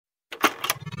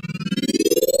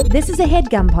This is a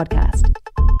HeadGum podcast.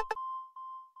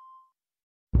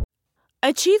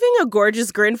 Achieving a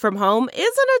gorgeous grin from home isn't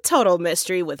a total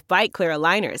mystery with Bite Clear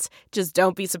aligners. Just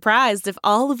don't be surprised if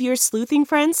all of your sleuthing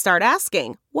friends start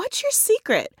asking, "What's your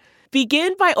secret?"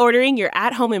 Begin by ordering your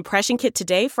at-home impression kit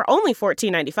today for only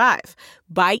 $14.95.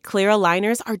 Bite Clear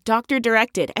aligners are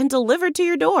doctor-directed and delivered to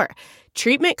your door.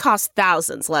 Treatment costs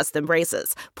thousands less than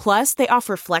braces. Plus, they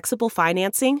offer flexible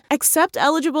financing, accept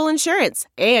eligible insurance,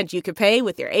 and you can pay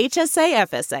with your HSA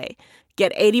FSA.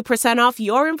 Get 80% off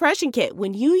your impression kit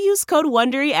when you use code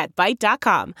WONDERY at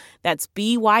Byte.com. That's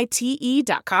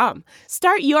BYTE.com.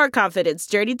 Start your confidence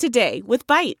journey today with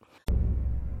Byte.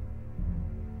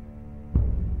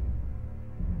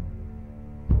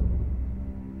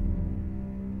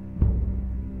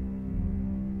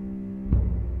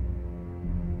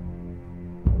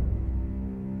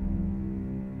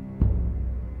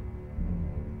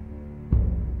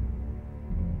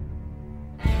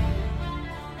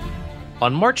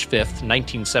 On March 5th,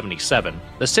 1977,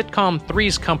 the sitcom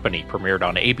Three's Company premiered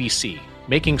on ABC,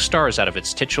 making stars out of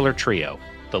its titular trio,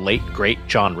 the late, great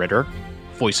John Ritter,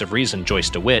 voice of reason Joyce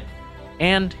DeWitt,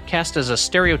 and, cast as a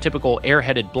stereotypical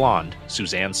airheaded blonde,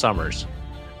 Suzanne Summers.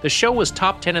 The show was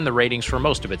top 10 in the ratings for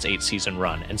most of its 8-season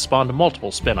run and spawned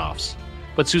multiple spin-offs.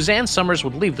 But Suzanne Summers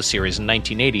would leave the series in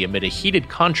 1980 amid a heated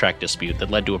contract dispute that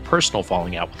led to a personal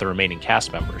falling out with the remaining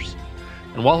cast members.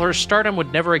 And while her stardom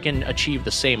would never again achieve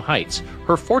the same heights,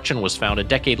 her fortune was found a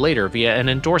decade later via an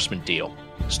endorsement deal,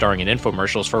 starring in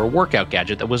infomercials for a workout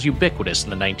gadget that was ubiquitous in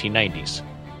the 1990s,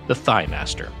 the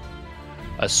Thighmaster.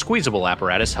 A squeezable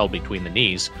apparatus held between the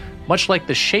knees, much like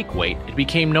the Shake Weight, it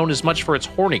became known as much for its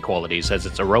horny qualities as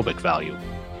its aerobic value.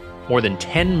 More than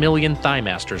 10 million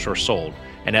Thighmasters were sold,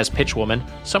 and as pitchwoman,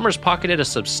 Summers pocketed a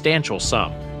substantial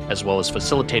sum, as well as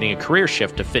facilitating a career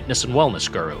shift to fitness and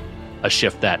wellness guru. A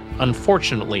shift that,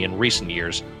 unfortunately in recent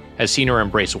years, has seen her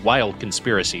embrace wild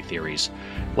conspiracy theories,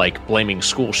 like blaming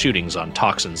school shootings on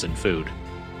toxins in food.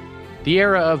 The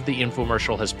era of the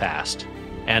infomercial has passed,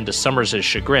 and to Summers'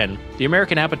 chagrin, the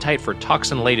American appetite for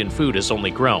toxin-laden food has only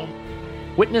grown.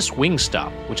 Witness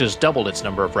Wingstop, which has doubled its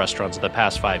number of restaurants in the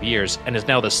past 5 years and is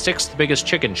now the 6th biggest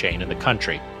chicken chain in the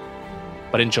country.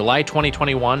 But in July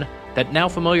 2021, that now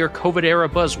familiar COVID-era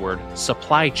buzzword,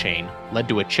 supply chain, led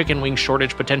to a chicken wing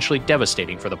shortage potentially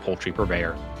devastating for the poultry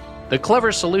purveyor. The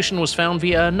clever solution was found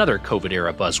via another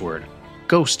COVID-era buzzword,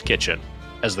 Ghost Kitchen,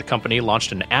 as the company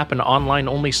launched an app and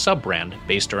online-only sub-brand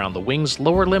based around the wing's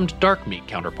lower-limbed dark meat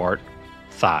counterpart,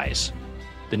 thighs.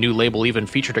 The new label even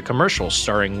featured a commercial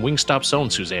starring Wingstop's own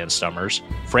Suzanne Summers,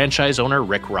 franchise owner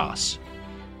Rick Ross.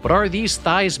 But are these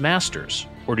thighs masters,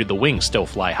 or do the wings still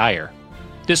fly higher?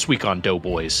 This week on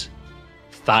Doughboys,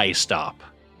 Thighstop.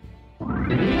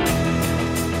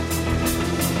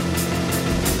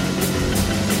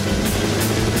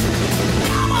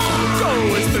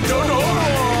 It's the Dodo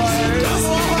Boys!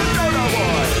 Dodo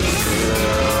Boys!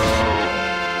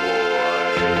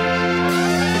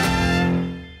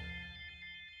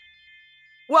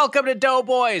 Welcome to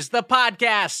Doughboys, the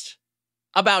podcast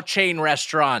about chain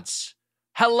restaurants.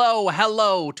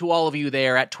 Hello to all of you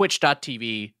there at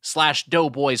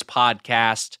twitch.tv/Doughboys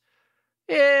podcast.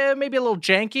 Maybe a little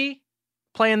janky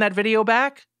playing that video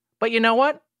back, but you know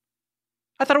what?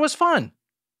 I thought it was fun.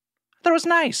 I thought it was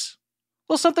nice. A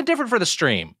little something different for the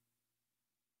stream.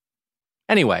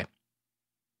 Anyway,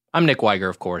 I'm Nick Weiger,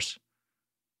 of course.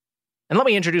 And let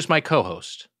me introduce my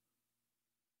co-host,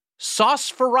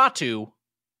 Sauceferatu,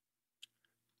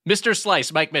 Mr.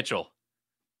 Slice, Mike Mitchell.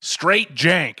 Straight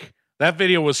jank. That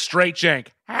video was straight jank.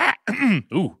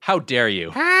 Ooh. How dare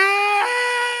you?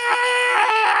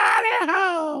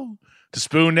 To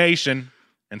Spoon Nation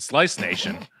and Slice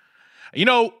Nation. You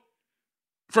know,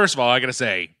 first of all, I gotta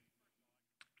say,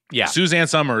 yeah, Suzanne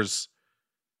Summers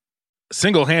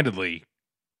single-handedly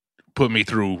put me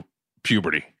through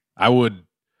puberty. I would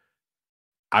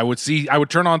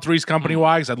turn on Three's Company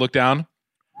Wags. I'd look down,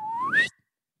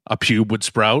 a pube would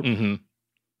sprout. Mm-hmm.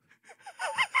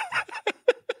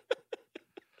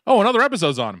 Oh, another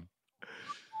episode's on him.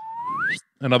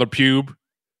 Another pube.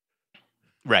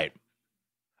 Right.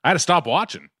 I had to stop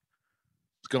watching.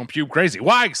 It's going pube crazy.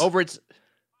 Wags!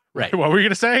 Right. What were you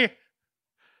going to say? I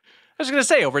was going to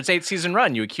say, over its 8-season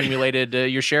run, you accumulated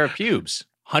your share of pubes.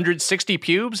 160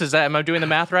 pubes? Am I doing the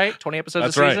math right? 20 episodes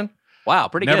That's a season? Right. Wow,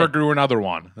 pretty Never good. grew another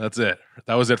one. That's it.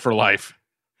 That was it for life.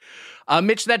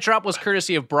 Mitch, that drop was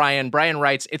courtesy of Brian. Brian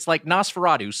writes, it's like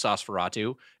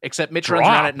Nosferatu, except Mitch Drop.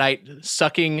 runs around at night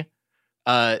sucking...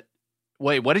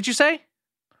 wait, what did you say?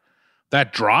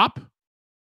 That drop?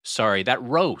 Sorry, that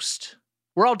roast.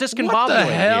 We're all What the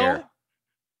discombobulated hell? here.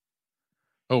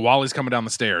 Oh, Wally's coming down the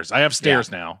stairs. I have stairs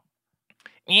now.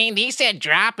 And he said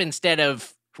drop instead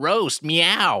of roast.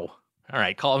 Meow. All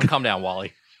right, calm down,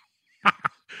 Wally.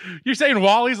 You're saying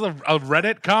Wally's a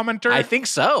Reddit commenter? I think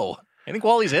so. I think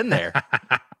Wally's in there.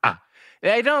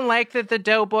 I don't like that the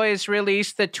Doughboys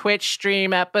released the Twitch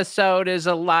stream episode as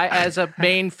a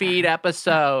main feed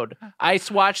episode. I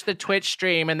watched the Twitch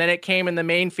stream and then it came in the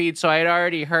main feed, so I had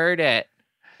already heard it.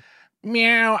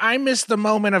 Meow. I missed the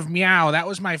moment of meow. That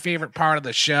was my favorite part of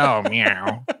the show.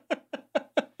 Meow.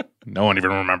 No one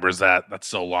even remembers that. That's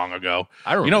so long ago.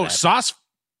 I remember that.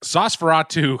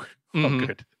 Sosferatu. Oh,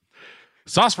 good.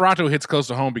 Sosferatu hits close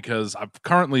to home because I've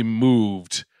currently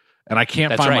moved and I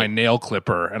can't find my nail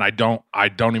clipper, and I don't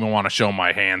even want to show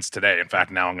my hands today. In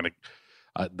fact, now I'm gonna.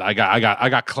 I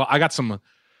got some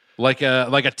like a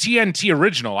TNT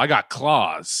original. I got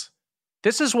claws.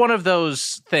 This is one of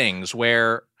those things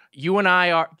where you and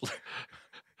I are.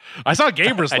 I saw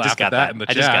Gabrus laugh at that in the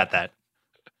chat. I just got that.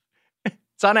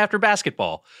 It's on After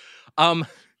Basketball. That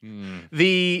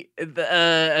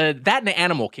and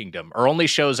Animal Kingdom are only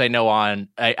shows I know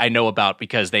about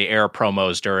because they air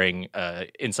promos during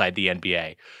Inside the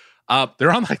NBA.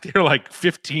 They're on their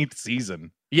 15th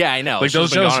season. Yeah, I know. Like those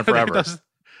shows on forever.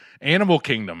 Animal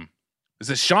Kingdom. Is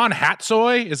it Sean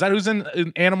Hatsoy? Is that who's in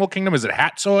Animal Kingdom? Is it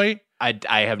Hatsoy?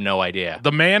 I have no idea.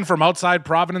 The man from outside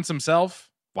Providence himself.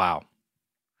 Wow.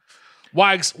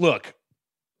 Wags, look.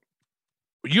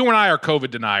 You and I are COVID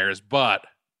deniers, but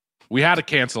we had to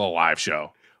cancel a live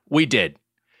show. We did.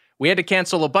 We had to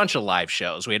cancel a bunch of live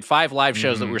shows. We had 5 live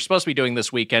shows that we were supposed to be doing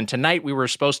this weekend. Tonight, we were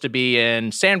supposed to be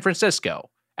in San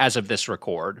Francisco as of this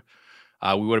record.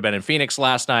 We would have been in Phoenix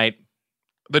last night.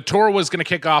 The tour was going to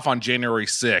kick off on January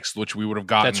 6th, which we would have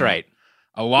gotten That's right.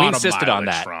 a lot we of insisted mileage on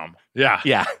that. From. Yeah.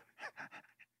 Yeah.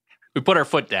 We put our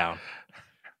foot down.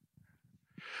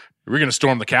 We're going to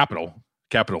storm the Capitol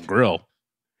Grill.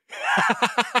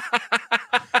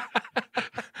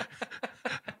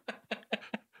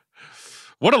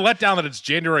 What a letdown that it's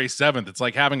January 7th. It's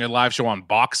like having a live show on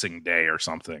Boxing Day or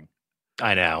something.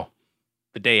 I know.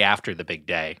 The day after the big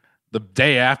day. The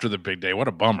day after the big day. What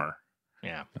a bummer.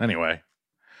 Yeah. Anyway.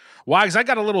 Wags, I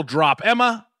got a little drop.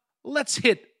 Emma, let's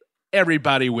hit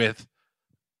everybody with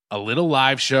a little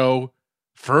live show.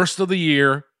 First of the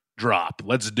year drop.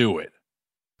 Let's do it.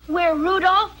 We're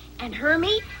Rudolph and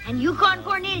Hermie and Yukon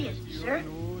Cornelius, sir.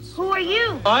 Who are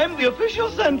you? I'm the official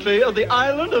sentry of the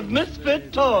island of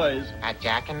misfit toys. A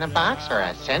jack-in-the-box or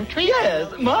a sentry?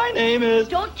 Yes, my name is...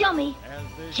 Don't tell me.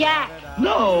 Jack.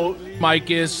 No.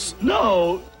 Micus.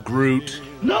 No. Groot.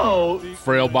 No.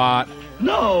 Frailbot.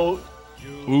 No.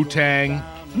 Wu-Tang.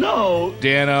 No.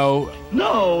 Dano.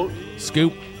 No.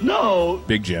 Scoop. No.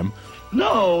 Big Jim.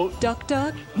 No. Duck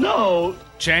Duck. No.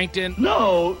 Chankton.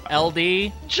 No.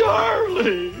 LD.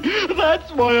 Charlie.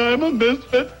 That's why I'm a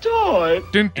misfit toy.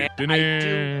 Dun, dun, dun,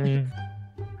 dun.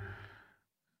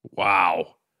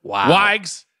 Wow.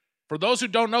 Wags, for those who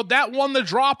don't know, that won the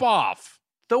drop-off.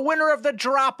 The winner of the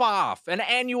drop-off, an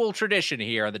annual tradition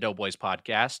here on the Doughboys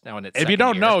podcast. Now in its If you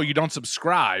don't know, you don't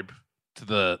subscribe to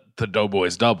the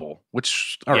Doughboys Double,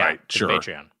 which, all right, sure.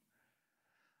 Patreon.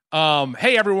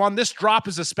 Hey, everyone, this drop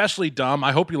is especially dumb.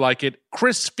 I hope you like it.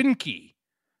 Chris Finke.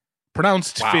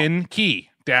 Pronounced Finn Key.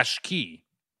 Thanks,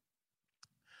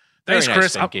 Very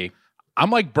Chris. Nice,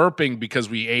 I'm like burping because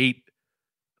we ate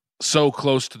so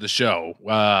close to the show.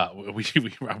 We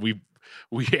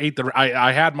ate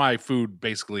I had my food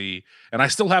basically, and I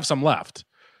still have some left.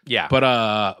 Yeah. But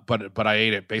I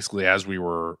ate it basically as we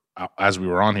were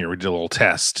on here. We did a little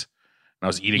test. And I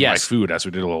was eating my food as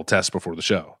we did a little test before the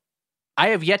show. I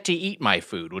have yet to eat my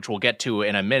food, which we'll get to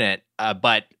in a minute.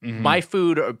 But my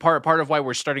food, part of why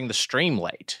we're starting the stream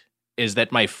late, is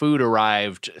that my food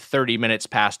arrived 30 minutes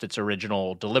past its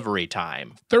original delivery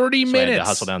time. 30 minutes. I had to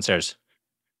hustle downstairs.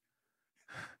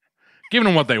 Giving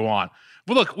them what they want.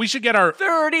 Well, look, we should get our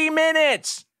 30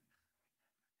 minutes.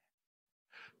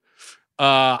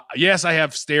 Yes, I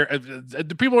have stairs.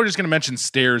 People are just going to mention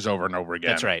stairs over and over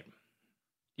again. That's right.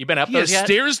 You been up those yet?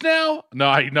 Stairs now? No,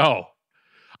 I know.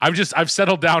 I've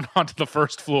settled down onto the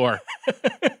first floor.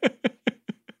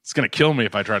 It's going to kill me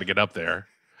if I try to get up there.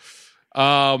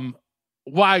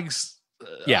 Wags,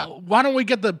 why don't we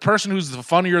get the person who's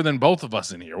funnier than both of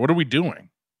us in here? What are we doing?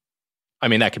 I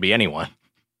mean, that could be anyone.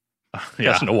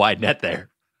 Casting a wide net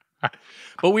there.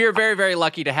 But we are very, very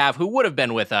lucky to have who would have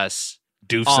been with us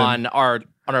Doofson. on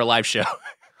our live show.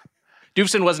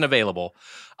 Doofson wasn't available.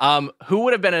 Who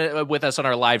would have been with us on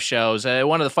our live shows?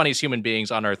 One of the funniest human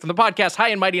beings on earth. From the podcast High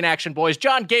and Mighty in Action Boys,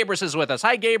 Jon Gabrus is with us.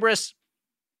 Hi, Gabrus.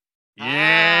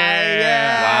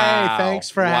 Yeah. Wow. Thanks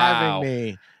for having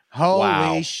me.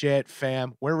 Holy shit,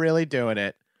 fam. We're really doing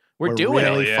it. We're doing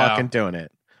really it. fucking doing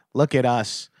it. Look at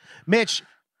us. Mitch,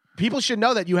 people should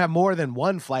know that you have more than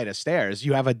one flight of stairs.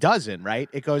 You have a dozen, right?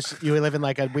 It goes. You live in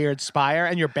like a weird spire,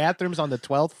 and your bathroom's on the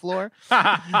 12th floor.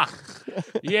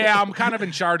 Yeah, I'm kind of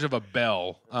in charge of a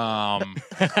bell.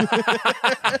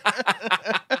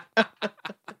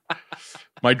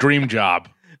 My dream job.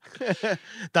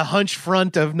 The hunch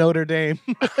front of Notre Dame.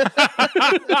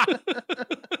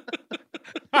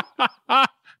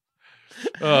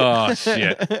 Oh,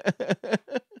 shit.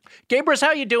 Gabrus,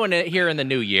 how you doing it here in the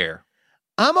new year?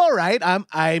 I'm all right.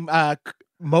 I'm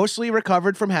mostly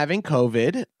recovered from having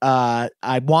COVID.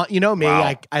 I want, me,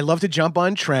 Wow. I love to jump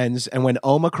on trends. And when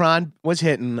Omicron was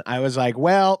hitting, I was like,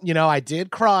 well, I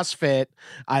did CrossFit.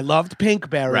 I loved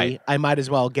Pinkberry. Right. I might as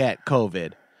well get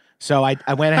COVID. So I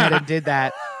went ahead and did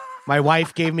that. My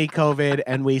wife gave me COVID,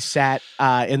 and we sat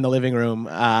in the living room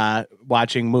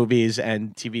watching movies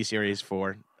and TV series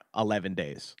for 11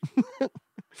 days.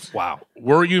 Wow.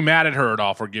 Were you mad at her at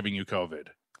all for giving you COVID?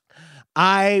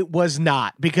 I was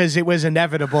not, because it was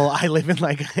inevitable. I live in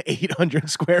like an 800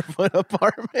 square foot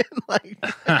apartment.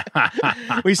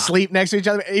 We sleep next to each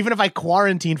other. Even if I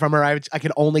quarantined from her, I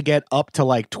could only get up to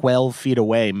like 12 feet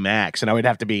away max, and I would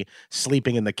have to be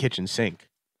sleeping in the kitchen sink.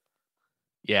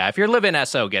 Yeah, if you're living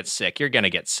SO gets sick, you're going to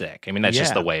get sick. I mean, that's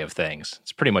just the way of things.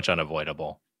 It's pretty much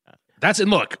unavoidable. That's it.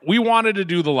 Look, we wanted to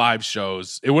do the live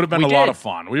shows. It would have been lot of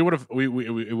fun. It would have been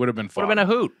fun. Would have been a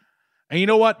hoot. And you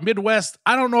know what? Midwest,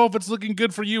 I don't know if it's looking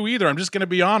good for you either. I'm just going to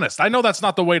be honest. I know that's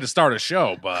not the way to start a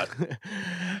show, but...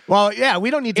 Well, yeah, we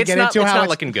don't need to get into how it's not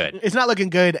looking good. It's not looking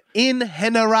good in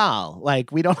general.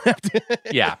 Like, we don't have to...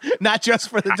 Yeah. Not just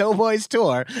for the Doughboys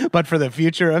tour, but for the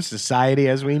future of society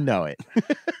as we know it.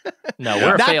 No,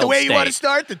 we're not a failed the way state. you want to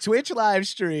start the Twitch live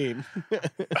stream.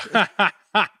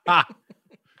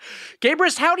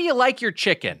 Gabrus, how do you like your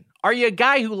chicken? Are you a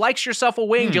guy who likes yourself a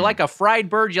wing? Do you like a fried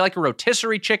bird? Do you like a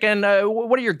rotisserie chicken?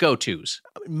 What are your go-tos?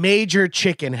 Major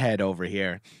chicken head over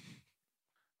here.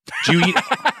 Do you eat...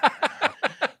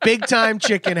 Big time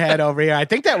chicken head over here. I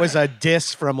think that was a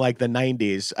diss from like the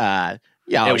 90s.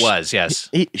 It was, yes.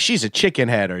 She's a chicken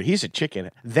head, or he's a chicken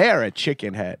head. They're a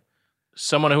chicken head.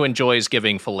 Someone who enjoys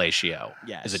giving fellatio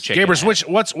is a chicken Gabrus,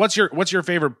 head. what's your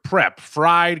favorite prep?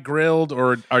 Fried, grilled,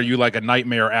 or are you like a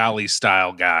Nightmare Alley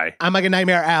style guy? I'm like a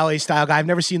Nightmare Alley style guy. I've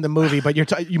never seen the movie, but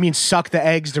you mean suck the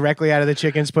eggs directly out of the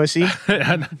chicken's pussy?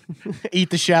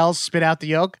 Eat the shells, spit out the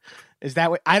yolk? Is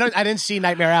that what I didn't see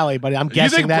Nightmare Alley, but I'm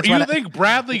guessing you think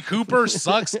Bradley Cooper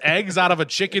sucks eggs out of a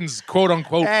chicken's quote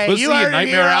unquote pussy you heard in Nightmare it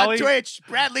here Alley? on Twitch.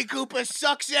 Bradley Cooper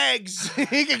sucks eggs.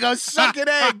 He can go suck an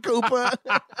egg, Cooper.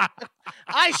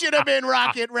 I should have been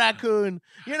Rocket Raccoon.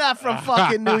 You're not from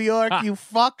fucking New York, you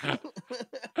fuck.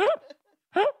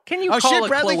 Can you call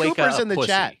Bradley a Cooper's a in the pussy?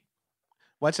 chat.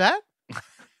 What's that?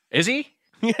 Is he?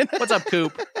 What's up,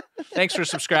 Coop? Thanks for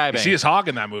subscribing. She is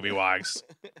hogging that movie, Wags.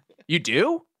 You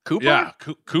do? Cooper? Yeah,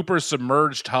 Cooper's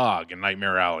submerged hog in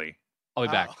Nightmare Alley. I'll be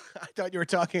back. I thought you were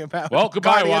talking about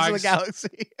goodbye, Guardians Wags. of the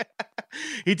Galaxy.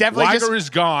 He definitely Wiger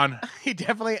is gone. He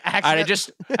definitely All right, I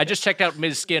just checked out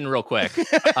Ms. Skin real quick. You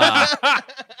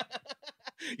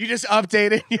just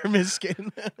updated your Ms.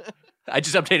 Skin. I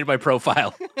just updated my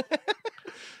profile.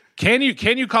 Can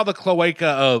you call the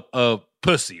cloaca a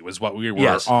pussy? Was what we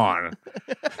were on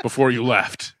before you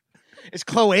left. Is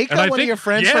Cloaca one of your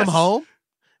friends from home?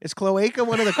 Is Cloaca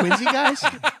one of the Quincy guys?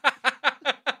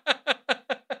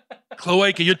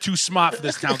 Cloaca, you're too smart for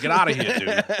this town. Get out of here,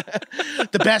 dude.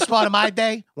 The best part of my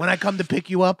day, when I come to pick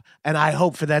you up, and I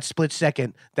hope for that split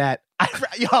second that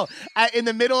in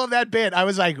the middle of that bit, I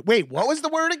was like, wait, what was the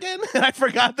word again? And I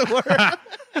forgot the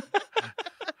word.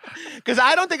 Because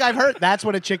I don't think I've heard that's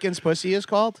what a chicken's pussy is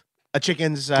called. A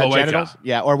chicken's genitals?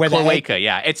 Yeah, or where Cloaca,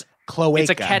 yeah. It's cloaca. It's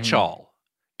a catch-all.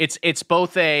 It's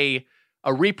both a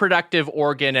reproductive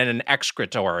organ and an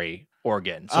excretory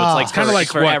organ. So it's like kind of like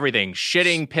for what? Everything.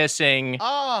 Shitting, pissing,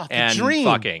 and dream.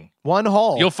 fucking. One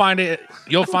hole. You'll find it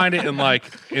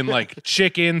in like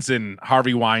chickens and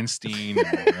Harvey Weinstein.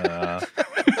 And,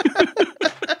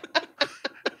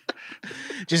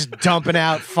 just dumping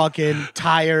out fucking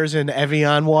tires and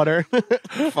Evian water.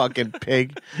 Fucking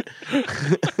pig.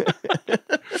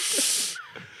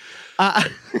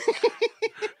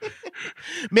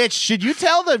 Mitch, should you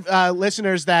tell the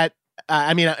listeners that,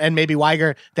 and maybe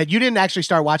Weiger, that you didn't actually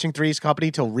start watching Three's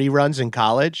Company till reruns in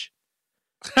college?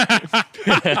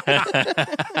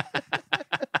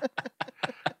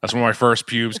 That's when my first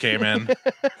pubes came in.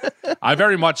 I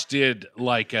very much did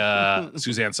like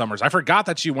Suzanne Summers. I forgot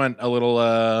that she went a little,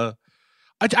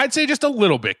 I'd say just a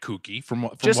little bit kooky from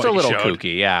just what a little you showed.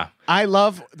 kooky, yeah. I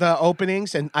love the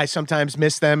openings, and I sometimes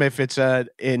miss them if it's a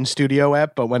in studio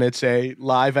ep, but when it's a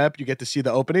live ep, you get to see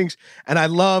the openings. And I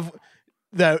love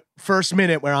the first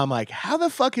minute where I'm like, how the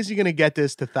fuck is he going to get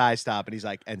this to Thighstop? And he's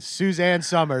like, and Suzanne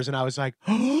Summers. And I was like,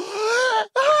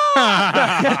 I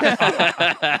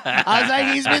was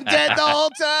like, he's been dead the whole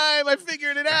time. I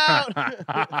figured it out.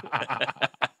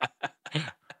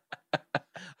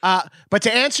 But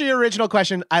to answer your original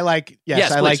question, I like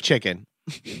chicken.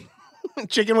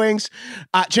 Chicken wings.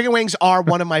 Chicken wings are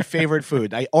one of my favorite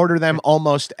food. I order them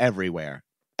almost everywhere.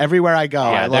 Everywhere I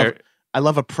go. Yeah, I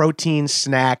love a protein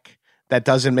snack that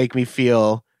doesn't make me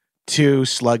feel too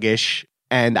sluggish.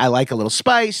 And I like a little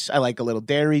spice. I like a little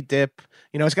dairy dip.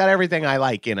 You know, it's got everything I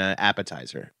like in an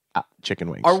appetizer. Chicken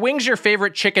wings. Are wings your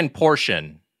favorite chicken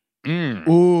portion?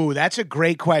 Ooh, that's a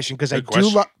great question because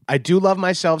I do love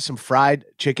myself some fried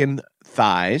chicken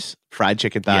thighs. Fried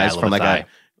chicken thighs from like a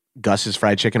Gus's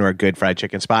fried chicken or a good fried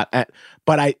chicken spot.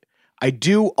 But I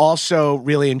do also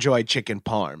really enjoy chicken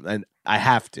parm, and I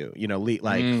have to, you know,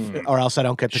 or else I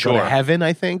don't get to go to heaven.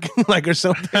 I think, like, or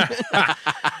something.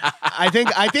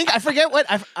 I forget what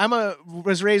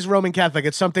was raised Roman Catholic.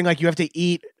 It's something like you have to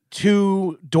eat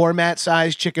 2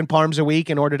 doormat-sized chicken parms a week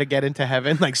in order to get into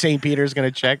heaven. Like St. Peter's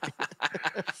going to check.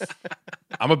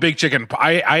 I'm a big chicken.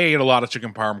 I ate a lot of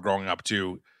chicken parm growing up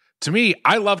too. To me,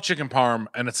 I love chicken parm,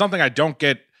 and it's something I don't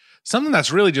get. Something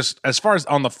that's really just as far as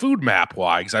on the food map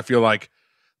why, because I feel like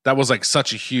that was like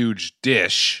such a huge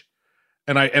dish.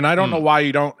 And I don't know why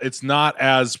you don't. It's not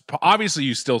as obviously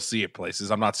you still see it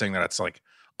places. I'm not saying that it's like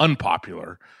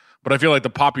unpopular, but I feel like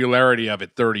the popularity of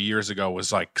it 30 years ago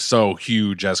was like so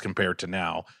huge as compared to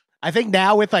now. I think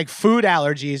now with like food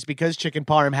allergies, because chicken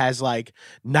parm has like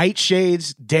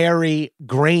nightshades, dairy,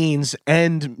 grains,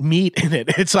 and meat in it,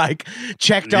 it's like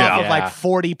checked off of like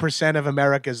 40% of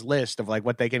America's list of like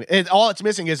what they can. All it's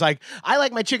missing is like, I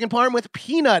like my chicken parm with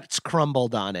peanuts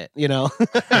crumbled on it, you know?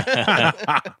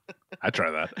 I try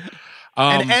that.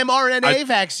 An mRNA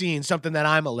vaccine, something that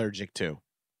I'm allergic to.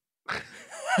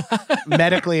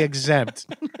 Medically exempt.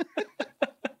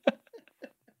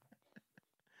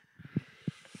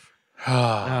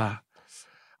 I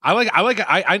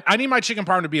need my chicken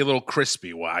parm to be a little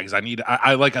crispy, Wags.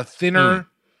 I like a thinner,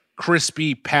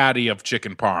 crispy patty of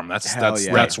chicken parm.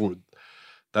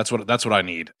 That's what I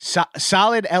need.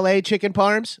 Solid LA chicken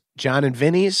parms, John and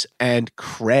Vinny's, and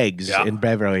Craig's in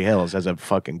Beverly Hills has a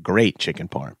fucking great chicken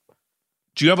parm.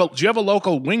 Do you have a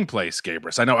local wing place,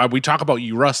 Gabrus? I know we talk about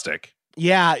Ye Rustic.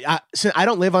 Yeah, so I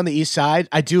don't live on the east side.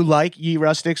 I do like Ye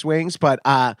Rustic's wings, but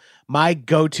my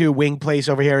go-to wing place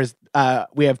over here is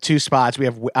we have 2 spots. We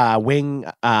have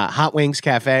Hot Wings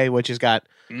Cafe, which has got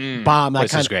bomb.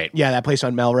 This is great. Yeah, that place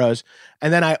on Melrose.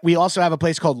 And then we also have a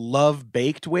place called Love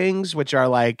Baked Wings, which are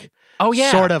like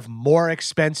sort of more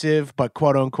expensive, but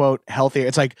quote unquote healthier.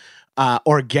 It's like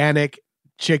organic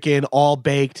chicken, all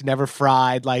baked, never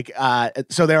fried. Like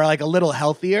so they're like a little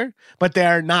healthier, but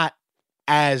they're not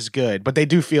as good, but they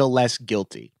do feel less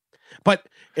guilty. But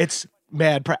it's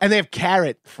mad, and they have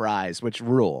carrot fries, which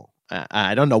rule.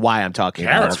 I don't know why I'm talking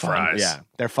carrot about fries. Yeah,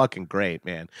 they're fucking great,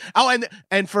 man. Oh,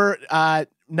 and for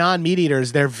non-meat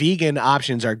eaters, their vegan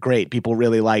options are great. People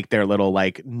really like their little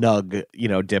like nug,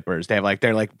 dippers. They have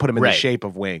they're put them in the shape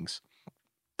of wings.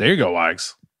 There you go,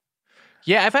 Wags.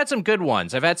 Yeah, I've had some good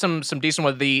ones. I've had some decent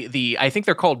ones. The I think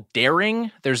they're called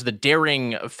Daring. There's the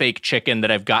Daring fake chicken that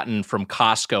I've gotten from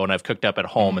Costco and I've cooked up at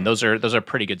home, and those are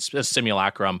pretty good.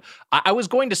 Simulacrum. I was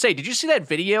going to say, did you see that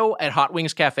video at Hot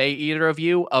Wings Cafe, either of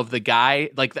you, of the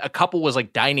guy, like a couple was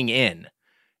like dining in,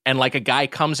 and like a guy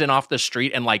comes in off the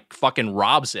street and like fucking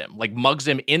robs him, like mugs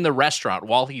him in the restaurant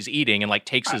while he's eating and like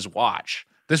takes his watch.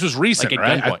 This was recent,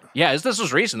 right? This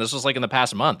was recent. This was like in the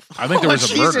past month. I think there was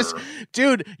a murder.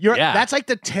 Dude, that's like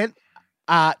the 10th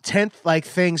like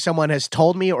thing someone has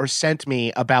told me or sent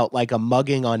me about like a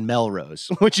mugging on Melrose,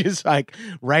 which is like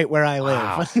right where I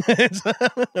live.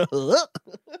 Wow.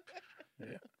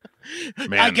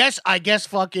 Man. I guess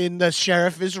fucking the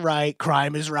sheriff is right.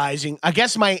 Crime is rising. I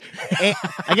guess my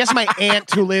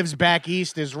aunt who lives back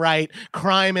east is right.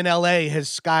 Crime in LA is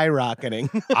skyrocketing.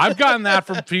 I've gotten that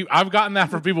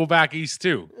from people back east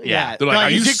too. Yeah. They're like, are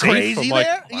you crazy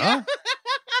there? Like, huh?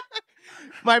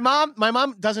 My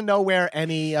mom doesn't know where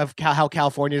any of how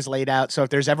California is laid out. So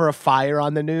if there's ever a fire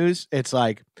on the news, it's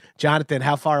like, Jonathan,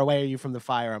 how far away are you from the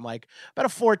fire? I'm like, about a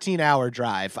 14-hour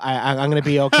drive. I'm going to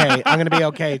be okay. I'm going to be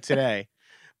okay today.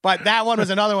 But that one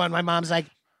was another one. My mom's like,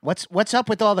 what's up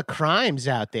with all the crimes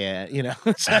out there?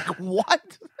 It's like,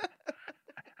 what?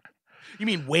 You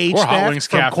mean wage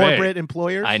theft from corporate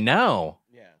employers? I know.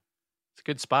 Yeah. It's a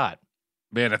good spot.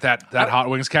 Man, at that Hot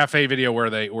Wings Cafe video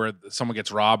where someone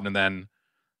gets robbed and then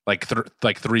like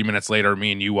 3 minutes later,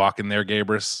 me and you walk in there,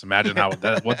 Gabrus. Imagine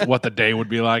what the day would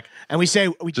be like. And we say,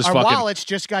 our wallets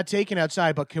just got taken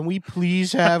outside, but can we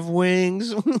please have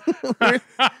wings?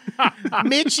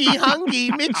 Mitchie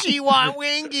hungry. Mitchie want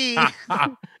wingy.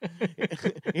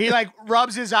 He like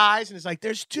rubs his eyes and is like,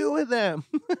 there's 2 of them.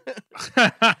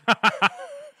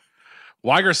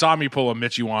 Weiger saw me pull a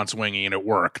Mitchie wants wingy, and it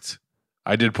worked.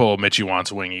 I did pull a Mitchie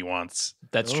wants wingy once.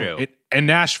 That's true. In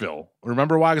Nashville.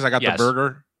 Remember why? Because I got the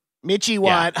burger. Mitchie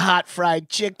want hot fried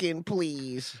chicken,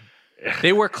 please.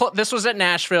 They were. This was at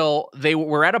Nashville. They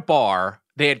were at a bar.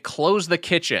 They had closed the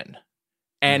kitchen,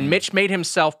 and Mitch made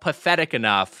himself pathetic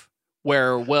enough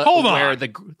where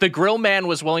the grill man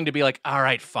was willing to be like, "All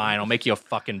right, fine, I'll make you a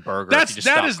fucking burger."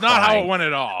 That is not how it went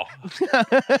at all.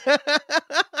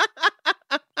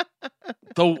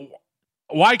 The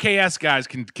YKS guys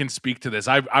can speak to this.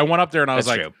 I went up there and I was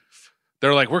like, true.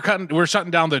 They're like, we're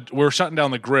shutting down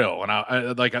the grill,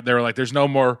 and they were like, there's no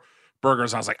more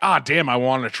burgers. And I was like, damn, I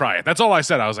wanted to try it. That's all I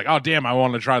said. I was like, damn, I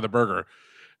wanted to try the burger.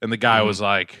 And the guy was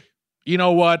like, you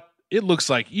know what? It looks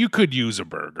like you could use a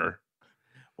burger.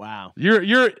 Wow.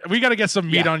 We got to get some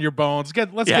meat on your bones.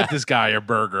 Let's get this guy a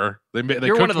burger.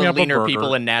 You're one of the leaner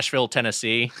people in Nashville,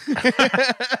 Tennessee.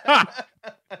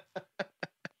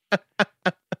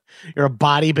 You're a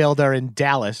bodybuilder in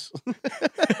Dallas.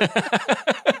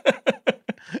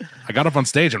 I got up on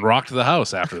stage and rocked the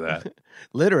house after that.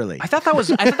 Literally. I thought that was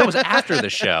after the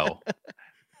show.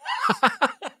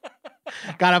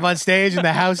 Got up on stage and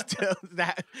the house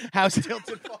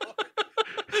tilted forward.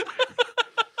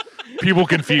 People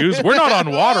confused. We're not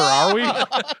on water, are we?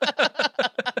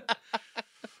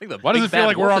 Why does it feel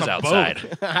like we're on a outside?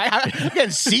 Boat? I'm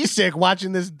getting seasick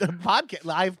watching this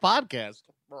live podcast.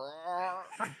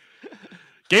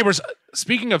 Gabrus,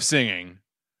 speaking of singing,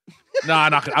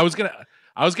 I was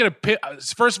gonna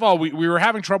first of all, we were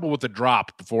having trouble with the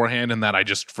drop beforehand, and that I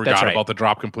just forgot about the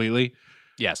drop completely.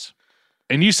 Yes.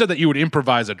 And you said that you would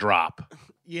improvise a drop.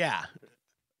 Yeah.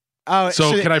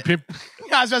 Can I pimp?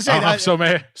 I was going to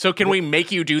say So can we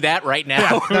make you do that right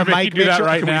now? Can we make you do that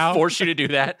right now? Can we force you to do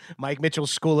that? Mike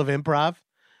Mitchell's School of Improv.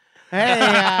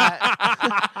 Hey,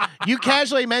 you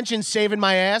casually mentioned saving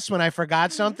my ass when I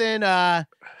forgot something.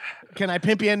 Can I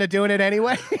pimp you into doing it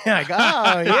anyway? Like,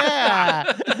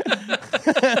 yeah.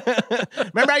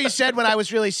 Remember how you said when I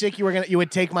was really sick you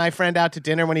would take my friend out to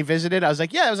dinner when he visited? I was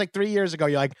like, yeah, it was like 3 years ago.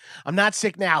 You're like, I'm not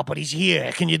sick now, but he's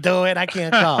here. Can you do it? I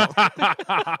can't come.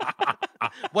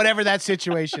 Whatever that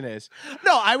situation is.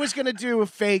 No, I was gonna do a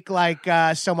fake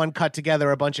someone cut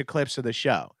together a bunch of clips of the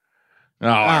show. Oh,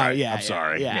 all right. Yeah. I'm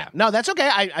sorry. Yeah. No, that's okay.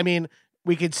 I mean,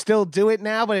 we could still do it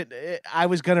now, but I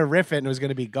was gonna riff it and it was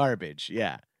gonna be garbage.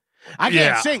 Yeah. I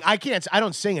can't sing. I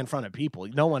don't sing in front of people.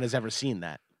 No one has ever seen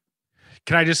that.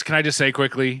 Can I just say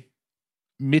quickly?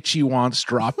 Mitchie wants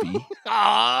droppy.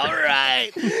 All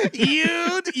right.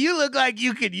 You look like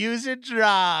you could use a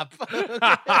drop.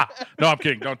 No, I'm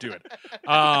kidding. Don't do it.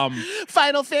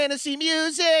 Final Fantasy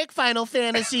music. Final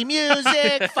Fantasy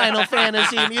music. Final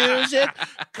Fantasy music.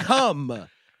 Come.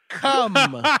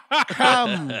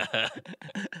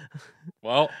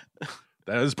 Well,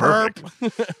 that is perfect.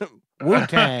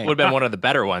 Wu-Tang. Would have been one of the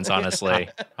better ones, honestly.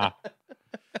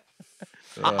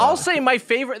 I'll say my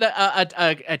favorite,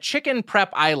 a chicken prep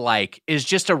I like is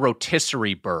just a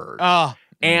rotisserie bird. Oh,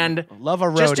 and love a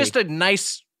roadie. Just a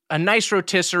nice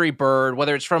rotisserie bird,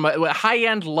 whether it's from a high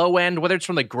end, low end, whether it's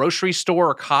from the grocery store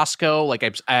or Costco. Like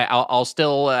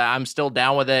I'm still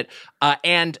down with it.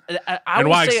 And I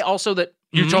will say also that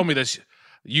you told me this.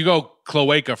 You go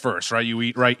cloaca first, right?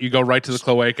 You go right to the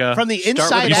cloaca. From the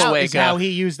inside out is how he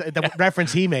used the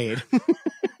reference he made.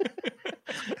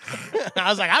 I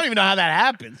was like, I don't even know how that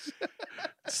happens.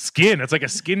 Skin. It's like a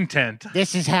skin tent.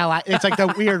 This is how it's like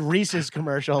the weird Reese's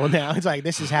commercial now. It's like,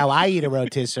 this is how I eat a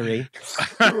rotisserie.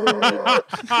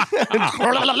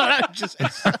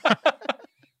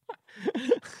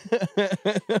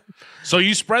 So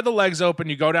you spread the legs open,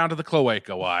 you go down to the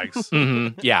cloaca, Wags.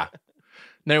 Mm-hmm. Yeah.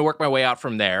 Then I work my way out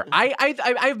from there.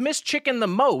 I've missed chicken the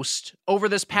most over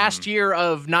this past year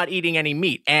of not eating any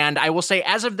meat. And I will say,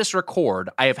 as of this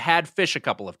record, I have had fish a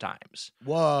couple of times.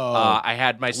 Whoa. I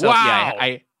had myself,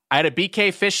 I had a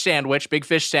BK fish sandwich, big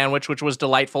fish sandwich, which was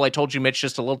delightful. I told you, Mitch,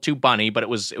 just a little too bunny, but it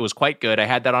was quite good. I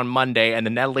had that on Monday, and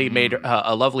then Natalie made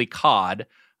a lovely cod.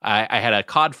 I had a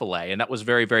cod fillet, and that was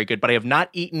very, very good. But I have not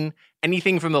eaten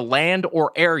anything from the land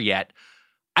or air yet.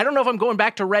 I don't know if I'm going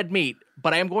back to red meat,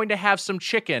 but I am going to have some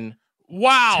chicken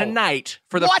tonight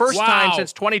for the first time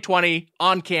since 2020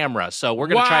 on camera. So we're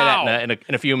going to try that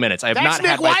in a few minutes. I have not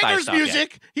had my Thighstop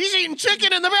music. Yet. He's eating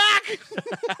chicken in the back.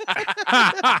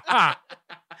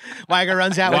 Weiger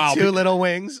runs out with 2 little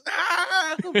wings.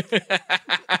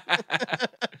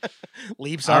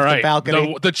 Leaps off the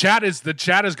balcony. The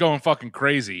chat is going fucking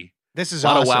crazy. This is a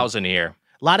lot awesome. of wows in here.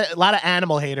 A lot of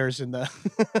animal haters in the.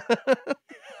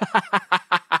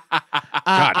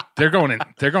 God, they're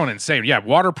going insane. Yeah,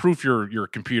 waterproof your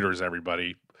computers,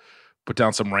 everybody. Put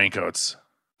down some raincoats.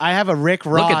 I have a Rick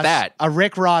Ross. Look at that. A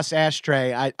Rick Ross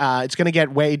ashtray. It's going to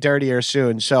get way dirtier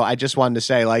soon. So I just wanted to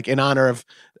say, like, in honor of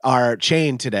our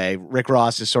chain today, Rick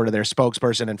Ross is sort of their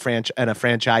spokesperson and a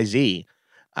franchisee.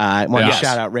 I want to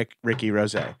shout out Ricky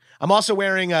Rose. I'm also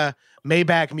wearing a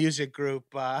Maybach Music Group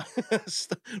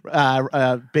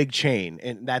big chain,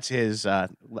 and that's his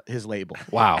label.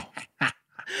 Wow.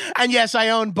 And yes, I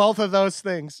own both of those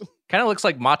things. Kind of looks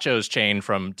like Macho's chain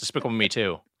from Despicable Me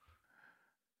 2.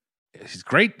 He's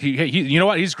great. He you know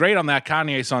what? He's great on that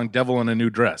Kanye song, "Devil in a New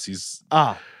Dress." He's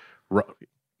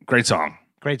great song.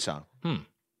 Great song.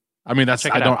 I mean,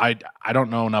 I don't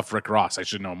know enough Rick Ross. I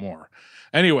should know more.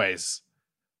 Anyways,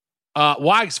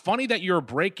 Wags, funny that you're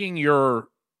breaking your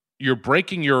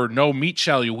no meat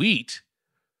shall you eat.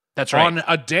 That's right. On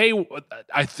a day,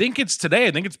 I think it's today.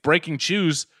 I think it's breaking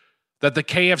news that the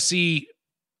KFC,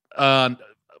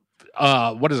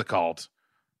 what is it called?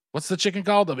 What's the chicken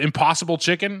called? The Impossible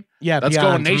Chicken? Yeah, that's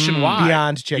going nationwide.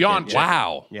 Beyond Chicken. Beyond Chicken.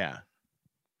 Wow. Yeah.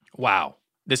 Wow.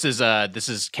 This is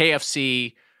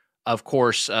KFC, of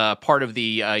course, part of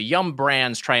the Yum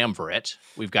Brands triumvirate.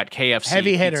 We've got KFC,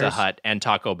 Heavy Pizza hitters. Hut, and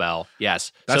Taco Bell.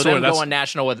 Yes. That's so them going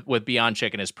national with Beyond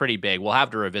Chicken is pretty big. We'll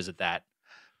have to revisit that.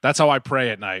 That's how I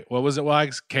pray at night. What was it,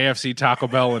 Wags? KFC, Taco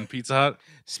Bell, and Pizza Hut?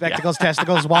 Spectacles,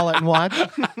 testicles, wallet, and watch.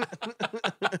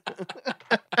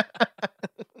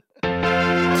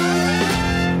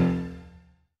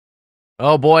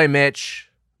 Oh boy,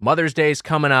 Mitch. Mother's Day's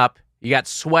coming up. You got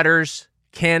sweaters,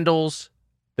 candles,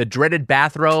 the dreaded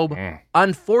bathrobe.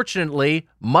 Unfortunately,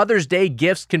 Mother's Day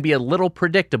gifts can be a little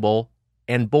predictable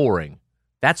and boring.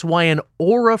 That's why an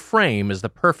Aura frame is the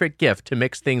perfect gift to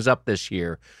mix things up this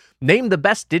year. Named the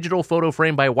best digital photo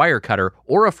frame by Wirecutter,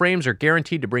 Aura frames are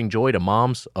guaranteed to bring joy to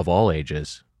moms of all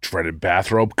ages. Dreaded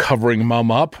bathrobe covering mom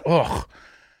up. Ugh.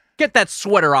 Get that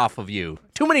sweater off of you.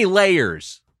 Too many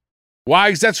layers.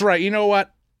 Wags, that's right. You know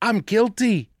what? I'm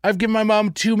guilty. I've given my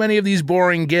mom too many of these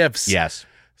boring gifts. Yes.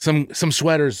 Some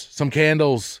sweaters, some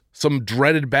candles, some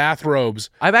dreaded bathrobes.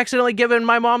 I've accidentally given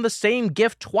my mom the same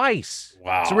gift twice.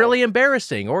 Wow. It's really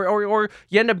embarrassing. Or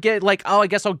you end up getting like, oh, I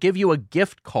guess I'll give you a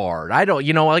gift card. I don't,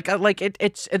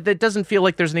 it doesn't feel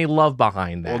like there's any love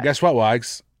behind that. Well, guess what,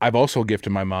 Wags? I've also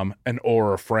gifted my mom an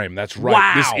Aura frame. That's right.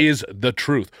 Wow. This is the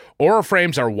truth. Aura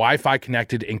frames are Wi-Fi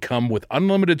connected and come with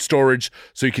unlimited storage,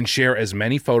 so you can share as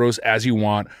many photos as you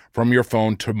want from your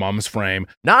phone to mom's frame.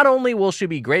 Not only will she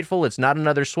be grateful it's not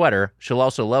another sweater, she'll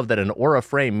also love that an Aura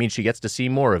frame means she gets to see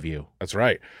more of you. That's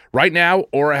right. Right now,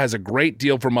 Aura has a great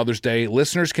deal for Mother's Day.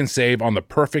 Listeners can save on the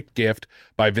perfect gift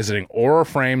by visiting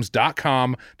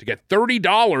auraframes.com to get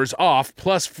 $30 off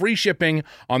plus free shipping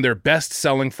on their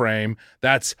best-selling frame.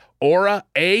 That's Aura,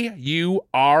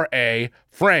 A-U-R-A,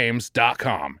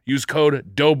 frames.com. Use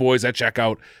code Doughboys at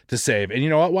checkout to save. And you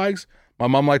know what, Wags? My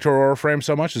mom liked her Aura frame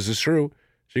so much. This is true.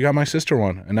 She got my sister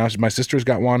one, and now my sister's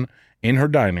got one in her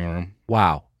dining room.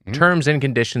 Wow. Terms and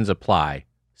conditions apply.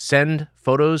 Send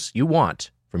photos you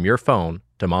want from your phone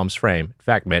to mom's frame. In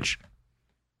fact, Mitch, I'm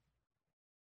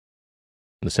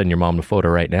going to send your mom a photo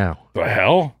right now. The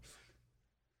hell?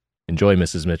 Enjoy,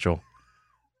 Mrs. Mitchell.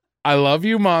 I love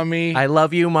you, Mommy. I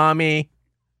love you, Mommy.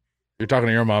 You're talking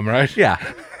to your mom, right? Yeah.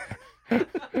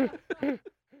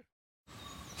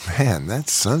 Man, that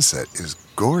sunset is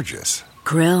gorgeous.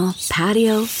 Grill,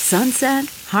 patio, sunset.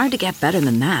 Hard to get better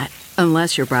than that.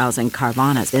 Unless you're browsing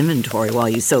Carvana's inventory while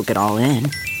you soak it all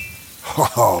in.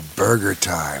 Oh, burger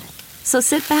time. So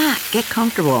sit back, get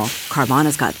comfortable.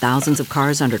 Carvana's got thousands of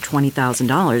cars under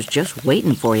 $20,000 just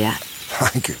waiting for you.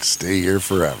 I could stay here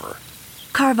forever.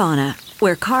 Carvana,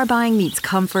 where car buying meets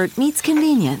comfort meets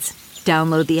convenience.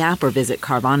 Download the app or visit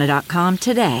Carvana.com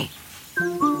today.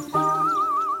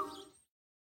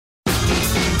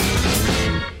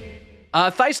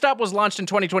 Thighstop was launched in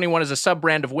 2021 as a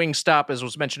sub-brand of Wingstop, as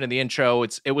was mentioned in the intro.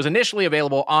 It was initially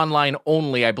available online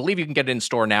only. I believe you can get it in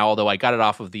store now, although I got it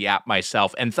off of the app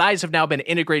myself. And thighs have now been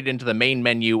integrated into the main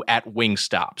menu at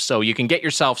Wingstop. So you can get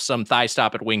yourself some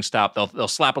Thighstop at Wingstop. They'll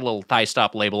slap a little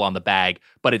Thighstop label on the bag,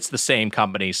 but it's the same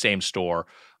company, same store.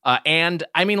 And,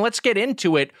 I mean, let's get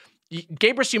into it.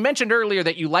 Gabrus, you mentioned earlier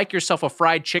that you like yourself a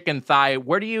fried chicken thigh.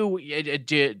 Where do you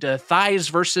thighs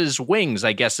versus wings?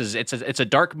 I guess it's a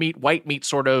dark meat, white meat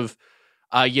sort of,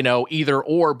 either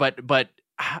or. But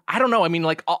I don't know. I mean,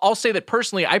 like, I'll say that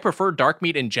personally, I prefer dark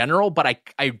meat in general, but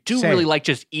I do really like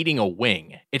just eating a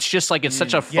wing. It's just like, it's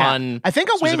such a fun. I think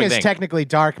a wing is technically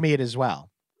dark meat as well.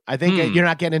 I think you're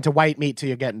not getting into white meat till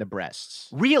you get into breasts.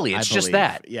 Really? It's just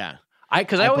that. Yeah.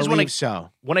 Because I always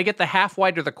when I get the half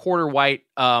white or the quarter white,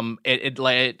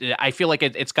 I feel like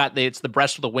it's the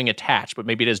breast with the wing attached, but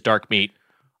maybe it is dark meat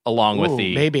along with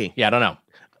the maybe. Yeah, I don't know.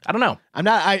 I'm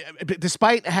not.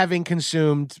 Despite having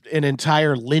consumed an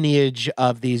entire lineage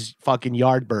of these fucking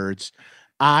yard birds,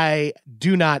 I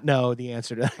do not know the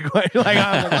answer to that question. Like,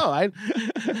 I was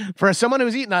like, for someone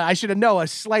who's eaten, I should have known a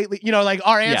slightly, like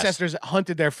our ancestors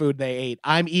hunted their food they ate.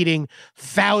 I'm eating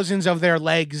thousands of their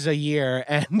legs a year,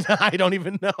 and I don't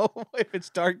even know if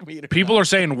it's dark meat. People are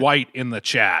saying white in the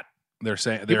chat. They're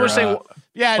saying people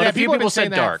have been saying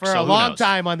that dark for a long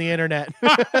time on the internet.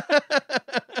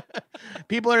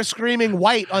 People are screaming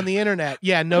white on the internet.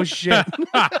 Yeah, no shit.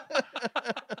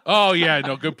 Oh yeah,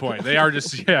 no, good point. They are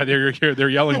just they're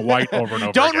yelling white over and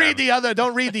over. Don't read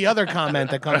the other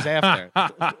comment that comes after.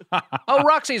 Oh,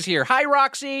 Roxy's here. Hi,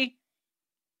 Roxy.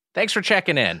 Thanks for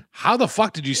checking in. How the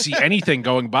fuck did you see anything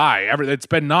going by? It's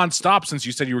been nonstop since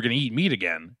you said you were going to eat meat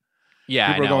again.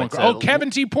 Yeah, people are going.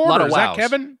 Kevin T. Porter. Is that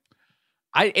Kevin?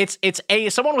 It's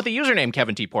someone with a username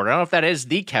Kevin T. Porter. I don't know if that is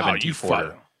the Kevin T.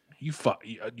 Porter. You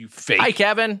fake. Hi,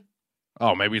 Kevin.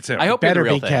 Oh, maybe it's him. I hope better you're the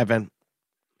real be thing. Kevin.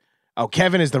 Oh,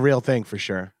 Kevin is the real thing for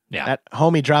sure. Yeah. That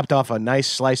homie dropped off a nice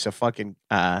slice of fucking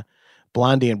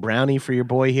blondie and brownie for your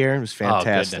boy here. It was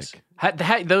fantastic.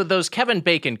 Those Kevin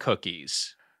Bacon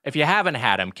cookies. If you haven't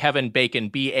had them, Kevin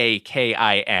Bacon,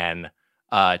 BAKIN.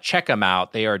 Check them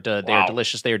out. They are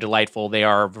delicious. They are delightful. They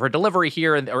are for delivery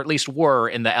here, or at least were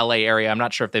in the LA area. I'm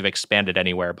not sure if they've expanded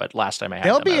anywhere, but last time I had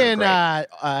they'll them, be in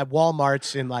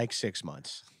Walmarts in like 6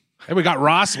 months. Hey, we got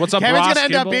Ross. What's up, Kevin's Ross? Kevin's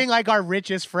going to end up being like our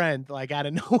richest friend, like out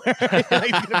of nowhere.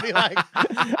 He's going to be like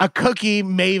a cookie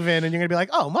maven, and you're going to be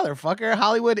like, oh, motherfucker,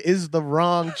 Hollywood is the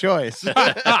wrong choice.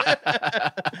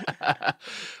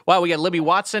 Well, we got Libby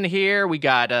Watson here. We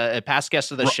got a past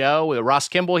guest of the show. We got Ross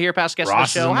Kimball here, past guest of the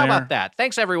show. How about that?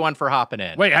 Thanks, everyone, for hopping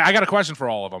in. Wait, I got a question for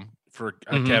all of them. For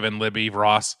Kevin, Libby,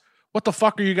 Ross. What the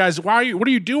fuck are you guys? What are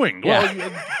you doing?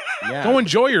 Yeah. Well, go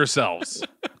enjoy yourselves.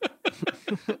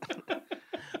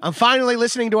 I'm finally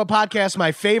listening to a podcast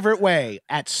my favorite way,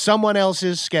 at someone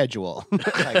else's schedule.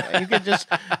 Like, you could this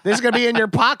is going to be in your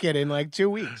pocket in like 2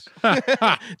 weeks.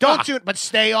 Don't tune, but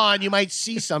stay on. You might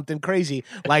see something crazy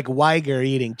like Weiger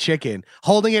eating chicken,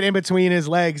 holding it in between his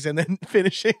legs and then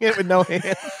finishing it with no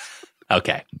hands.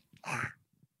 Okay.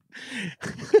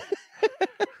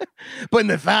 Putting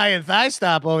the thigh and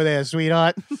Thighstop over there,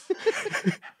 sweetheart.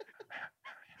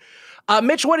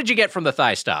 Mitch, what did you get from the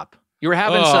Thighstop? You were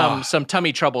having some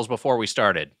tummy troubles before we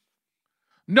started.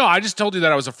 No, I just told you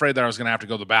that I was afraid that I was going to have to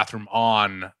go to the bathroom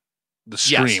on the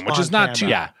stream, which is not too.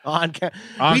 Yeah,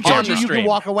 we told you can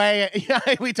walk away.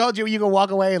 We told you can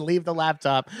walk away and leave the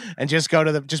laptop and just go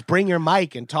to just bring your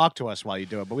mic and talk to us while you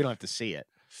do it, but we don't have to see it.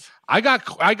 Well,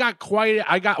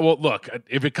 look,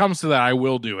 if it comes to that, I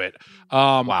will do it.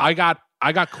 Wow. I got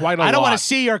quite a lot. I don't want to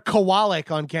see your koalik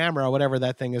on camera or whatever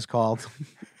that thing is called.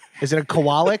 Is it a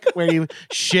koalik where you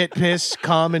shit, piss,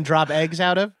 cum, and drop eggs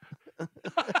out of?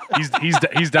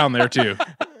 He's down there too.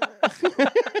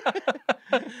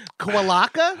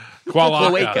 Koalaka?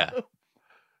 Cloaca.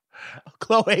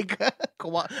 Koalik.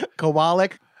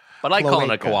 But I call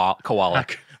it a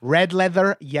koalik. Red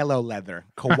leather, yellow leather.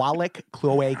 Koalik,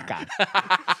 cloaca.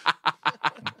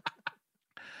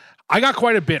 I got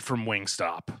quite a bit from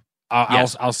Wingstop.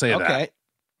 I'll say that.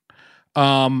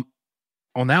 Okay.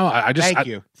 Well, now I just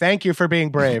thank you for being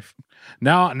brave.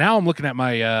 Now I'm looking at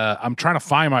my. I'm trying to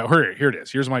find my. Here it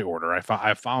is. Here's my order.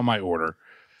 I found my order.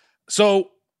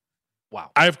 So,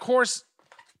 wow. I of course.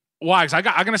 I'm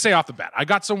gonna say off the bat. I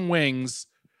got some wings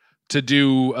to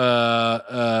do.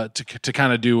 To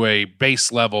kind of do a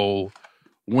base level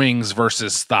wings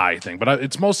versus thigh thing, but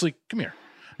it's mostly. Come here.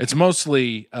 It's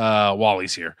mostly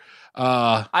Wally's here.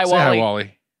 Hi, Wally. Hi,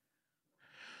 Wally.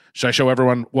 Should I show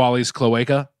everyone Wally's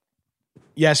cloaca?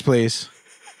 Yes, please.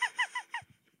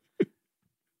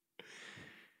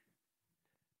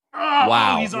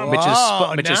 Wow.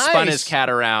 Mitch has spun his cat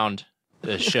around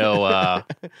to show a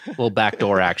little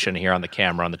backdoor action here on the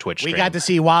camera on the Twitch stream. We got to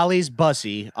see Wally's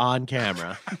bussy on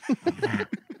camera.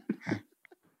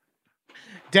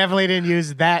 Definitely didn't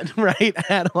use that right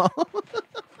at all.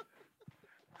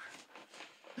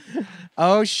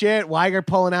 Oh, shit. Weiger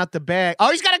pulling out the bag. Oh,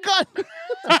 he's got a gun.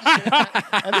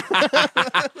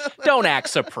 Don't act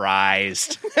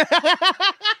surprised.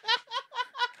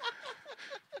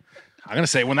 I'm going to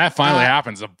say, when that finally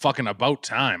happens, it's fucking about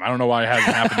time. I don't know why it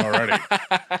hasn't happened already.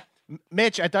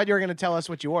 Mitch, I thought you were going to tell us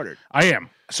what you ordered. I am.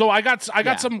 So I got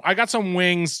some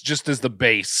wings just as the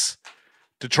base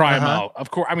to try them out. Of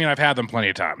course, I mean I've had them plenty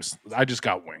of times. I just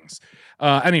got wings.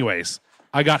 Anyways,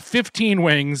 I got 15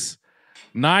 wings,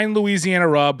 9 Louisiana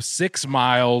rub, 6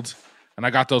 mild, and I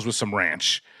got those with some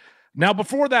ranch. Now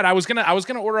before that, I was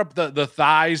gonna order up the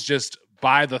thighs just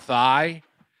by the thigh.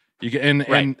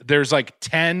 And there's like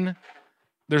 10.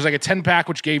 There's like a 10-pack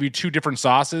which gave you 2 different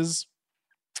sauces.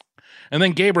 And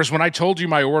then Gabrus, when I told you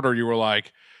my order, you were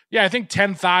like, "Yeah, I think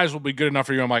 10 thighs will be good enough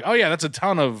for you." I'm like, "Oh yeah, that's a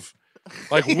ton of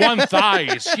like one thigh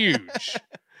is huge.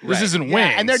 This isn't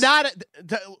wings." And they're not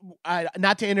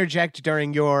to interject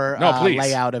during your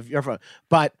layout of your phone,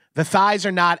 but the thighs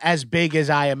are not as big as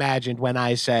I imagined when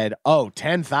I said,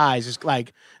 10 thighs is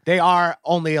like they are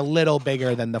only a little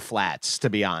bigger than the flats, to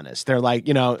be honest. They're like,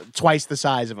 twice the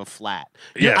size of a flat.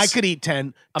 Yes. I could eat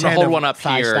 10. I'm going to hold one up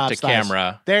here to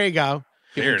camera. There you go.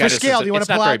 Here, for scale, do you want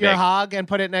to pull out your hog and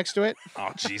put it next to it?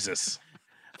 Oh, Jesus.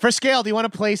 For scale, do you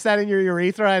want to place that in your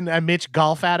urethra and Mitch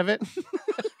golf out of it?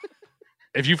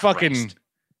 If you fucking... Christ.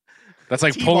 That's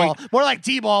like T-ball. pulling... More like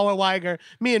T-ball with Weiger.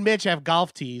 Me and Mitch have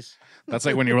golf tees. That's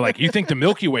like when you were like, you think the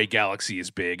Milky Way galaxy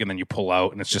is big, and then you pull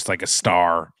out, and it's just like a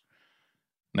star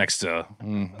next to...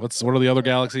 what are the other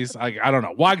galaxies? I don't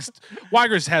know.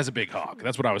 Weiger's has a big hog.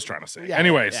 That's what I was trying to say. Yeah,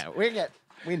 Anyways. Yeah,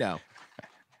 we know.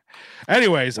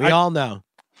 Anyways, we all know.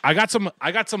 I got some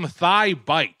thigh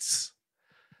bites.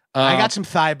 I got some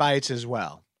thigh bites as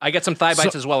well. I got some thigh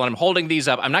bites as well, and I'm holding these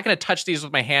up. I'm not going to touch these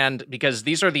with my hand because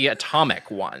these are the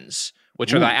atomic ones,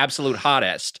 which are the absolute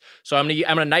hottest. So I'm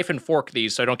gonna knife and fork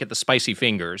these so I don't get the spicy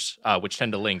fingers, which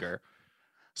tend to linger.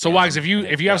 So Wags, if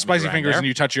you have spicy fingers and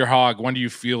you touch your hog, when do you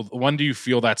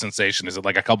feel that sensation? Is it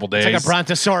like a couple days? It's like a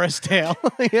brontosaurus tail.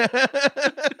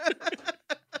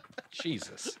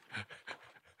 Jesus.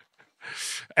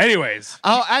 Anyways.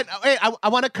 I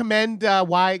want to commend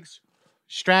Weig's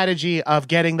strategy of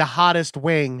getting the hottest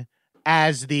wing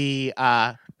as the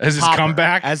as his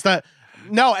comeback? As the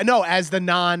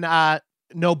non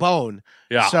no bone.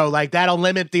 Yeah. So like that'll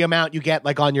limit the amount you get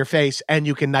like on your face, and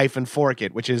you can knife and fork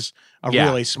it, which is a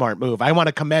really smart move. I want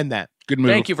to commend that. Good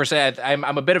move. Thank you for saying that.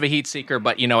 I'm a bit of a heat seeker,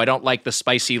 but I don't like the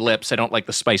spicy lips. I don't like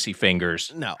the spicy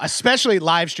fingers. No, especially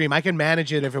live stream. I can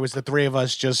manage it if it was the three of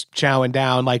us just chowing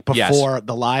down like before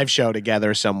the live show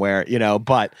together somewhere,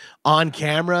 But on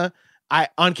camera,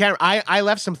 I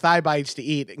left some thigh bites to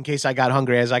eat in case I got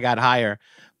hungry as I got higher.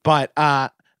 But I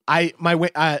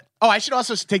should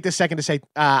also take this second to say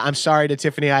I'm sorry to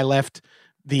Tiffany. I left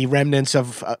the remnants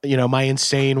of my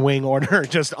insane wing order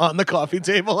just on the coffee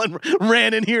table and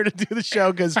ran in here to do the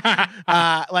show because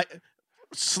like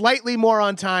slightly more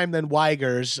on time than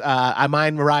Weiger's.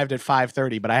 Mine arrived at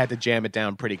 5:30, but I had to jam it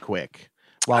down pretty quick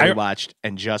while we watched,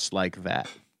 and just like that,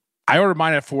 I ordered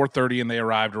mine at 4:30 and they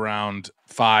arrived around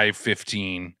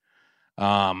 5:15.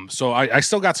 So I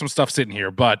still got some stuff sitting here,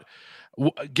 but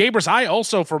Gabrus, I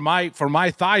also for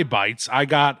my thigh bites, I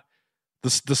got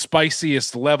the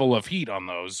spiciest level of heat on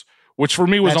those, which for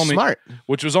me was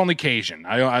only Cajun.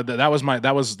 That was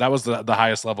the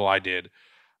highest level I did.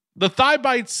 The thigh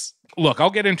bites, look, I'll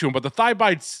get into them, but the thigh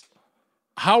bites,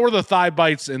 how are the thigh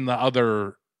bites in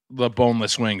the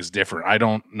boneless wings different? I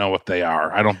don't know what they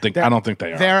are. I don't think they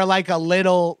are. They're like a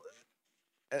little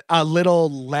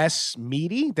less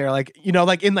meaty. They're like,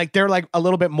 they're like a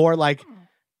little bit more like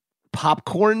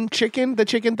popcorn chicken, the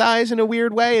chicken thighs in a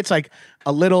weird way. It's like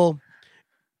a little.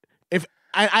 If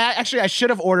I should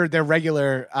have ordered their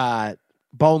regular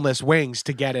boneless wings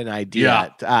to get an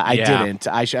idea. I didn't.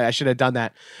 I should have done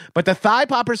that. But the thigh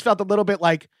poppers felt a little bit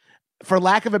like, for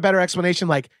lack of a better explanation,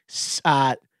 like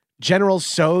General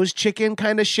Tso's chicken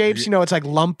kind of shapes. It's like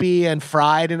lumpy and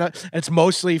fried, and it's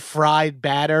mostly fried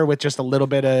batter with just a little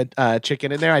bit of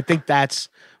chicken in there. I think that's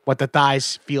what the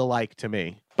thighs feel like to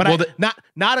me. But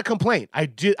not a complaint. I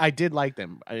did like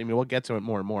them. I mean, we'll get to it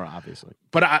more and more, obviously.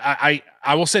 But I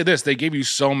will say this: they gave you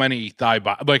so many thigh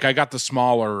bites. Like I got the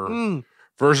smaller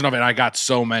version of it. And I got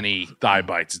so many thigh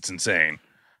bites. It's insane.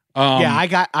 I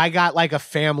got like a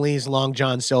family's Long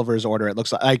John Silver's order. It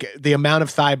looks like the amount of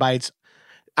thigh bites.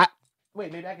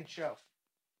 Maybe I can show.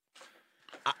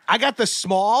 I got the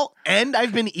small, and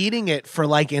I've been eating it for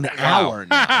like an hour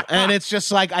now, and it's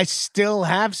just like I still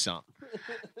have some.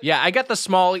 Yeah, I got the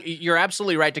small. You're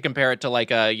absolutely right to compare it to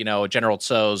like a General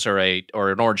Tso's or an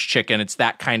orange chicken. It's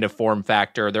that kind of form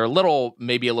factor. They're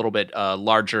maybe a little bit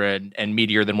larger and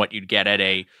meatier than what you'd get at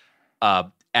a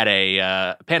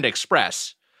Panda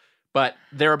Express, but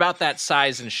they're about that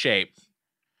size and shape.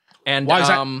 And why is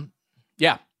that?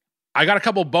 Yeah, I got a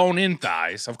couple bone-in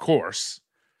thighs, of course.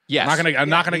 Yes, I'm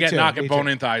not gonna get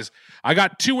bone-in thighs. I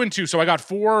got 2 and 2, so I got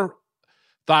 4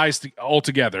 thighs all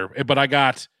together, but I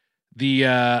got the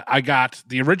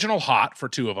original hot for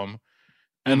 2 of them,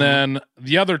 and then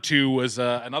the other 2 was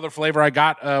another flavor I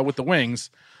got with the wings,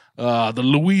 the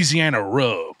Louisiana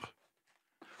rub.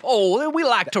 Oh, we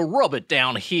like to rub it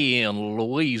down here in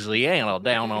Louisiana,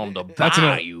 down on the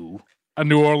bayou. A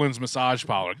New Orleans massage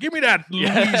parlor. Give me that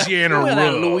Louisiana rub.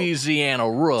 That Louisiana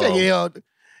rub.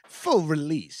 Full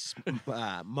release,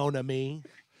 mon ami.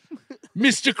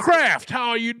 Mr. Kraft, how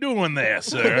are you doing there,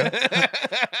 sir?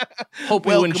 Hope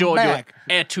you enjoyed your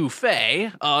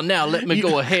etouffee. Now let me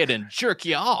go ahead and jerk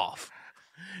you off.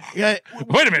 Yeah,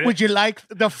 wait a minute. Would you like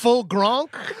the full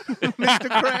Gronk, Mr.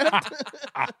 Kraft?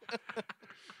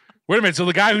 Wait a minute. So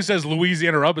the guy who says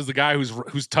Louisiana rub is the guy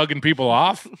who's tugging people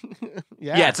off?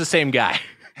 Yeah, it's the same guy.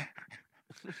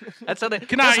 That's how they.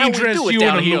 Can I interest you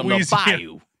in a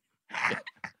Louisiana?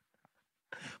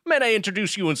 May I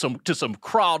introduce you to some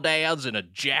crawdads and a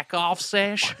jack-off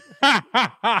sesh?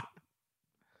 I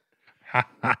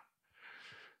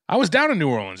was down in New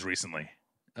Orleans recently.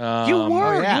 You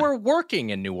were working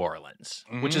in New Orleans,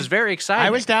 which is very exciting.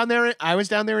 I was down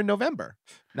there in November,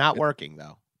 not working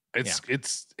though.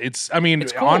 It's I mean,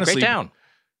 it's cool. Honestly, great town.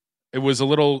 It was a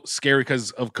little scary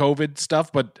because of COVID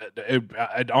stuff, but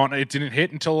it didn't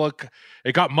hit until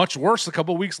it got much worse a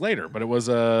couple of weeks later. But it was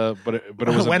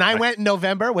when I went in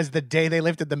November was the day they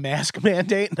lifted the mask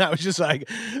mandate, and I was just like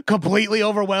completely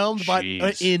overwhelmed. But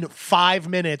in 5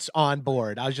 minutes on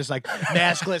board, I was just like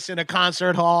maskless in a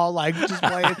concert hall, like just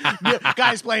playing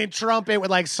guys playing trumpet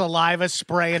with like saliva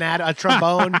spraying at a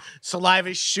trombone,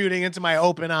 saliva shooting into my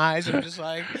open eyes, and I'm just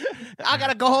like, I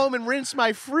gotta go home and rinse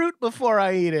my fruit before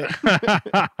I eat it.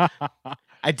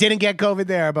 I didn't get COVID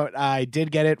there, but I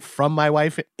did get it from my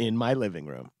wife in my living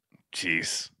room.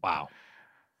 Jeez. Wow.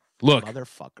 Look,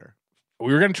 motherfucker.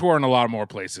 We were going to tour in a lot more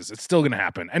places. It's still going to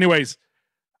happen. Anyways,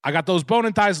 I got those bone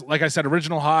and thighs, like I said,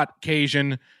 original hot,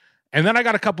 Cajun. And then I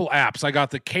got a couple apps. I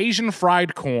got the Cajun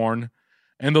fried corn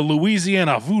and the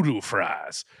Louisiana voodoo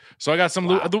fries. So I got some,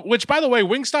 which by the way,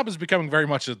 Wingstop is becoming very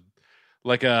much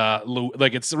like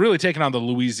it's really taking on the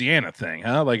Louisiana thing,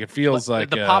 huh? Like it feels like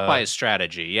the Popeyes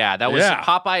strategy. Yeah, that was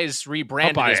Popeyes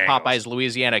rebranded as Popeyes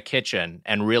Louisiana Kitchen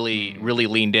and really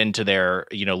leaned into their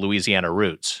Louisiana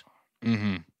roots.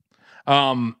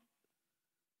 Mm-hmm.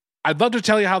 I'd love to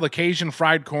tell you how the Cajun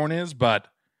fried corn is, but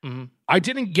I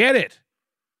didn't get it.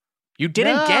 You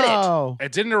didn't get it.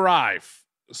 It didn't arrive,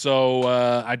 so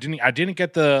I didn't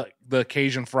get the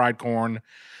Cajun fried corn.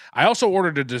 I also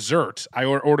ordered a dessert. I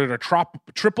ordered a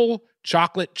triple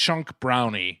chocolate chunk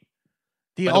brownie.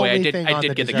 By the way, I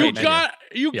did get the Cajun.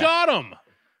 You got them.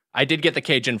 I did get the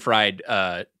Cajun fried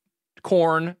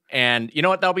corn, and you know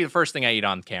what? That'll be the first thing I eat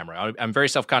on camera. I'm very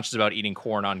self-conscious about eating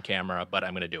corn on camera, but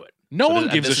I'm going to do it. No one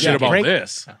gives a shit about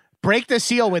this. Break the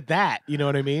seal with that. You know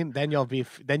what I mean? Then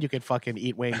you can fucking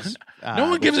eat wings. No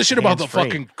one gives a shit about the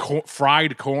fucking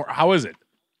fried corn. How is it?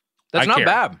 That's not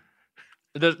bad.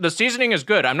 The seasoning is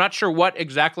good. I'm not sure what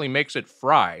exactly makes it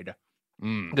fried.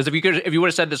 Because if you would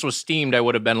have said this was steamed, I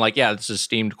would have been like, yeah, this is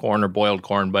steamed corn or boiled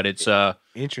corn. But it's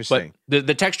interesting. But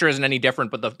the texture isn't any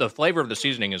different. But the flavor of the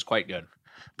seasoning is quite good.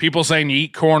 People saying you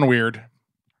eat corn weird.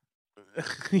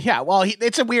 Yeah, well,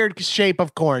 it's a weird shape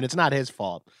of corn. It's not his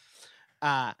fault.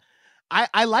 I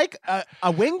like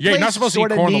a wing. Yeah, you're not supposed to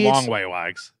eat corn the long way,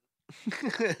 Wags.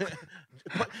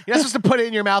 You're not supposed to put it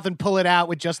in your mouth and pull it out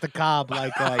with just the cob,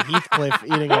 like Heathcliff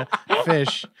eating a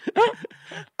fish.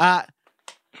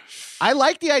 I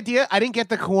like the idea. I didn't get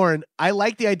the corn. I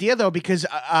like the idea, though, because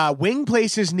wing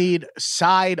places need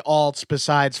side alts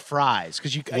besides fries,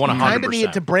 because you kind of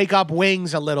need to break up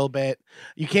wings a little bit.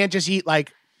 You can't just eat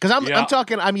because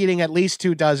I'm eating at least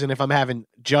 2 dozen if I'm having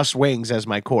just wings as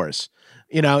my course.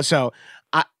 So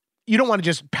you don't want to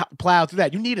just plow through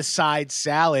that. You need a side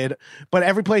salad, but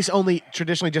every place only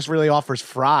traditionally just really offers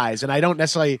fries, and I don't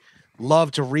necessarily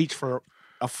love to reach for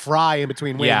a fry in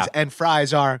between wings. Yeah. And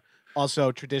fries are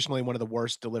also traditionally one of the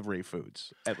worst delivery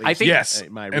foods. At least, I think yes,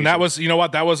 and that was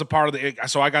that was a part of the.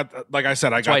 So I got, like I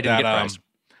said, I got that.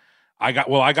 I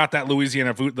got that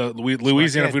Louisiana food, the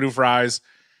Louisiana voodoo fries.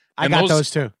 I got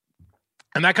those too.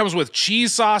 And that comes with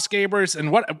cheese sauce, Gabrus.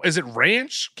 And what is it?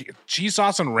 Ranch? Cheese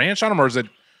sauce and ranch on them, or is it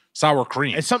sour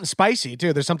cream? It's something spicy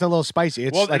too. There's something a little spicy.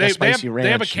 It's a spicy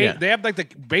ranch. They have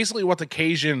like basically what the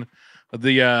Cajun,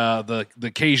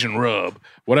 the Cajun rub,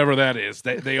 whatever that is.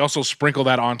 They also sprinkle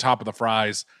that on top of the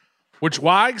fries. Which,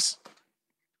 Wags,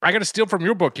 I got to steal from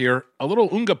your book here. A little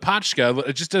unga pachka.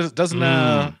 It just doesn't.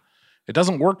 It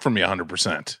doesn't work for me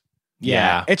 100%.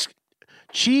 Yeah, it's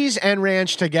cheese and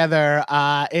ranch together.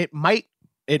 It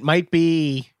might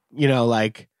be,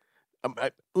 like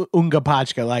unga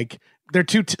pachka, like they're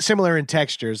too similar in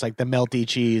textures, like the melty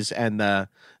cheese and the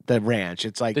ranch.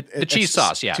 It's like the cheese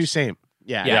sauce. Yeah, too same.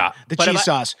 Yeah. The cheese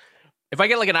sauce. If I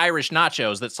get like an Irish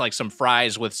nachos that's like some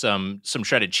fries with some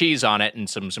shredded cheese on it and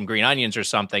some green onions or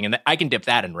something, and I can dip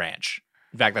that in ranch.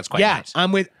 In fact, that's quite nice.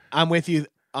 I'm with you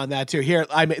on that too. Here,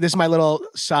 this is my little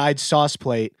side sauce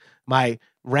plate, my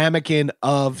ramekin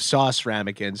of sauce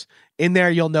ramekins. In there,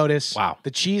 you'll notice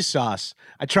the cheese sauce.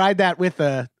 I tried that with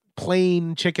a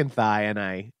plain chicken thigh, and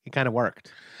it kind of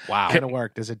worked. Wow, kind of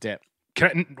worked as a dip.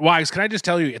 Wags, can I just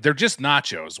tell you, they're just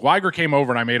nachos. Weiger came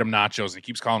over and I made him nachos, and he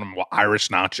keeps calling them Irish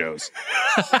nachos.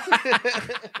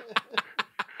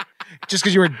 Just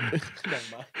because you were...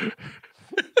 Never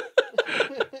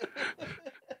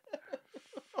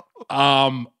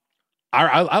mind.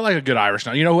 I like a good Irish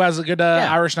nacho. You know who has a good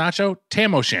Irish nacho?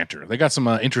 Tam O'Shanter. They got some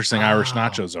interesting Irish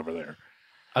nachos over there.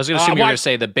 I was going to assume you were going to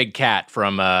say the big cat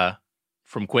from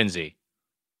Quincy.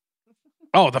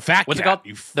 Oh, the fat cat. What's it called?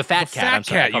 The fat cat. I'm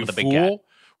sorry, I called it the big cat.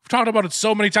 We've talked about it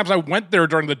so many times. I went there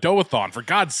during the Doathon, for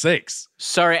God's sakes.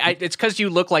 Sorry, it's because you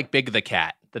look like Big the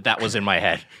Cat that was in my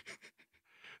head.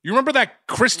 You remember that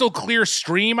crystal clear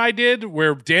stream I did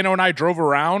where Dano and I drove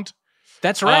around?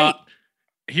 That's right.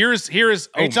 Here's.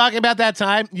 Are you talking about that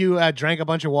time you drank a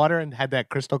bunch of water and had that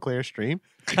crystal clear stream?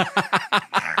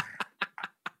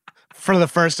 For the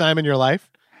first time in your life?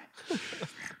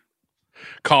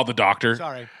 Call the doctor.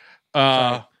 Sorry.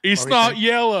 It's not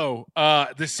yellow.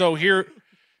 So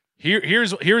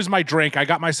here's my drink. I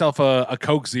got myself a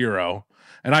Coke Zero,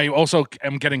 and I also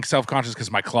am getting self-conscious because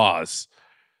my claws.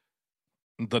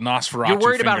 The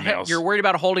Nosferatu fingernails. You're worried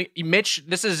about holding Mitch.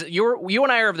 This is you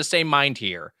and I are of the same mind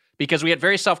here because we get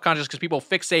very self-conscious because people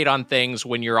fixate on things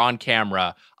when you're on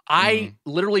camera. I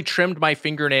literally trimmed my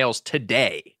fingernails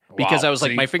today because I was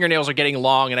like, my fingernails are getting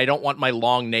long, and I don't want my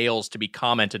long nails to be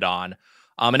commented on.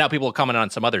 And now people will comment on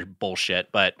some other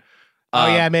bullshit, but oh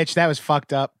yeah, Mitch, that was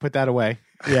fucked up. Put that away.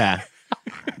 Yeah.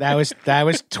 that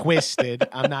was twisted.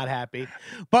 I'm not happy.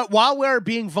 But while we're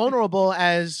being vulnerable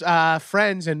as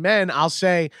friends and men, I'll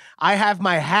say I have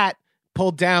my hat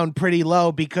pulled down pretty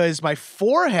low because my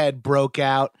forehead broke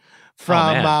out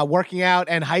from working out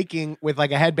and hiking with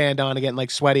like a headband on and getting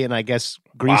like sweaty and I guess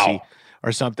greasy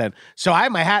or something. So I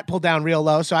have my hat pulled down real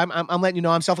low. So I'm letting you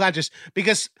know I'm self-conscious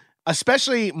because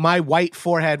especially my white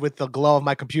forehead with the glow of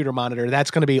my computer monitor,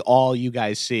 that's going to be all you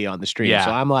guys see on the stream. Yeah.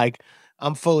 So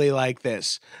I'm fully like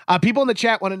this. People in the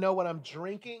chat want to know what I'm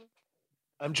drinking.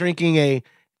 I'm drinking a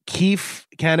Keef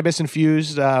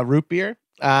cannabis-infused root beer.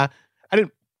 I'm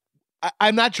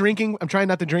not drinking. I'm trying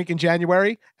not to drink in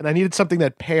January, and I needed something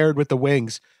that paired with the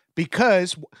wings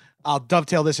because I'll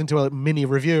dovetail this into a mini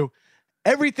review.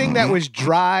 Everything that was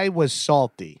dry was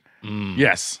salty.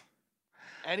 Yes.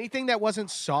 Anything that wasn't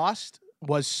sauced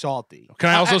was salty. Can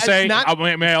I also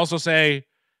may I also say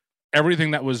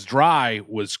everything that was dry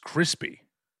was crispy?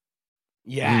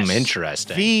 Yes.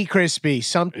 Interesting. Crispy.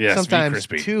 Sometimes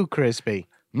crispy. Too crispy.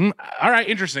 All right,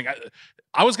 interesting.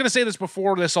 I was going to say this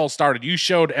before this all started. You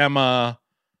showed Emma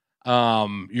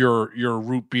your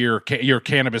root beer, your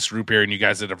cannabis root beer, and you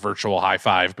guys did a virtual high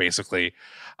five, basically.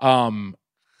 And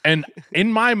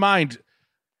in my mind,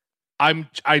 I'm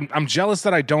jealous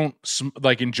that I don't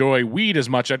enjoy weed as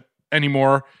much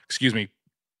anymore. Excuse me,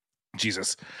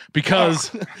 Jesus,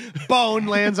 because bone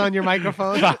lands on your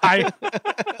microphone.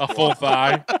 A full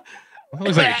thigh.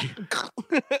 Looks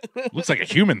like a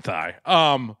human thigh.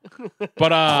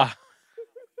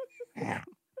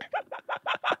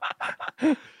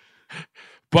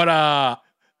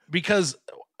 Because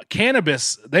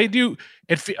cannabis, they do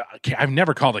it. I've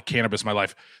never called it cannabis in my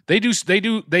life. They do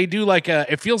like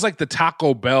it feels like the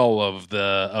Taco Bell of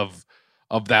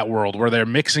that world where they're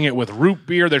mixing it with root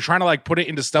beer. They're trying to like put it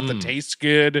into stuff that tastes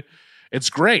good. It's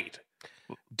great.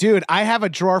 Dude, I have a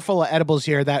drawer full of edibles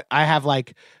here that I have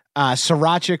like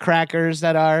sriracha crackers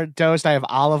that are dosed. I have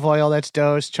olive oil that's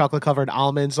dosed, chocolate covered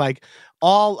almonds,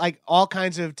 all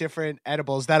kinds of different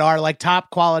edibles that are like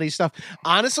top quality stuff.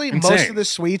 Honestly, insane. Most of the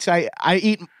sweets I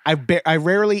eat, I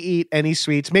rarely eat any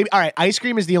sweets. Maybe ice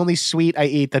cream is the only sweet I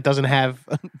eat that doesn't have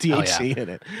THC in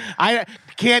it. I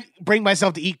can't bring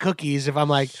myself to eat cookies if I'm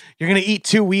like, you're gonna eat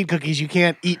 2 weed cookies. You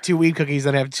can't eat 2 weed cookies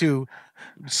that have 2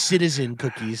 citizen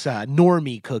cookies,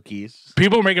 normie cookies.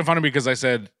 People are making fun of me because I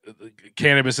said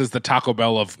cannabis is the Taco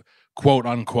Bell of quote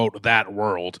unquote that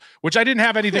world, which I didn't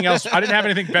have anything else. I didn't have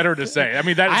anything better to say. I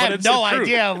mean, I have no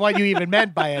idea of what you even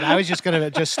meant by it. I was just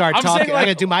gonna start talking. I'm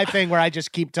gonna do my thing where I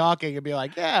just keep talking and be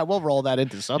like, yeah, we'll roll that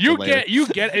into something. You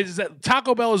get is that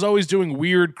Taco Bell is always doing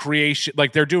weird creation,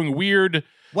 like they're doing weird.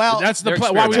 Well, that's the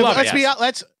why we love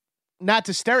it. not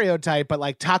to stereotype, but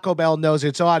like Taco Bell knows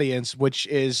its audience, which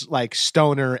is like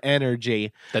stoner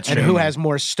energy. That's and true. who has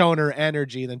more stoner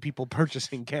energy than people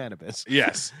purchasing cannabis?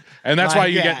 Yes, and that's why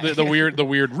you get the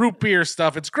weird root beer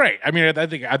stuff. It's great. I mean, I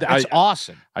think it's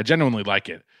awesome. I genuinely like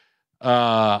it.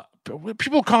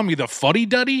 People call me the fuddy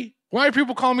duddy. Why are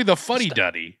people calling me the fuddy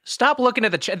duddy? Stop looking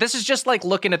at the chat. This is just like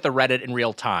looking at the Reddit in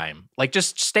real time. Like,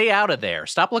 just stay out of there.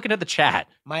 Stop looking at the chat.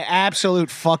 My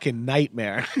absolute fucking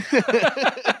nightmare.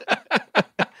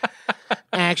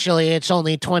 Actually, it's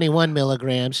only 21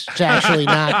 milligrams. It's actually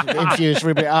not infused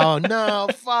root beer. Oh no,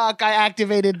 fuck! I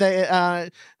activated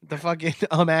the fucking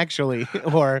actually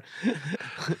or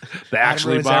the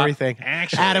actually Adam everything.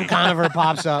 Actually. Adam Conover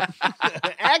pops up.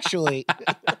 Actually.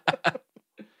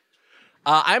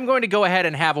 I'm going to go ahead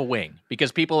and have a wing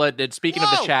because people are speaking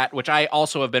of the chat, which I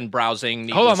also have been browsing.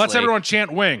 Hold on, let's everyone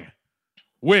chant wing.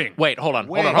 Wing. Wait, hold on.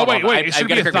 Wait, it should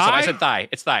be a thigh? I said thigh.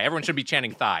 It's thigh. Everyone should be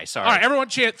chanting thigh. Sorry. All right, everyone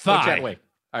chant thigh. Chant wing.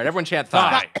 All right, everyone chant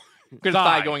thigh. Good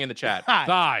thigh going in the chat.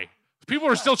 Thigh. People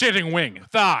are still chanting wing.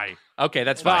 Thigh. Okay,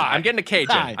 that's fine. I'm getting a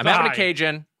Cajun. I'm having a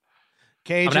Cajun.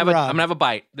 I'm gonna have a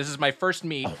bite. This is my first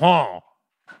meat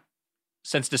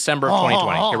since December of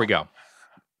 2020. Here we go.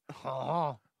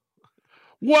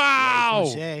 Wow!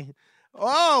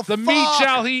 Oh, the meat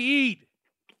shall he eat.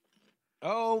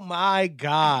 Oh my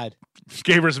God!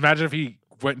 Gabrus, imagine if he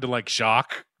went into like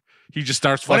shock. He just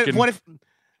starts fucking.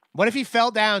 What if he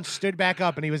fell down, stood back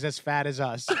up, and he was as fat as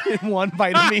us in one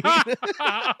bite of meat?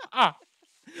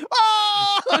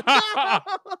 Oh no!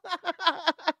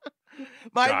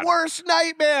 My worst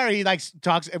nightmare. He like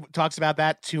talks about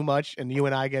that too much, and you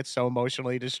and I get so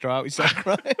emotionally distraught we start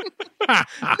crying.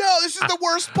 No, this is the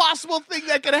worst possible thing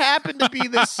that could happen to be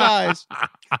this size.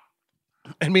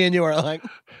 And me and you are like,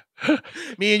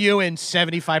 me and you in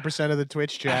 75% of the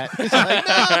Twitch chat. It's like,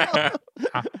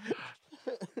 no.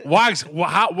 Wags,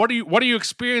 what are you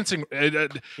experiencing?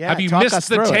 Have you missed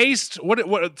the taste?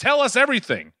 What? Tell us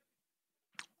everything.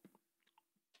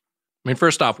 I mean,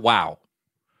 first off, wow.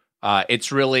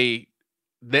 It's really,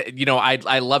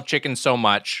 I love chicken so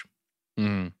much,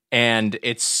 and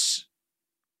it's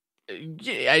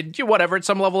whatever. At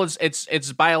some level,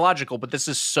 it's biological, but this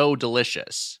is so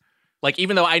delicious. Like,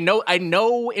 even though I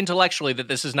know intellectually that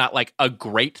this is not like a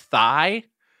great thigh,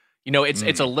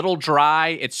 it's a little dry.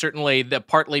 It's certainly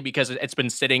partly because it's been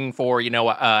sitting for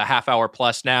a half hour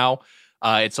plus now.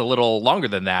 It's a little longer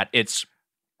than that. It's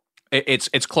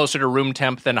closer to room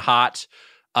temp than hot.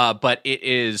 But it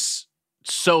is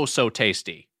so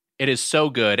tasty. It is so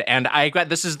good, and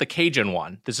this is the Cajun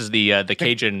one. This is the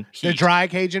Cajun heat. The dry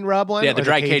Cajun rub one. Yeah, the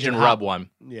dry Cajun rub one.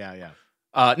 Yeah.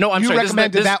 No, I'm you sorry.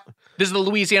 Recommended that. This is the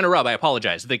Louisiana rub. I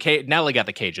apologize. Natalie got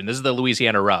the Cajun. This is the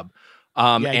Louisiana rub. You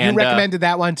recommended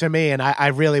that one to me, and I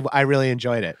really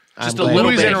enjoyed it. Just a little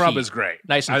Louisiana bit rub is great.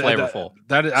 Nice and flavorful.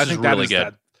 I think really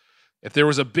good. If there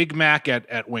was a Big Mac at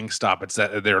Wingstop, it's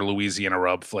their Louisiana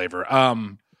rub flavor.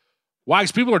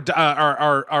 Wags, people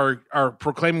are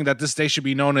proclaiming that this day should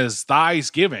be known as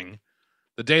Thighsgiving,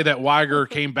 the day that Weiger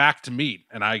came back to meat,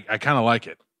 and I kind of like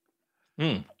it.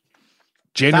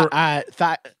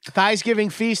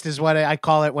 Thighsgiving feast is what I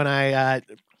call it when I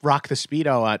rock the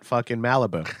Speedo at fucking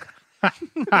Malibu.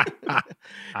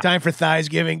 Time for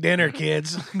Thighsgiving dinner,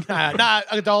 kids. Not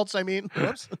adults, I mean.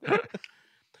 Whoops.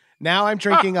 Now I'm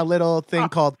drinking a little thing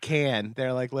called Can.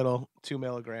 They're like little 2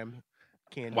 milligram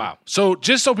candy. Wow. So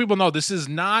just so people know, this is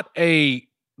not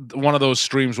one of those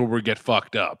streams where we get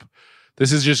fucked up.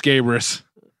 This is just Gabrus.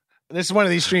 This is one of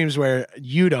these streams where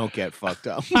you don't get fucked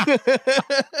up. I'm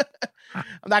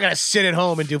not going to sit at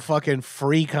home and do fucking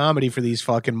free comedy for these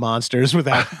fucking monsters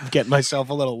without getting myself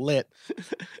a little lit.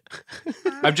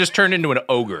 I've just turned into an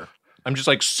ogre. I'm just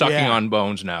like sucking on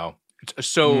bones now. It's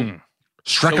so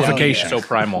Shrekification. So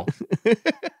primal.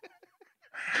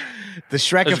 The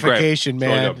Shrekification,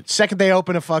 man. Second they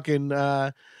open a fucking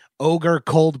ogre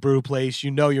cold brew place,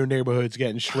 you know your neighborhood's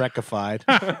getting Shrekified.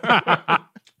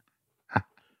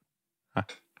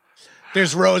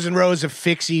 There's rows and rows of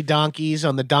fixie donkeys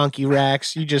on the donkey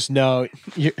racks. You just know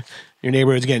your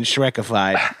neighborhood's getting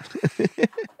Shrekified.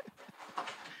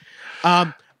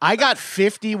 I got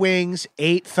 50 wings,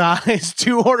 8 thighs,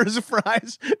 2 orders of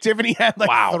fries. Tiffany had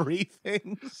 3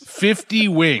 things. 50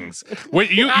 wings. Wait,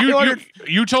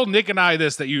 you told Nick and I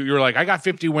this, that you were like, I got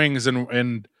 50 wings,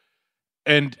 and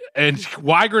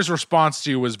Weiger's response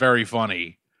to you was very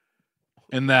funny.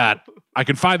 In that I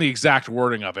can find the exact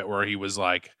wording of it where he was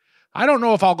like, I don't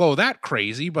know if I'll go that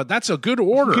crazy, but that's a good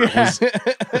order.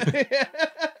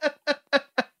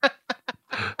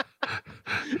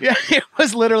 Yeah, it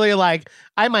was literally like,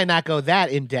 I might not go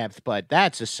that in depth, but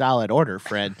that's a solid order,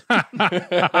 friend.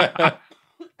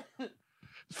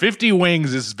 50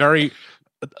 wings is very.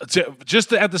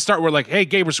 Just at the start, we're like, "Hey,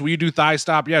 Gabrus, will you do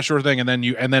Thighstop?" Yeah, sure thing. And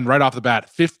then right off the bat,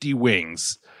 50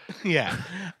 wings. Yeah.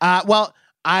 Well,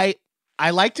 I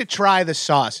like to try the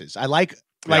sauces. I like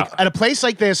at a place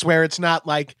like this where it's not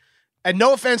like, and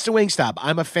no offense to Wingstop,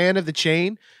 I'm a fan of the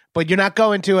chain, but you're not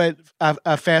going to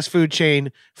a fast food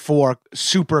chain for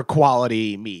super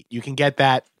quality meat. You can get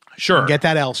that. Sure. Get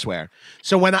that elsewhere.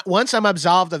 So once I'm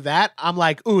absolved of that, I'm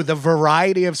like, ooh, the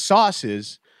variety of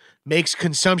sauces makes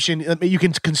consumption, you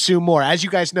can consume more. As you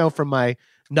guys know from my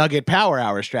Nugget Power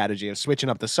Hour strategy of switching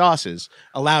up the sauces,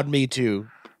 allowed me to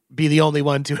be the only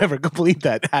one to ever complete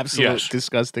that absolute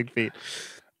disgusting feat.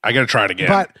 I got to try it again.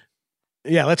 But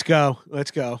yeah, let's go. My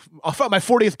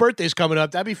 40th birthday's coming up.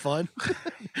 That'd be fun.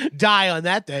 Die on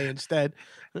that day instead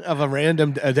of a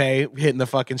random day hitting the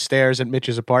fucking stairs at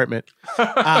Mitch's apartment.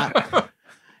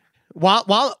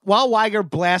 While Weiger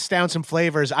blasts down some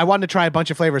flavors, I wanted to try a bunch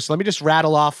of flavors. So let me just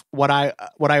rattle off what I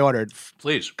ordered,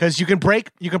 please, because you can break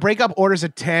up orders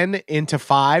of 10 into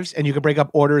 5s, and you can break up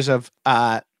orders of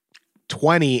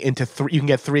 20 into 3. You can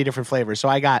get 3 different flavors. So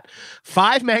I got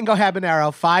 5 mango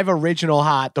habanero, 5 original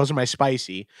hot. Those are my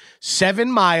spicy.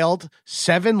 7 mild,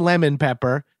 7 lemon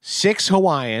pepper, 6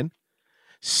 Hawaiian,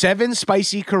 7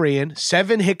 spicy Korean,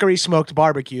 7 hickory smoked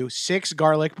barbecue, 6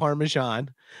 garlic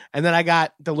parmesan. And then I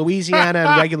got the Louisiana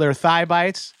and regular thigh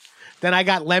bites. Then I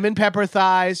got lemon pepper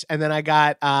thighs, and then I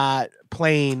got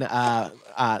plain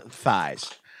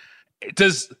thighs.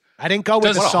 I didn't go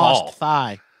with the sauced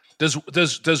thigh. Does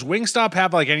Wingstop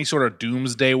have like any sort of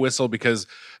doomsday whistle? Because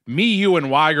me, you, and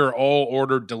Weiger all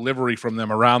ordered delivery from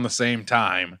them around the same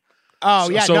time. Oh,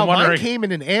 mine came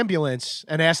in an ambulance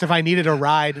and asked if I needed a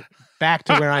ride back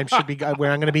to where I should be,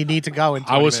 where I'm going to need to go. In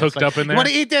 20 I was minutes. hooked up in there. You want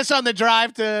to eat this on the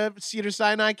drive to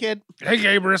Cedars-Sinai, kid? Hey,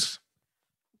 Gabrus.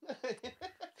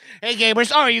 Hey,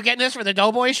 Gabrus. Oh, are you getting this for the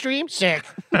Doughboy stream? Sick.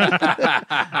 You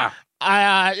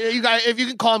guys, if you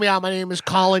can call me out, my name is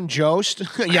Colin Jost.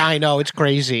 Yeah, I know, it's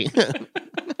crazy.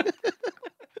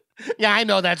 Yeah, I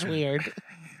know that's weird.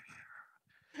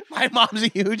 My mom's a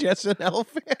huge SNL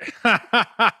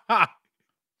fan.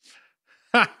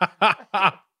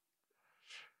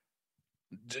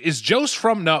 Is Jost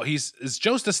from? No, is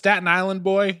Jost a Staten Island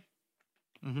boy?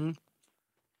 Mm-hmm.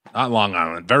 Not Long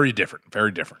Island. Very different.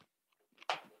 Very different.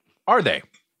 Are they?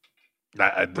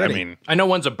 I mean, I know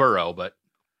one's a borough, but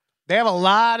they have a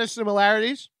lot of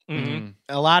similarities. Mm-hmm.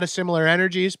 A lot of similar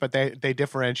energies, but they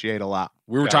differentiate a lot.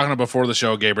 We were talking before the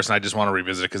show, Gabrus, and I just want to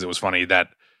revisit it because it was funny that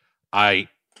I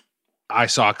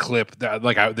saw a clip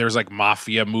that there's like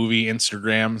mafia movie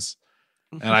Instagrams,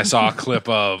 and I saw a clip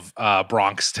of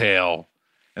Bronx Tale.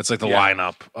 It's like the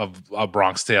lineup of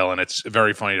Bronx Tale, and it's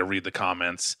very funny to read the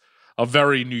comments of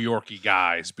very New York-y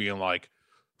guys being like,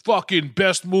 fucking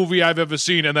best movie I've ever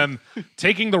seen, and then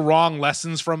taking the wrong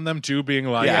lessons from them too, being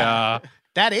like,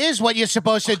 that is what you're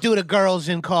supposed to do to girls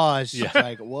in cars. Yeah. It's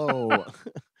like, whoa.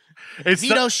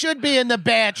 Vito should be in the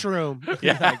bathroom.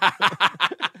 Yeah.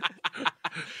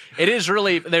 It is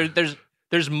really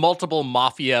there's multiple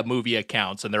mafia movie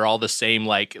accounts, and they're all the same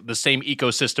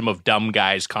ecosystem of dumb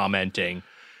guys commenting.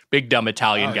 Big dumb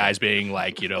Italian guys being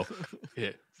like,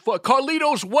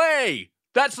 Carlito's way.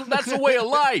 That's the way of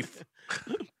life.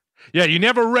 Yeah, you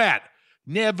never rat.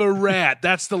 Never rat.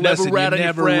 That's the lesson. Rat you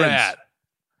never rat.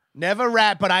 Never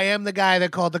rat, but I am the guy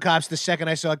that called the cops the second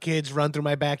I saw kids run through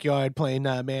my backyard playing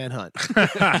Manhunt.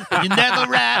 You never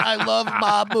rat. I love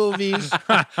mob movies.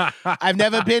 I've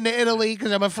never been to Italy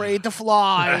because I'm afraid to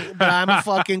fly, but I'm a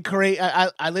fucking crazy.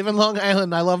 I live in Long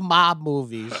Island. I love mob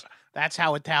movies. That's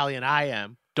how Italian I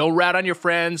am. Don't rat on your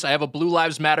friends. I have a Blue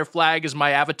Lives Matter flag as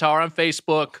my avatar on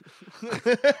Facebook.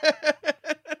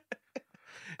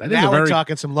 Now we're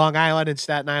talking some Long Island and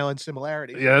Staten Island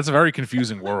similarities. Yeah, that's a very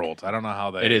confusing world. I don't know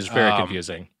how they... It is very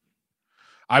confusing.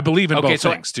 I believe in both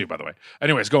things, too, by the way.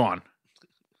 Anyways, go on.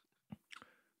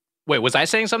 Wait, was I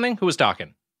saying something? Who was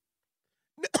talking?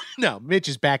 No, Mitch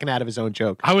is backing out of his own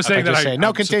joke. I was saying that I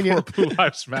continue. Support Blue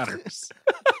Lives Matters.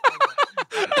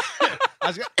 I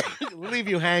was going to leave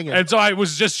you hanging. And so I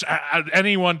was just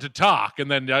anyone to talk,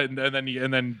 and then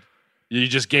you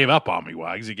just gave up on me,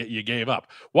 Wags. You gave up.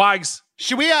 Wags.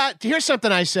 Should we, here's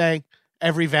something I say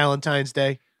every Valentine's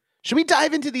Day. Should we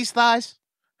dive into these thighs?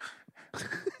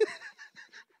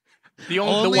 The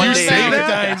only one day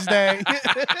Valentine's Day.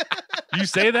 You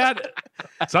say that?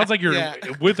 Sounds like you're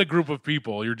with a group of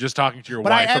people. You're just talking to your wife.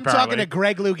 But I am apparently. talking to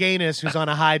Greg Louganis, who's on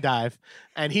a high dive,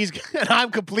 and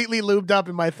I'm completely lubed up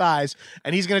in my thighs,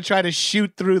 and he's going to try to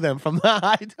shoot through them from the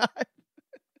high dive.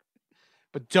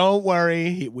 But don't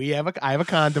worry, I have a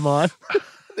condom on.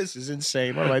 This is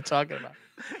insane. What am I talking about?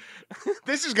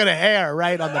 This is gonna air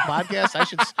right on the podcast.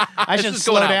 I should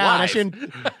slow down.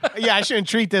 I shouldn't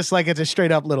treat this like it's a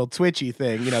straight up little Twitchy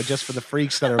thing, just for the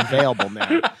freaks that are available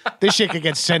now. This shit could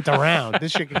get sent around.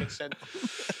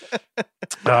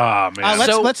 Oh man.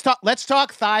 Let's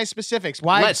talk thigh specifics.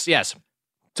 Yes.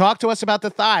 Talk to us about the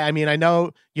thigh. I mean, I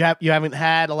know you haven't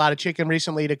had a lot of chicken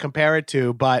recently to compare it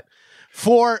to, but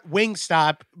for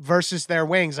Wingstop versus their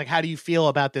wings, like, how do you feel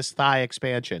about this thigh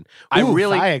expansion?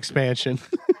 Thigh expansion.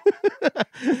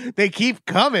 They keep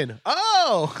coming.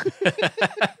 Oh,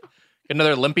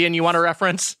 another Olympian you want to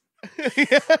reference?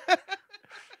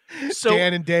 So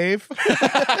Dan and Dave,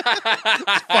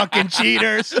 fucking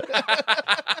cheaters.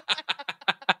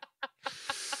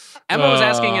 Emma was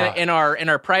asking in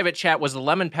our private chat, was the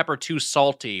lemon pepper too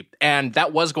salty? And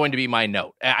that was going to be my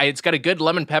note. It's got a good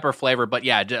lemon pepper flavor, but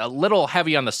yeah, a little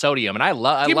heavy on the sodium. And I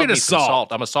love me some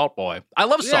salt. I'm a salt boy. I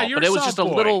love salt, but it was just a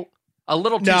little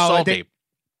too salty.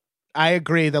 I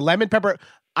agree. The lemon pepper.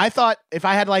 I thought if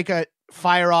I had like a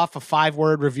fire off a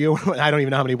 5-word review, I don't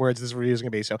even know how many words this review is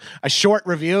going to be. So a short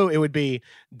review, it would be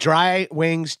dry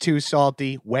wings too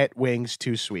salty, wet wings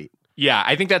too sweet. Yeah,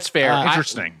 I think that's fair.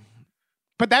 Interesting.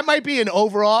 But that might be an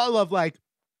overall of like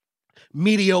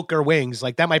mediocre wings.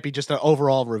 Like that might be just an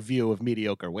overall review of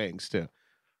mediocre wings too.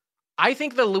 I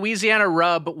think the Louisiana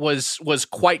rub was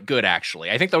quite good, actually.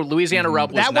 I think the Louisiana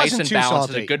rub was nice and balanced.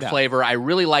 It's a good flavor. I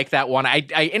really like that one.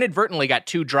 I inadvertently got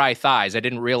 2 dry thighs. I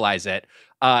didn't realize it.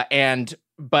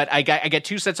 But I get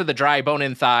 2 sets of the dry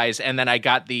bone-in thighs, and then I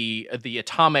got the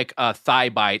Atomic thigh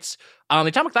bites. The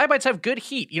Atomic thigh bites have good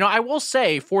heat. I will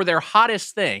say, for their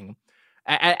hottest thing,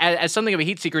 as something of a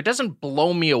heat seeker, it doesn't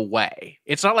blow me away.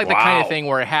 It's not like the kind of thing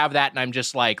where I have that and I'm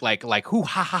just like, hoo,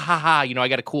 ha, ha, ha, ha, I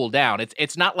got to cool down.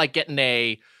 It's not like getting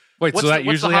a... Wait, so that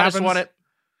usually happens?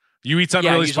 You eat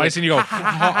something really spicy and you go,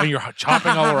 and you're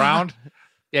chopping all around?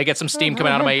 Yeah, get some steam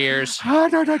coming out of my ears.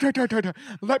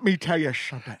 Let me tell you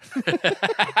something.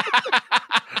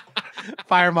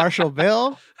 Fire Marshal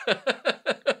Bill.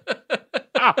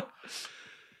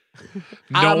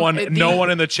 No one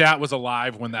in the chat was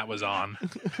alive when that was on.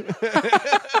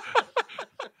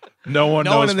 No one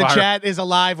in the chat is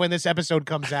alive when this episode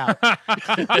comes out.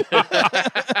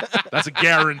 That's a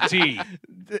guarantee.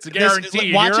 It's a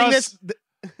guarantee. Watching this.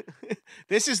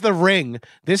 This is the Ring.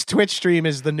 This Twitch stream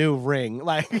is the new Ring.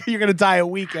 Like, you're going to die a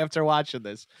week after watching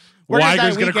this.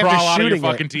 Weiger's going to crawl out of your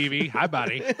fucking TV. Hi,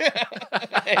 buddy.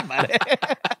 Hey, buddy.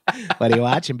 What are you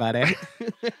watching, buddy?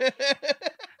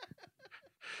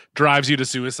 Drives you to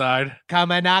suicide.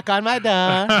 Come and knock on my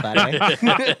door, buddy.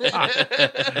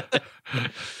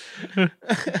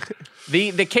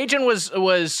 The Cajun was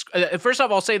first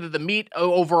off, I'll say that the meat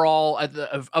overall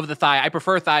of the thigh, I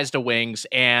prefer thighs to wings,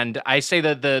 and I say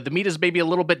that the meat is maybe a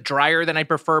little bit drier than I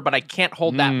prefer, but I can't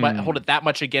hold it that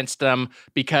much against them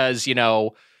because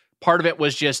part of it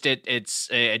was just it's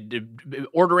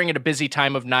ordering at a busy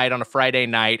time of night on a Friday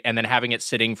night and then having it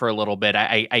sitting for a little bit.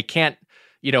 I can't.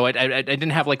 I didn't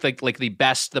have like the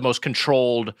best, the most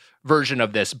controlled version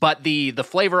of this, but the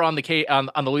flavor on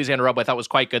the Louisiana rub I thought was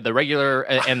quite good. The regular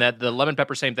and the lemon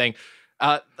pepper, same thing.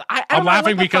 I'm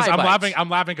laughing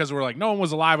because we're like, no one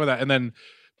was alive with that, and then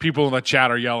people in the chat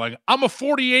are yelling, "I'm a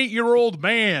 48-year-old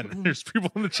man." There's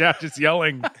people in the chat just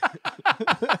yelling,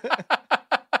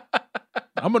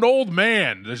 "I'm an old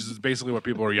man." This is basically what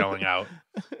people are yelling out.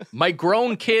 My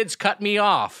grown kids cut me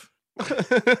off.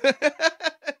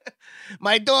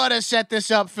 My daughter set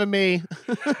this up for me.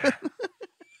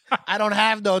 I don't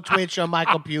have no Twitch on my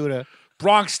computer.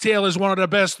 Bronx Tale is one of the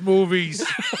best movies.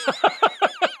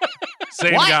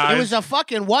 Same guy. It was a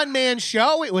fucking one-man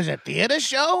show? It was a theater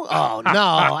show? Oh, no.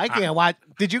 I can't watch.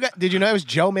 Did you know it was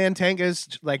Joe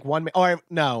Mantanga's like one man? Or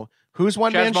no. Whose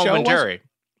one-man show was it?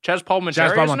 Chaz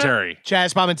Palminteri.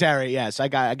 Chaz Palminteri, yes. I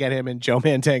get him and Joe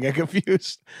Mantanga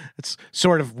confused. It's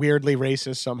sort of weirdly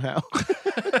racist somehow.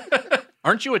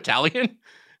 Aren't you Italian?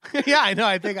 Yeah, I know.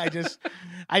 I think I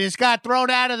just got thrown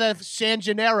out of the San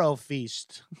Gennaro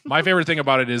feast. My favorite thing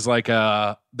about it is like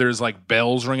there's like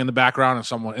bells ring in the background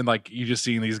and like you just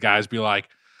seeing these guys be like,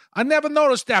 I never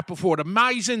noticed that before. The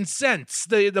mise en sense,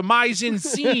 the mise en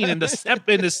scene in the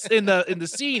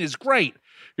scene is great.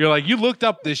 You're like, you looked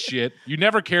up this shit. You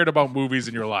never cared about movies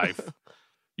in your life.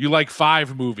 You like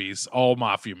 5 movies, all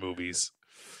mafia movies.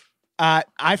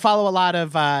 I follow a lot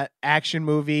of action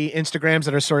movie Instagrams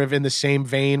that are sort of in the same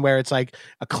vein where it's like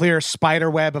a clear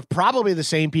spider web of probably the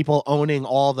same people owning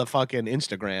all the fucking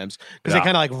Instagrams because they kind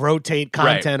of like rotate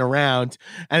content around,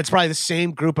 and it's probably the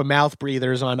same group of mouth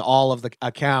breathers on all of the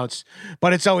accounts,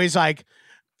 but it's always like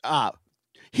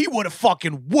he would have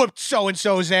fucking whooped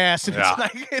so-and-so's ass. And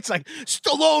it's like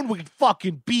Stallone would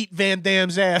fucking beat Van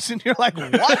Damme's ass. And you're like,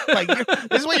 what? Like,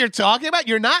 this is what you're talking about?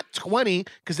 You're not 20,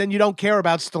 because then you don't care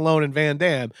about Stallone and Van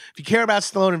Damme. If you care about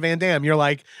Stallone and Van Damme, you're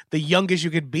like, the youngest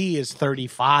you could be is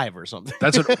 35 or something.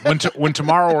 That's what, when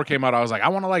Tomorrow War came out, I was like, I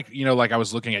want to I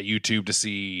was looking at YouTube to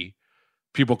see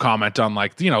people comment on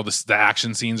the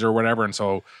action scenes or whatever. And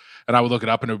I would look it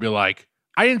up and it would be like,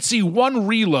 I didn't see one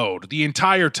reload the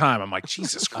entire time. I'm like,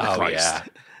 Jesus Christ. Oh,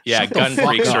 yeah. Gun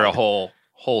freaks are a whole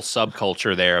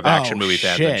subculture there of action movie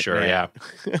fans, I'm sure. Man.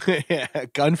 Yeah.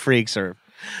 Gun freaks are,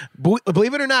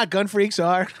 believe it or not, gun freaks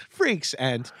are freaks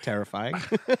and terrifying.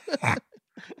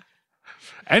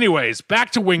 Anyways,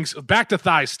 back to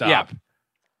Thighstop. Yeah.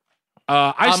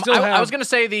 I was going to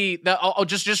say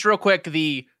just real quick,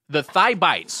 the thigh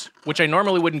bites, which I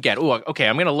normally wouldn't get. Oh, okay,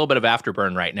 I'm getting a little bit of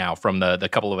afterburn right now from the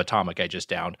couple of Atomic I just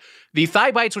downed. The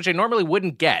thigh bites, which I normally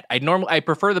wouldn't get. I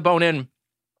prefer the bone-in.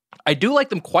 I do like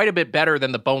them quite a bit better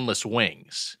than the boneless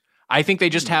wings. I think they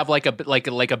just have like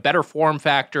a better form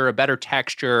factor, a better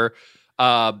texture.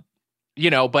 But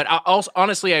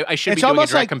honestly, I should be doing a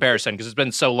direct comparison because it's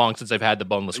been so long since I've had the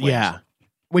boneless wings. Yeah.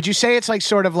 Would you say it's like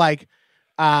sort of like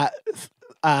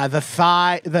the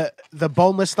thigh, the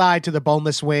boneless thigh to the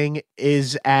boneless wing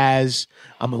is as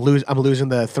I'm losing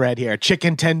the thread here.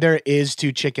 Chicken tender is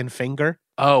to chicken finger.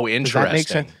 Oh, interesting. Does that make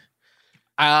sense?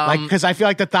 Because I feel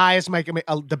like the thigh is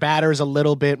the batter is a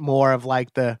little bit more of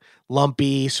like the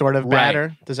lumpy sort of batter.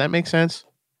 Right. Does that make sense?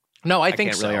 No, I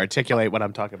think can't really articulate what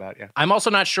I'm talking about. Yeah, I'm also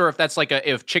not sure if that's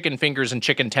if chicken fingers and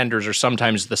chicken tenders are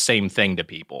sometimes the same thing to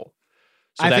people.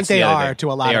 So I think they are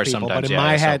to a lot of people, but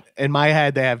in my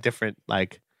head, they have different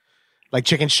like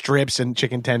chicken strips and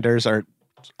chicken tenders are.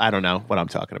 I don't know what I'm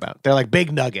talking about. They're like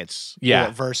big nuggets,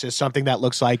 versus something that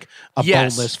looks like a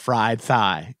boneless fried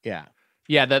thigh. Yeah,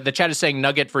 yeah. The chat is saying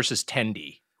nugget versus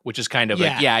tendy, which is kind of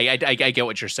I get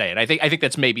what you're saying. I think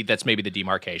that's maybe the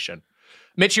demarcation.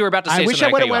 Mitch, you were about to say something. I wish I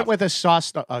would have went with a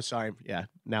sauce. Oh, sorry. Yeah,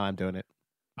 now I'm doing it.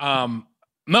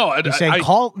 No, he's saying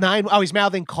call 9. Oh, he's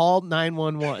mouthing call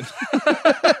 911.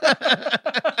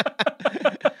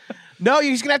 No,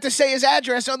 he's gonna have to say his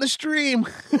address on the stream.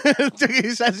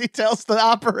 As he tells the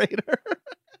operator.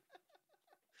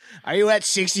 Are you at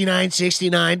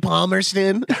 6969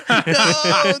 Palmerston?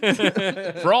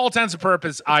 For all intents and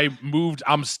purposes, I moved.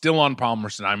 I'm still on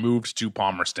Palmerston. I moved to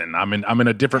Palmerston. I'm in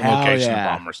a different location in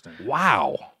Palmerston.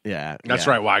 Wow. Yeah, that's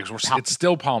right, Wags. It's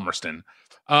still Palmerston.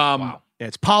 Wow. Yeah,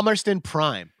 it's Palmerston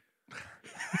Prime.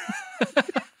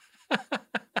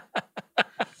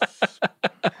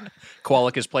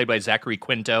 Kowalik is played by Zachary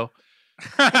Quinto.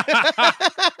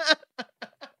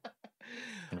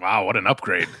 Wow, what an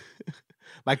upgrade.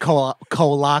 My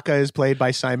Kolaka is played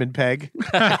by Simon Pegg.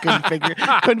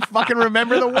 Couldn't fucking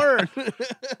remember the word.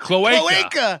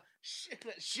 Cloaca.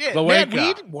 Shit. Cloaca. Man,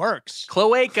 weed works.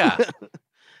 Cloaca.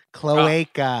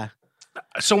 Cloaca.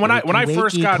 So when I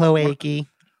first got cloaky.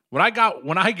 When I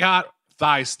got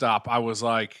Thighstop, I was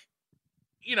like,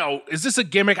 is this a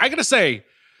gimmick? I gotta say,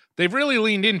 they've really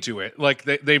leaned into it. Like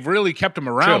they've really kept them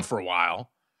around for a while.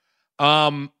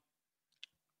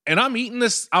 And I'm eating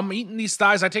these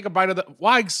thighs. I take a bite of the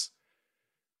Wags.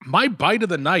 My bite of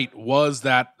the night was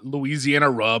that Louisiana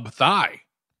rub thigh.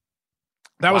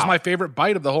 That was my favorite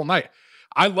bite of the whole night.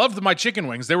 I loved my chicken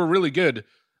wings. They were really good.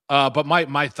 But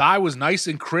my thigh was nice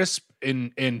and crisp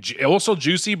and also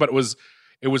juicy, but it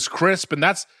was crisp. And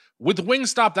that's with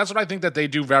Wingstop. That's what I think that they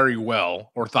do very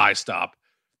well, or Thighstop,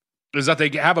 is that they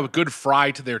have a good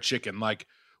fry to their chicken. Like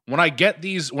when I get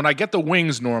the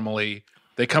wings normally,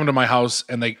 they come to my house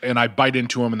and I bite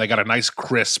into them and they got a nice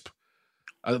crisp,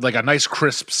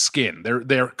 skin.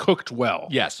 They're cooked well.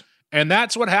 Yes. And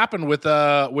that's what happened with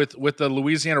the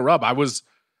Louisiana rub. I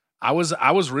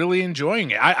was really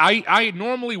enjoying it. I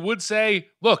normally would say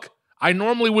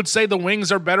the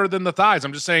wings are better than the thighs.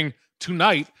 I'm just saying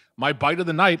tonight, my bite of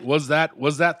the night was that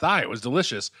thigh. It was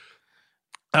delicious.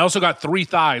 I also got 3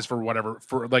 thighs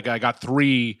I got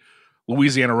 3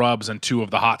 Louisiana rubs and 2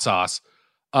 of the hot sauce.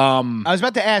 I was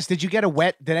about to ask, did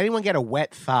anyone get a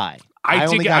wet thigh? I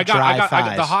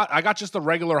got I got just the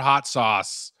regular hot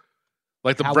sauce,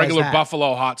 like the How regular was that?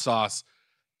 buffalo hot sauce.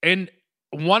 And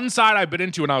one side I bit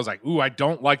into and I was like, ooh, I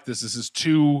don't like this. This is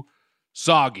too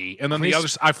soggy. And then the other,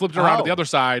 I flipped it around to the other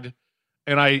side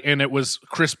and it was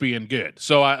crispy and good.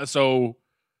 So I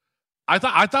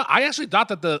actually thought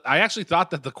that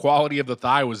the quality of the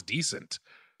thigh was decent.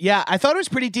 Yeah, I thought it was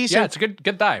pretty decent. Yeah, it's a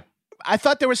good thigh. I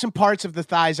thought there were some parts of the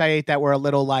thighs I ate that were a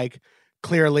little like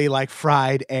clearly like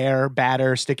fried air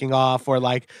batter sticking off, or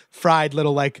like fried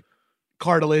little like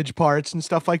cartilage parts and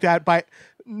stuff like that. But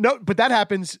that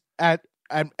happens at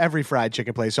every fried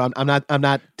chicken place, so I'm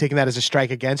not taking that as a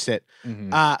strike against it.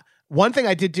 Mm-hmm. One thing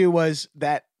I did do was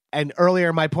that, and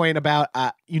earlier my point about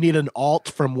you need an alt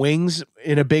from wings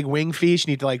in a big wing feast.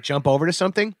 You need to like jump over to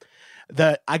something.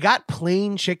 I got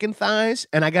plain chicken thighs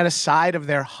and I got a side of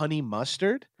their honey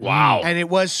mustard. Wow. And it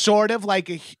was sort of like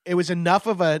it was enough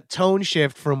of a tone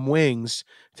shift from wings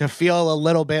to feel a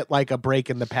little bit like a break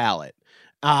in the palate.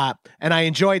 And I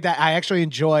enjoyed that. I actually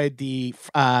enjoyed the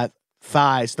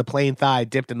thighs, the plain thigh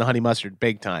dipped in the honey mustard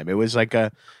big time. It was like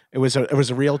it was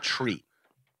a real treat.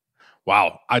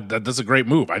 Wow. That's a great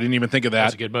move. I didn't even think of that.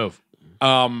 That's a good move.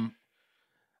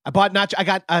 I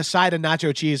got a side of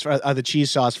nacho cheese for the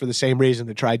cheese sauce for the same reason,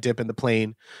 to try dipping the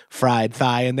plain fried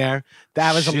thigh in there.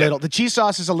 That was the cheese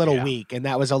sauce is a little weak, and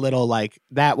that was a little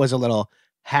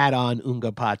hat on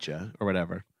unga pacha or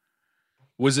whatever.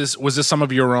 Was this some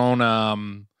of your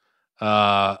own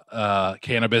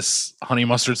cannabis honey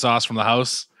mustard sauce from the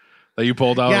house that you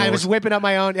pulled out? Yeah, I was whipping up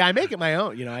my own. Yeah, I make it my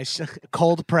own. You know, I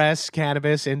cold press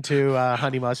cannabis into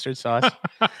honey mustard sauce.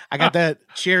 I got the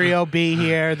Cheerio bee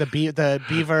here, the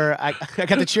beaver. I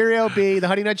got the Cheerio bee, the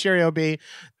honey nut Cheerio bee,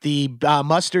 the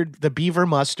mustard, the beaver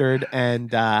mustard,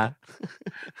 and a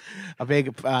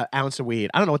big ounce of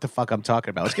weed. I don't know what the fuck I'm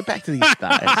talking about. Let's get back to these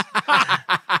thighs.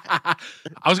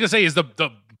 I was gonna say, is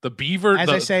the beaver, as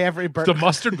I say every the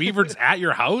mustard beaver's at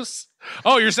your house?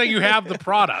 Oh, you're saying you have the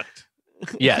product.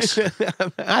 Yes.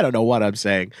 I don't know what I'm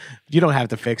saying. You don't have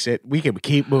to fix it. We can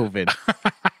keep moving.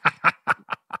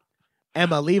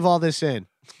 Emma, leave all this in.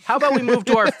 How about we move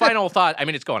to our final thought? I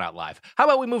mean, it's going out live. How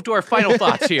about we move to our final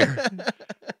thoughts here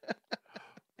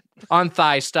on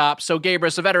Thighstop? So,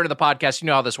 Gabrus, a veteran of the podcast, you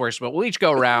know how this works, but we'll each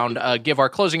go around, give our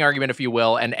closing argument, if you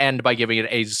will, and end by giving it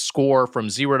a score from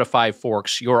 0 to 5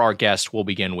 forks. You're our guest. We'll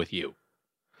begin with you.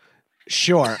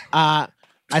 Sure. I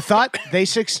thought they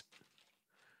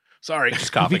Sorry,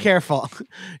 just coughing. Be careful.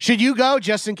 Should you go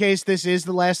just in case this is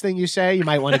the last thing you say? You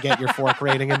might want to get your fork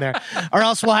rating in there, or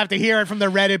else we'll have to hear it from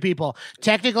the Reddit people.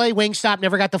 Technically, Wingstop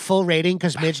never got the full rating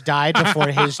because Mitch died before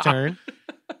his turn.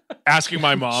 Asking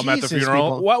my mom at the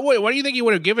funeral, people. what do you think he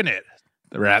would have given it?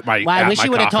 I wish he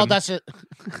would have told us.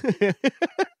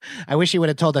 I wish he would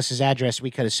have told us his address.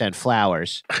 We could have sent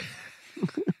flowers.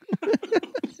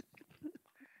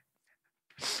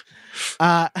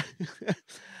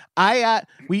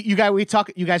 You guys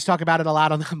talk about it a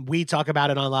lot we talk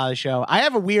about it on a lot of the show. I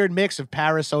have a weird mix of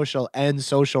parasocial and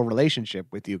social relationship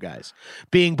with you guys,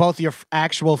 being both your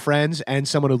actual friends and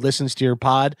someone who listens to your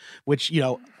pod, which, you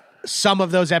know, some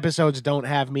of those episodes don't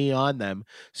have me on them.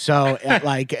 So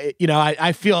like, you know,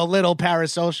 I feel a little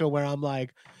parasocial where I'm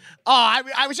like, oh,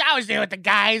 I wish I was there with the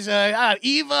guys.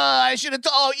 Eva, I should have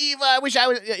told Eva. I wish I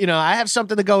was, you know, I have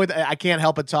something to go with. I can't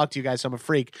help but talk to you guys. So I'm a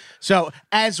freak. So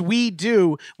as we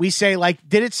do, we say, like,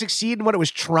 did it succeed in what it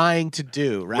was trying to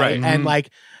do? Right. Mm-hmm. And like,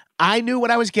 I knew what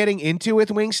I was getting into with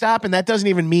Wingstop, and that doesn't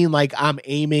even mean like I'm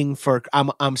aiming for,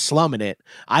 I'm slumming it.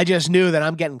 I just knew that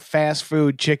I'm getting fast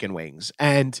food chicken wings,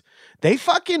 and they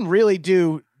fucking really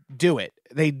do it.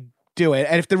 They do it.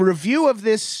 And if the review of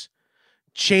this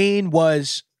chain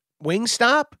was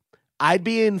Wingstop, I'd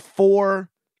be in 4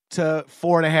 to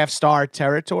 4.5 star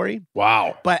territory.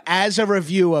 Wow. But as a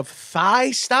review of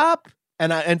Thighstop,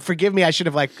 and forgive me, I should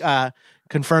have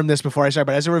confirmed this before I started,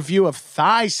 but as a review of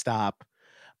Thighstop,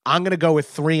 I'm going to go with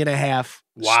 3.5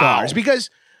 stars,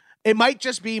 because it might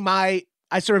just be I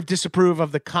sort of disapprove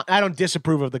of I don't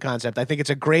disapprove of the concept. I think it's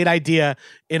a great idea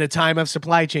in a time of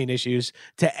supply chain issues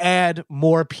to add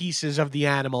more pieces of the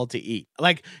animal to eat.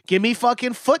 Like, give me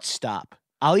fucking foot stop.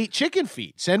 I'll eat chicken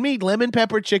feet. Send me lemon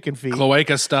pepper chicken feet.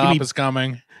 Cloaca Stop is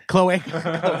coming.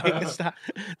 Cloaca Stop.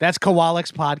 That's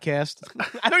Kowalik's podcast.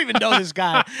 I don't even know this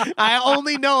guy. I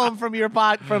only know him from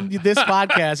from this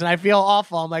podcast, and I feel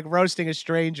awful. I'm like roasting a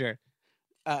stranger.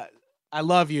 I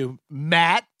love you,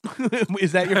 Matt.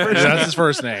 Is that your first name? That's his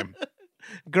first name.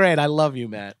 Great. I love you,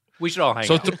 Matt. We should all hang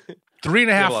so out.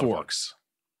 3.5 forks.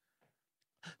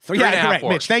 3.5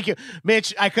 forks. Mitch, thank you.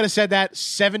 Mitch, I could have said that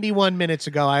 71 minutes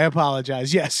ago. I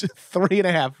apologize. Yes,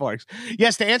 3.5 forks.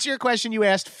 Yes, to answer your question you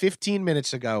asked 15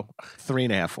 minutes ago,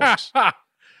 3.5 forks.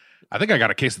 I think I got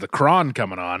a case of the Cron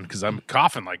coming on because I'm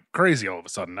coughing like crazy all of a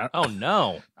sudden. Oh,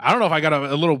 no. I don't know if I got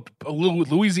a little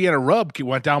Louisiana rub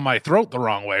went down my throat the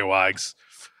wrong way, Wags.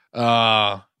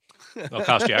 It'll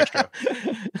cost you extra.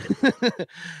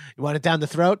 You want it down the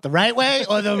throat the right way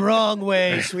or the wrong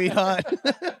way, sweetheart?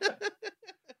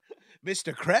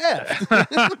 Mr. Kraft.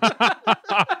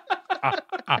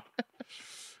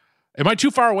 Am I too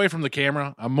far away from the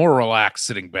camera? I'm more relaxed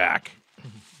sitting back.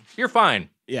 You're fine.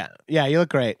 Yeah, you look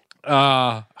great.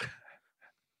 No,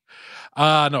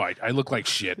 I look like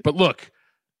shit. But look,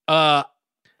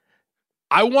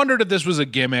 I wondered if this was a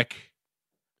gimmick.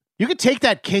 You could take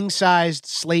that king-sized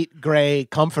slate gray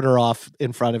comforter off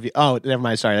in front of you. Oh, never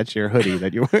mind. Sorry, that's your hoodie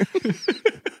that you wear.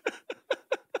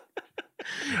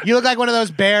 You look like one of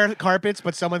those bare carpets,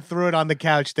 but someone threw it on the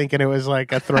couch thinking it was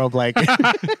like a throw blanket.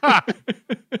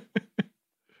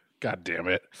 God damn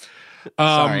it.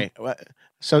 Sorry.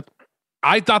 So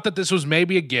I thought that this was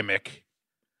maybe a gimmick,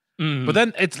 but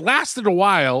then it's lasted a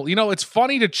while. You know, it's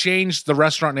funny to change the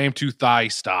restaurant name to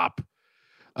Thighstop.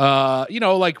 You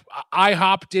know, like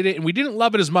IHOP did it, and we didn't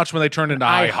love it as much when they turned into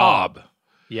IHOB.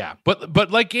 Yeah.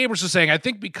 But like Gabrus was saying, I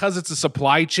think because it's a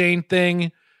supply chain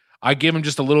thing, I give him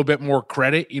just a little bit more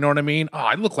credit. You know what I mean? Oh,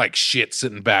 I look like shit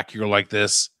sitting back here like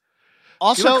this.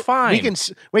 Also, fine.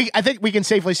 I think we can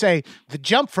safely say the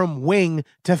jump from wing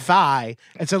to thigh,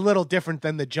 it's a little different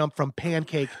than the jump from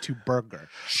pancake to burger.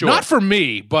 Sure. Not for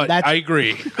me, but I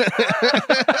agree.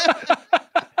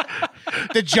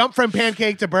 The jump from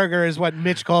pancake to burger is what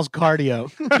Mitch calls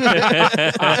cardio.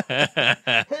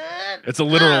 It's a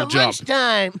literal jump.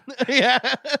 Lunchtime. Yeah.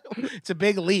 It's a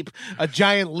big leap. A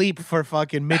giant leap for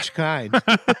fucking Mitch Kind.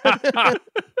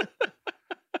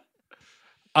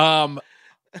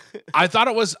 I thought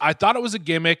it was a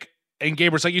gimmick. And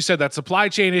Gabrus, like you said, that supply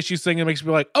chain issues thing, it makes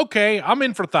me like, okay, I'm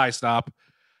in for Thighstop.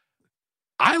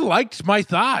 I liked my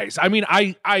thighs. I mean,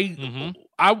 I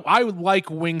like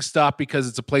Wingstop because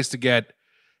it's a place to get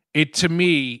it. To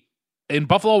me, in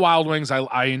Buffalo Wild Wings,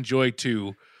 I enjoy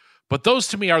too, but those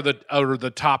to me are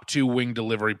the top two wing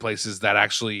delivery places that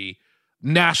actually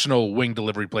national wing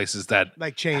delivery places that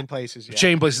like chain places,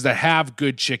 chain places that have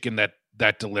good chicken that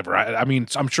deliver. I mean,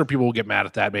 I'm sure people will get mad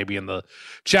at that maybe in the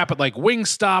chat, but like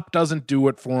Wingstop doesn't do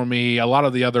it for me. A lot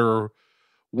of the other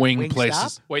wing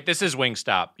places. Wait, this is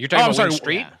Wingstop. You're talking about Wing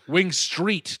Street? Yeah. Wing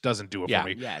Street doesn't do it for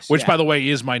me. Yes, which, by the way,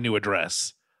 is my new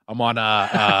address. I'm on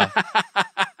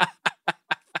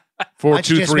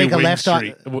 423 Wing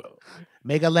Street.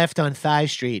 Make a left on Thigh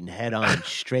Street and head on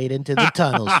straight into the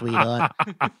tunnel, sweetheart.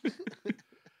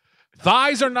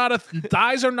 Thighs are not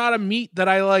a meat that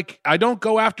I like. I don't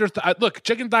go after. Look,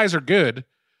 chicken thighs are good,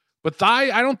 but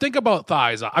I don't think about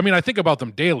thighs. I mean, I think about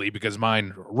them daily because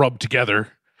mine rub together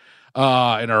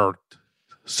and are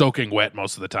soaking wet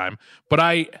most of the time. But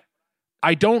I'm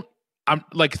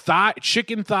like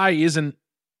chicken thigh isn't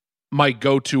my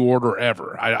go-to order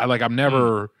ever. I'm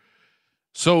never.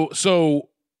 So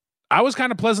I was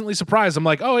kind of pleasantly surprised. I'm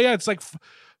like, oh yeah, it's like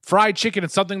fried chicken.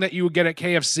 It's something that you would get at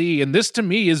KFC, and this to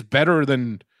me is better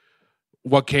than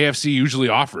what KFC usually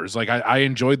offers. Like I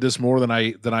enjoyed this more than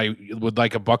I would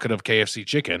like a bucket of KFC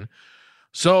chicken.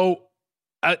 So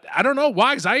I don't know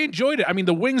why, because I enjoyed it. I mean,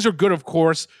 the wings are good, of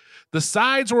course. The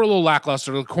sides were a little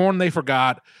lackluster. The corn they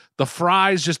forgot. The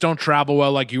fries just don't travel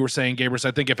well, like you were saying, Gabrus.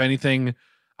 I think if anything,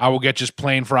 I will get just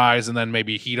plain fries and then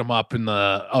maybe heat them up in the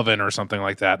oven or something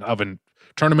like that.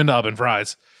 Turn them into oven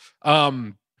fries.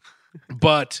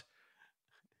 But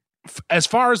as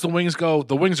far as the wings go,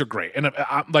 the wings are great. And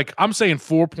I'm saying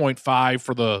 4.5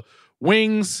 for the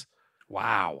wings.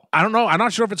 Wow. I don't know. I'm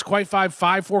not sure if it's quite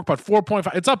 5.4, but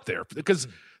 4.5. It's up there because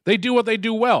they do what they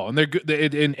do well, and they're good.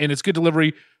 And it's good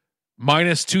delivery.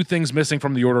 Minus two things missing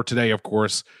from the order today, of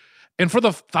course. And for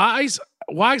the thighs,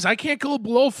 Wags, I can't go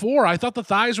below 4. I thought the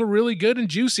thighs were really good and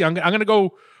juicy. I'm going to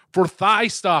go for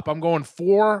Thighstop. I'm going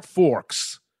 4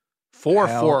 forks. 4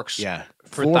 forks. Yeah.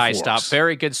 For Thighstop.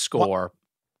 Very good score.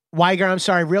 Weiger, I'm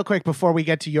sorry, real quick before we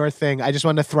get to your thing, I just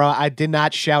wanted to I did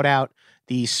not shout out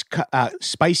the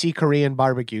spicy Korean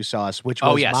barbecue sauce, which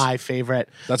was my favorite.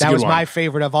 That was my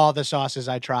favorite of all the sauces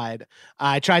I tried.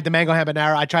 I tried the mango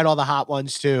habanero. I tried all the hot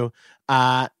ones too.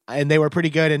 And they were pretty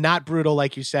good and not brutal,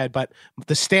 like you said. But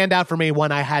the standout for me,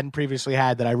 one I hadn't previously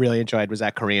had that I really enjoyed, was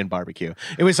that Korean barbecue.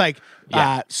 It was like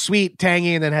sweet,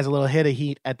 tangy, and then has a little hit of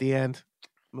heat at the end.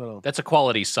 That's a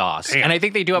quality sauce. Damn. And I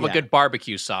think they do have a good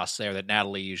barbecue sauce there that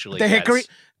Natalie usually gets.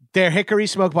 Their hickory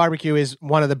smoked barbecue is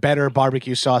one of the better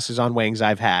barbecue sauces on wings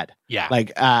I've had. Yeah.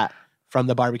 Like from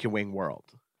the barbecue wing world.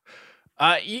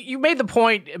 You made the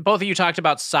point, both of you talked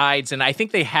about sides, and I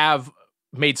think they have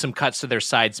made some cuts to their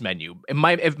sides menu.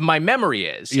 If my memory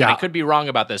is, and I could be wrong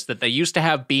about this, that they used to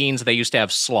have beans, they used to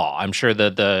have slaw. I'm sure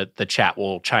the chat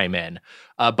will chime in.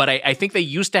 But I think they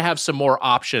used to have some more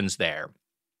options there.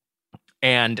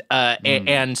 And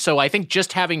so I think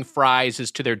just having fries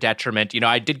is to their detriment. You know,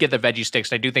 I did get the veggie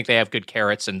sticks, and I do think they have good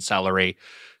carrots and celery.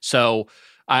 So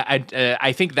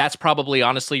I think that's probably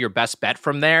honestly your best bet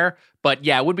from there. But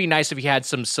yeah, it would be nice if you had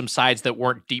some sides that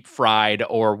weren't deep fried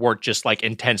or weren't just like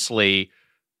intensely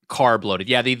carb loaded.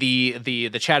 Yeah,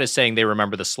 the chat is saying they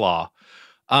remember the slaw.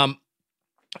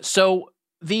 So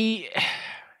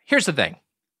here's the thing.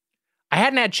 I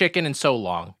hadn't had chicken in so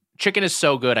long. chicken is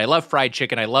so good. I love fried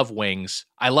chicken. I love wings.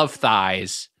 I love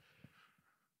thighs.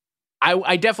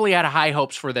 I definitely had high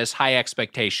hopes for this, high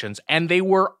expectations, and they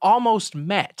were almost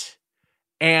met.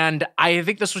 And I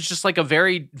think this was just like a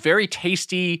very, very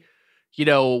tasty,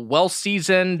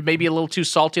 well-seasoned, maybe a little too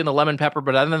salty in the lemon pepper.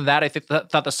 But other than that, I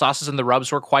thought the sauces and the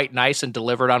rubs were quite nice and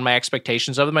delivered on my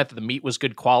expectations of them. I thought the meat was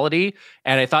good quality.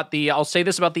 And I thought I'll say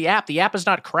this about the app. The app is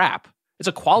not crap. It's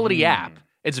a quality app.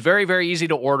 It's very, very easy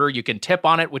to order. You can tip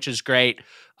on it, which is great.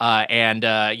 A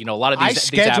lot of these. I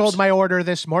scheduled these apps, my order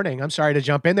this morning. I'm sorry to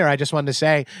jump in there. I just wanted to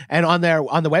say, and on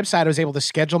the website, I was able to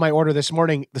schedule my order this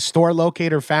morning. The store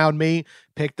locator found me,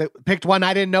 picked one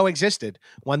I didn't know existed,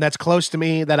 one that's close to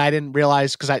me that I didn't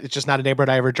realize because it's just not a neighborhood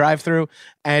I ever drive through.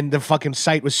 And the fucking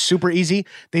site was super easy.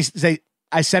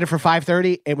 I set it for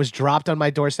 5:30. It was dropped on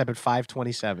my doorstep at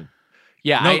 5:27.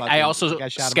 Yeah, I also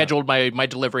scheduled my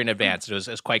delivery in advance. It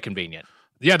was quite convenient.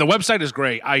 Yeah, the website is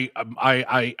great. I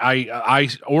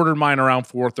ordered mine around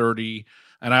 4:30,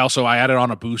 and I added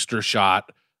on a booster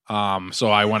shot. There's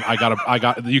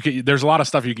a lot of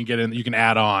stuff you can get in. You can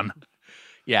add on.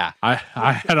 Yeah, I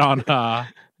had on.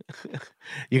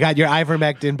 You got your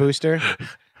ivermectin booster.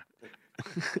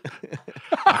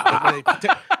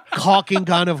 Caulking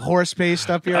gun of horse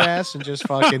paste up your ass and just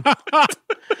fucking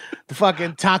the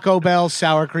fucking Taco Bell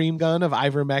sour cream gun of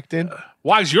ivermectin.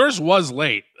 Wise, yours was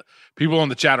late. People in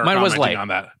the chat are commenting on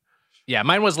that. Yeah,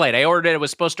 mine was late. I ordered it. It was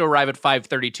supposed to arrive at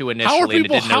 5:32 initially, and it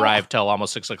didn't arrive till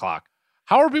almost 6 o'clock.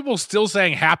 How are people still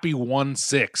saying happy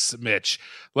 1/6, Mitch?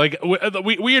 Like,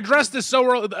 we addressed this so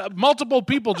early. Multiple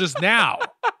people just now.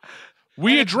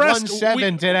 We addressed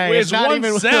 1/7 today. It's not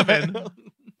 1/7.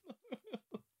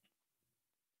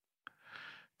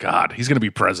 God, he's going to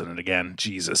be president again.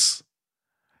 Jesus.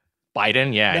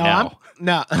 Biden? Yeah, I know.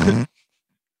 No.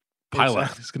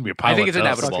 Pilot. It's going to be a pilot. I think it's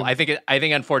inevitable. I think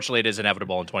unfortunately it is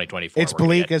inevitable in 2024. It's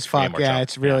bleak as fuck. Yeah,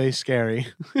 it's really scary.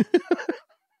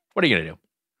 What are you going to do?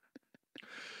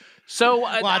 So,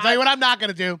 I'll tell you what I'm not going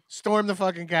to do. Storm the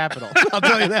fucking Capitol. I'll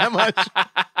tell you that much.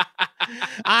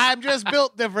 I'm just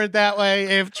built different that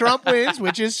way. If Trump wins,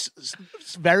 which is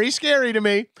very scary to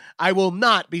me, I will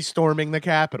not be storming the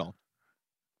Capitol.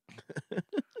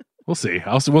 We'll see.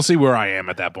 We'll see where I am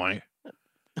at that point.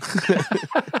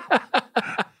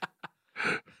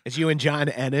 It's you and John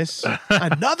Ennis,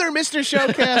 another Mr.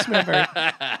 Show cast member.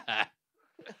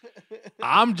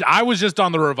 I was just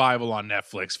on the revival on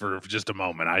Netflix for just a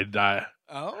moment. I know.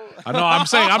 I'm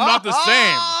saying I'm not the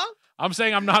same. I'm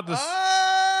saying I'm not the.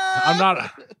 I'm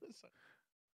not.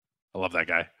 I love that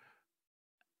guy.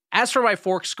 As for my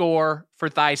fork score for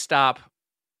Thighstop,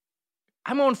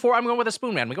 I'm going with a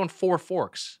spoon, man. We're going 4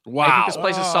 forks. Wow. I think this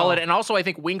place is solid. And also, I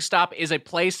think Wingstop is a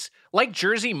place, like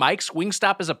Jersey Mike's,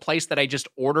 Wingstop is a place that I just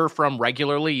order from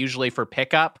regularly, usually for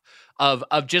pickup, of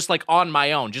just like on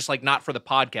my own, just like not for the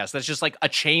podcast. That's just like a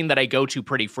chain that I go to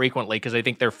pretty frequently because I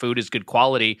think their food is good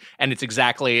quality and it's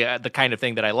exactly the kind of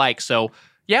thing that I like. So,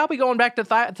 yeah, I'll be going back to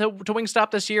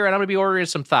Wingstop this year, and I'm going to be ordering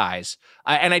some thighs.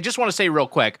 And I just want to say real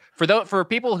quick, for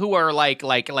people who are like,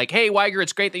 hey, Weiger,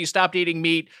 it's great that you stopped eating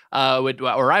meat,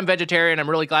 or I'm vegetarian, I'm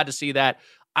really glad to see that.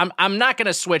 I'm not going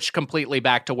to switch completely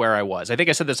back to where I was. I think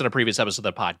I said this in a previous episode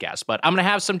of the podcast, but I'm going to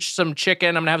have some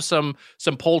chicken. I'm going to have some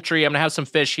poultry. I'm going to have some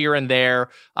fish here and there.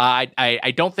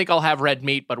 I don't think I'll have red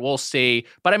meat, but we'll see.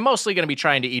 But I'm mostly going to be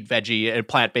trying to eat veggie and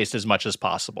plant-based as much as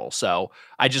possible. So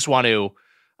I just want to.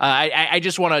 I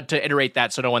just wanted to iterate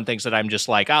that so no one thinks that I'm just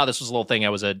like, this was a little thing I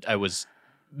was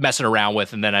messing around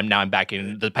with, and then I'm back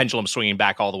in the pendulum swinging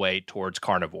back all the way towards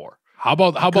carnivore. How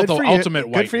about the ultimate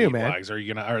Good white for you, meat, man. Wags? Are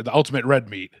you or the ultimate red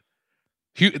meat?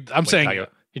 I'm saying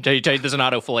you tell you there's an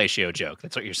auto fellatio joke.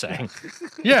 That's what you're saying.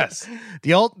 Yes,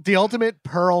 the ultimate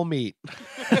pearl meat.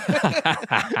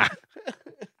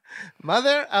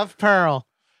 Mother of pearl.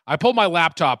 I pulled my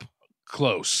laptop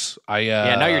close.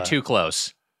 Now you're too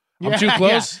close. I'm too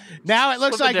close. Yeah. Now it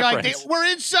looks What's the like difference? we're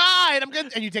inside. I'm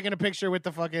good. And you taking a picture with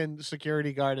the fucking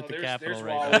security guard at the Capitol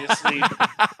right now. asleep.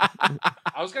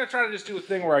 I was gonna try to just do a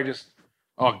thing where I just.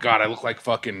 Oh God, I look like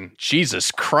fucking Jesus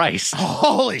Christ!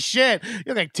 Holy shit! You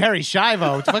look like Terry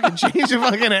Schiavo. Fucking change your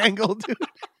fucking angle, dude.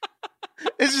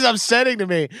 This is upsetting to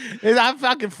me. I'm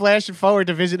fucking flashing forward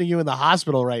to visiting you in the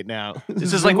hospital right now.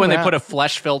 This is like when they put a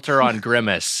flesh filter on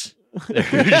Grimace.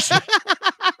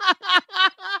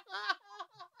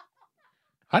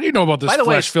 How do you know about this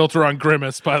flesh filter on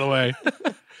Grimace, by the way?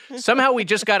 Somehow we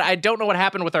just got, I don't know what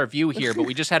happened with our view here, but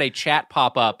we just had a chat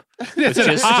pop up. We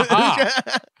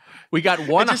got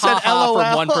one ha-ha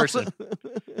from one person.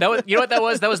 You know what that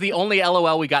was? That was the only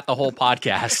LOL we got the whole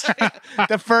podcast.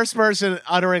 The first person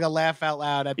uttering a laugh out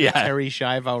loud at the Terry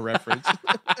Schiavo reference.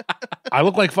 I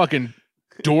look like fucking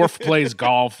Dorf plays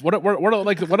golf. What are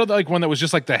like one that was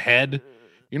just like the head?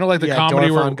 You know, like the comedy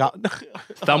Dorf where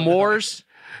Thumb Wars.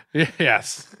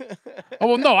 Yes. Oh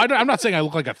well, no, I'm not saying I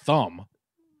look like a thumb,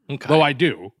 though I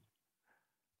do.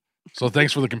 So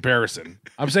thanks for the comparison.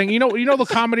 I'm saying you know the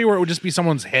comedy where it would just be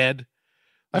someone's head.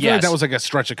 I feel like that was like a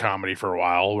stretch of comedy for a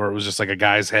while, where it was just like a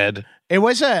guy's head. It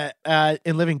was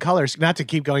in Living Color, not to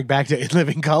keep going back to In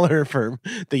Living Color for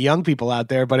the young people out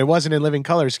there, but it was an In Living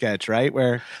Color sketch, right?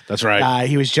 Where that's right.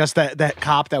 He was just that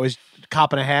cop that was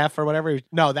cop and a half or whatever.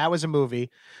 No, that was a movie.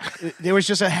 There was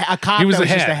just a cop. He was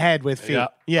just a head with feet.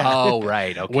 Yeah. Oh,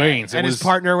 right. Okay. Wayne's, and his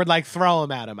partner would like throw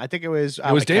him at him. I think it was.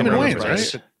 It was Damon Wayans,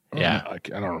 right? Yeah, I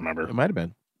don't remember. It might have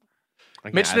been.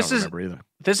 Mitch, this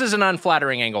is an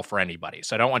unflattering angle for anybody,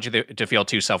 so I don't want you to feel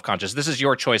too self-conscious. This is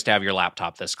your choice to have your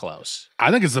laptop this close.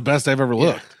 I think it's the best I've ever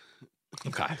looked.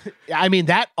 Okay. I mean,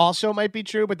 that also might be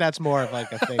true, but that's more of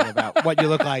like a thing about what you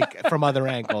look like from other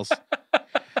angles.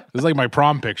 This is like my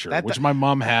prom picture, which my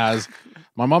mom has.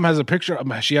 My mom has a picture.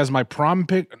 She has my prom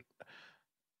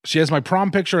She has my prom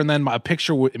picture, and then a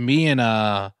picture with me and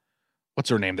what's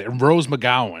her name? Rose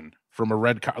McGowan from a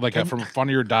red car, from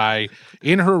Funny or Die.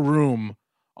 In her room,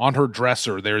 on her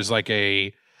dresser, there's like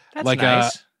a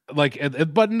nice.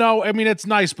 But no, I mean it's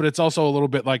nice, but it's also a little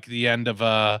bit like the end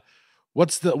of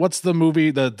what's the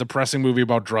movie, the depressing movie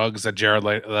about drugs that Jared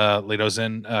Leto's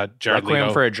in? Jared Requiem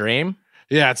Leto. for a Dream.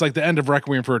 Yeah, it's like the end of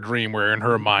Requiem for a Dream, where in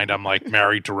her mind I'm like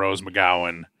married to Rose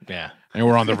McGowan. Yeah, and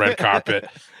we're on the red carpet.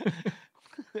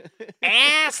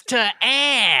 Ass to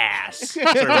ass.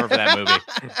 I remember that movie.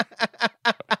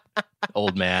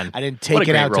 Old man. I didn't take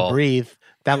it out to breathe.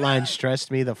 That line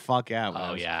stressed me the fuck out. When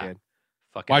I was a kid.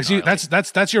 Fucking Why? See,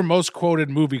 that's your most quoted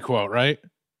movie quote, right?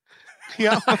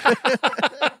 Yeah.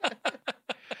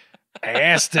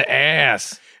 Ass to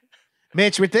ass.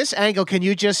 Mitch, with this angle, can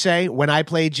you just say, when I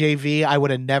played JV, I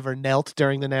would have never knelt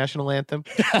during the national anthem?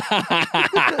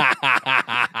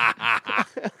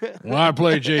 When I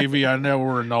played JV, I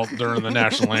never knelt during the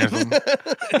national anthem.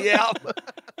 Yeah.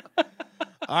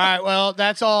 All right, well,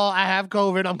 that's all. I have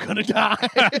COVID. I'm going to die.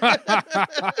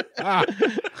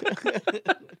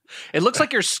 It looks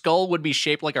like your skull would be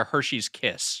shaped like a Hershey's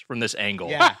Kiss from this angle.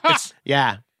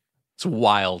 Yeah. It's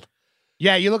wild.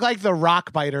 Yeah, you look like the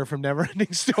rock biter from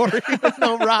Neverending Story with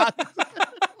no rock.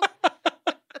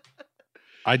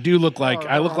 I do look like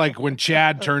I look like when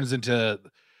Chad turns into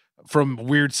from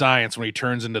Weird Science when he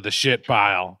turns into the shit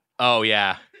pile. Oh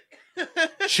yeah.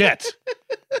 Shit.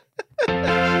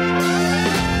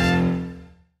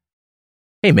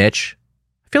 Hey Mitch,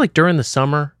 I feel like during the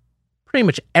summer, pretty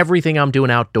much everything I'm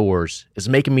doing outdoors is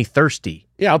making me thirsty.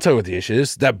 Yeah, I'll tell you what the issue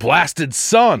is. That blasted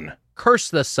sun. Curse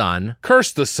the sun.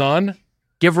 Curse the sun.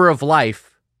 Giver of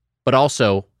life, but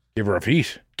also giver of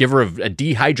heat. Giver of a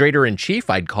dehydrator in chief,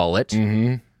 I'd call it.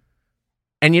 Mm-hmm.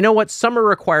 And you know what? Summer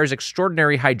requires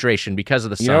extraordinary hydration because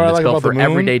of the sun that's built for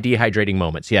everyday dehydrating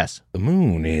moments. Yes. The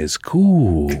moon is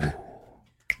cool.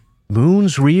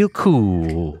 Moon's real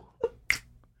cool.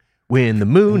 When the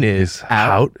moon is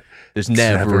out, there's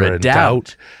never a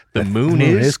doubt. The moon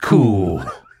is cool.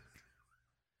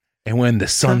 And when the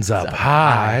sun's up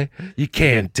high, you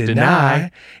can't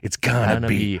deny it's gonna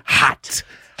be hot,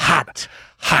 hot,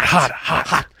 hot, hot, hot,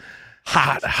 hot,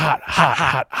 hot, hot, hot,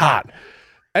 hot, hot.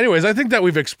 Anyways, I think that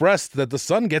we've expressed that the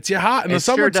sun gets you hot in the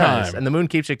summertime. Does, and the moon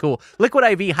keeps you cool. Liquid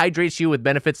IV hydrates you with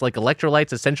benefits like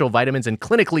electrolytes, essential vitamins, and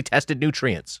clinically tested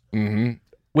nutrients. Mm-hmm.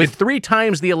 With 3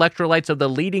 times the electrolytes of the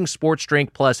leading sports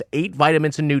drink plus 8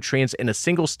 vitamins and nutrients in a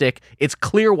single stick, it's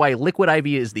clear why Liquid IV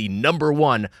is the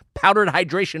 #1 powdered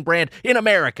hydration brand in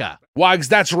America. Wags,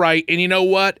 that's right. And you know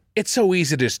what? It's so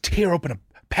easy to just tear open a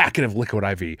packet of Liquid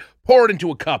IV, pour it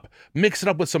into a cup, mix it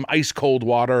up with some ice cold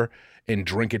water, and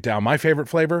drink it down. My favorite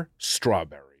flavor,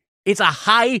 strawberry. It's a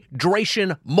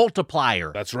hydration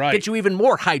multiplier. That's right. Gets you even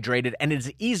more hydrated, and it's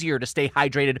easier to stay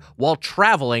hydrated while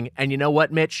traveling. And you know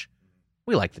what, Mitch?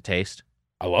 We like the taste.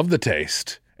 I love the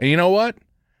taste. And you know what?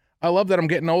 I love that I'm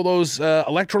getting all those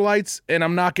electrolytes and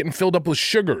I'm not getting filled up with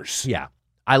sugars. Yeah.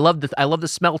 I love the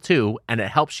smell too, and it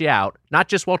helps you out, not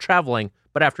just while traveling,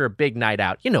 but after a big night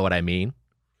out. You know what I mean.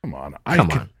 Come on.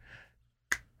 Come on.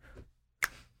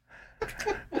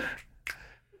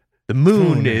 The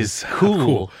moon is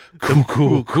cool.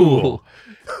 Cool.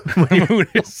 The moon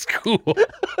is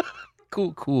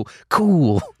cool.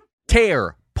 Cool.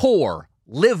 Tear, pour.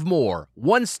 Live more.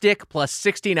 1 stick plus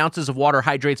 16 ounces of water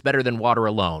hydrates better than water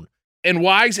alone. And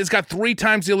Wags, it's got 3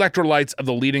 times the electrolytes of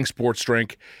the leading sports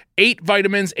drink, 8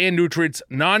 vitamins and nutrients,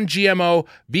 non-GMO,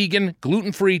 vegan,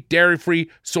 gluten-free, dairy-free,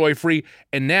 soy-free,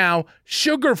 and now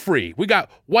sugar-free. We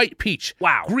got white peach,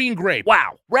 wow, green grape,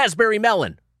 wow, raspberry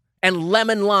melon, and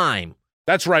lemon lime.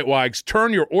 That's right, Wags.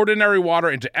 Turn your ordinary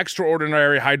water into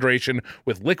extraordinary hydration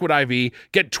with Liquid IV.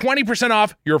 Get 20%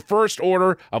 off your first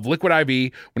order of Liquid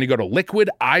IV when you go to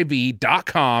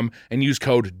liquidiv.com and use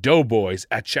code Doughboys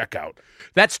at checkout.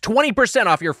 That's 20%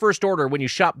 off your first order when you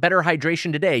shop Better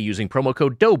Hydration today using promo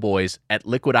code Doughboys at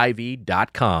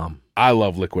liquidiv.com. I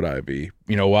love Liquid IV.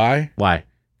 You know why? Why?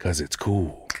 Because it's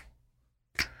cool.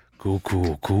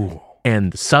 Cool.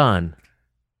 And the sun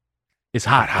is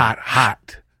hot.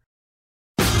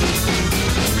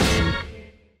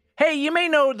 Hey, you may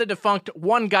know the defunct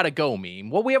One Gotta Go meme.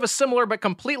 Well, we have a similar but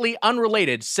completely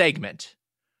unrelated segment.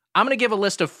 I'm going to give a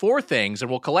list of 4 things,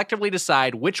 and we'll collectively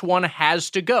decide which one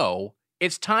has to go.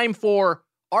 It's time for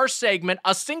our segment,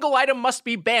 A Single Item Must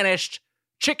Be Banished,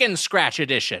 Chicken Scratch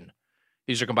Edition.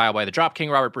 These are compiled by the Drop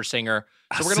King, Robert Persinger.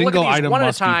 So we're going to look at these one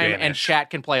at a time, and chat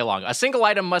can play along. A single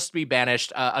item must be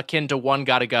banished, akin to One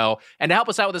Gotta Go. And to help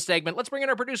us out with the segment, let's bring in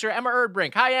our producer, Emma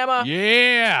Erdbrink. Hi, Emma.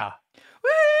 Yeah. Woo!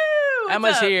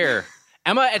 Emma's here.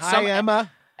 Emma,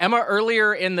 Emma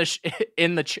earlier in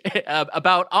the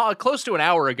about close to an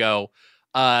hour ago,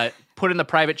 put in the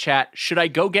private chat, should I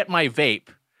go get my vape?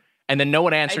 And then no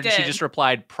one answered, and she just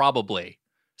replied, probably.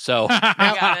 So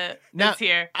I got it. It's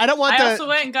here. I also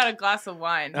went and got a glass of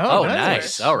wine. Oh,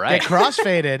 nice. All right. They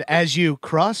crossfaded as you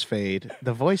crossfade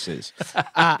the voices.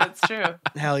 That's true.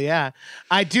 Hell yeah.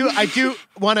 I do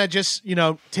want to just,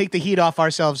 take the heat off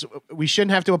ourselves. We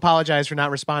shouldn't have to apologize for not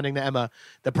responding to Emma.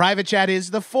 The private chat is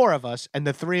the 4 of us, and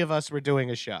the 3 of us were doing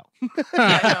a show. Yeah, no,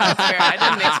 that's fair. I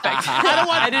didn't expect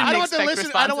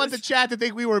I don't want the chat to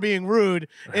think we were being rude.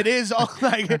 It is all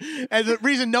and the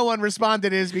reason no one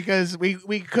responded is because we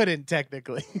couldn't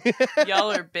technically.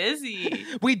 Y'all are busy.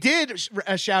 We did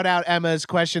shout out Emma's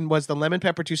question, was the lemon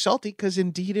pepper too salty? Because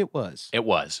indeed it was. It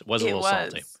was a little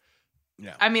salty.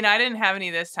 Yeah. I mean, I didn't have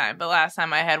any this time, but last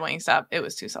time I had Wingstop, it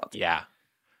was too salty. Yeah.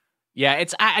 Yeah,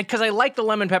 it's because I like the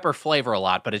lemon pepper flavor a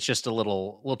lot, but it's just a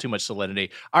little too much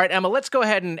salinity. All right, Emma, let's go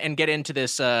ahead and get into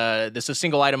this. This a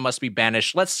single item must be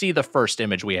banished. Let's see the first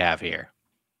image we have here.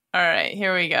 All right,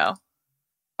 here we go.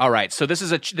 All right, so this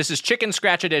is Chicken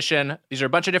Scratch Edition. These are a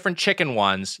bunch of different chicken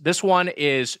ones. This one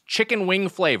is chicken wing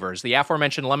flavors. The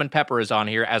aforementioned lemon pepper is on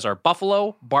here, as are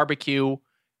buffalo, barbecue,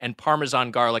 and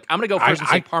Parmesan garlic. I'm going to go first and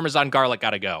say Parmesan garlic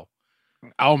gotta go.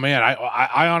 Oh, man,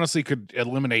 I honestly could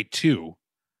eliminate 2.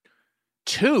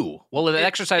 2? Well, the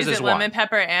exercise is 1. Lemon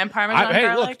pepper and Parmesan garlic?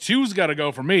 Hey, look, 2's got to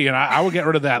go for me, and I would get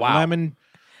rid of that lemon.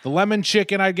 The lemon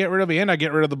chicken I'd get rid of, and I'd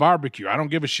get rid of the barbecue. I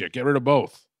don't give a shit. Get rid of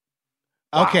both.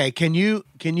 Wow. Okay, can you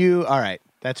all right,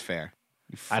 that's fair.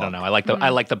 I don't know. I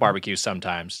like the barbecue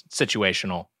sometimes.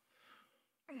 Situational.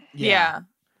 Yeah.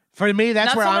 For me,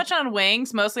 that's not where so much on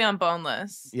wings, mostly on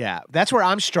boneless. Yeah, that's where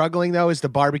I'm struggling though, is the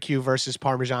barbecue versus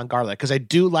Parmesan garlic, because I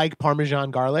do like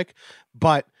Parmesan garlic,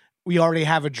 but we already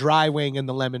have a dry wing in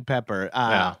the lemon pepper.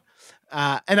 And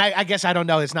I guess I don't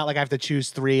know. It's not like I have to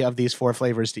choose 3 of these 4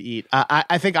 flavors to eat.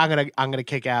 I think I'm gonna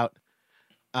kick out.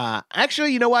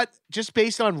 Actually, you know what? Just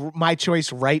based on my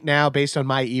choice right now, based on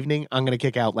my evening, I'm going to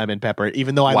kick out lemon pepper.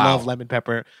 Even though I love lemon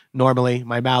pepper normally,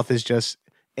 my mouth is just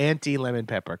anti-lemon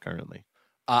pepper currently.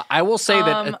 I will say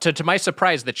that, to my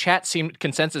surprise, the chat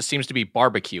consensus seems to be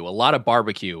barbecue. A lot of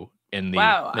barbecue in the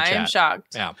Wow, the chat. I am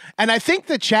shocked. Yeah. And I think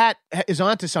the chat is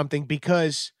onto something,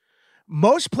 because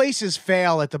most places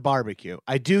fail at the barbecue.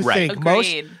 I do think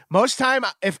most time,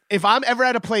 if I'm ever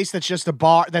at a place that's just a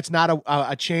bar, that's not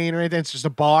a chain or anything, it's just a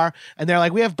bar, and they're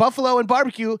like, we have buffalo and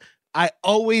barbecue, I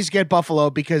always get buffalo,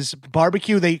 because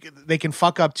barbecue they can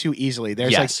fuck up too easily.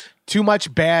 There's like too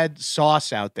much bad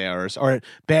sauce out there, or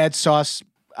bad sauce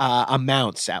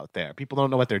amounts out there. People don't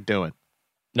know what they're doing.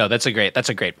 No, that's a great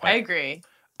point. I agree.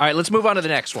 All right, let's move on to the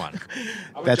next one.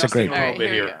 That's a great point. Right,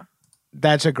 here we go.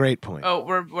 That's a great point. Oh,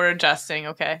 we're adjusting.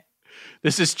 Okay.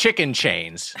 This is chicken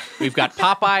chains. We've got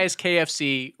Popeyes,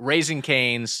 KFC, Raising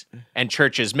Cane's, and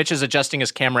Church's. Mitch is adjusting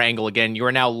his camera angle again. You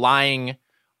are now lying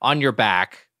on your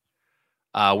back.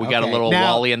 We got a little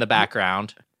Wally in the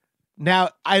background. Now,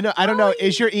 I don't know.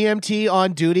 Is your EMT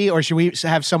on duty, or should we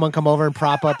have someone come over and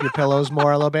prop up your pillows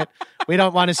more a little bit? We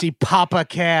don't want to see Papa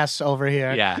Cass over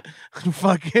here. Yeah.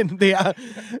 Fucking the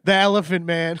elephant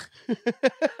man.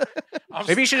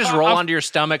 Maybe you should just roll onto your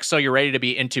stomach so you're ready to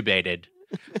be intubated.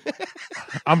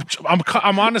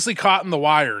 I'm honestly caught in the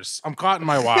wires. I'm caught in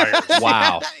my wires.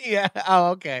 Wow. Yeah. Oh,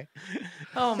 okay.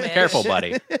 Oh, man. Careful,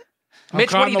 buddy.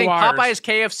 Mitch, what do you think? Popeyes,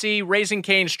 KFC, Raising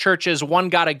Cane's, Church's, One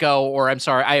Gotta Go, or I'm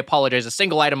sorry, I apologize, a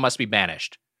single item must be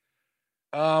banished.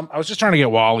 I was just trying to get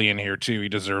Wally in here too. He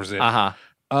deserves it. I'm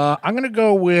gonna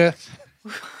go with.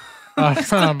 Now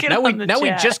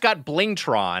we just got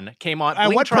Blingtron came on.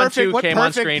 Blingtron what perfect 2 came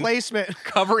on screen, placement.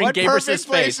 covering Gabrus's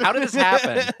face. How did this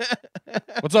happen?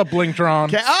 What's up, Blingtron?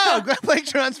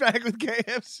 Blingtron's back with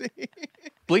KFC.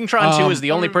 Blingtron 2 is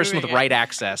the only person with right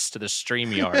access to the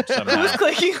StreamYard somehow. Who's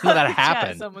clicking on that the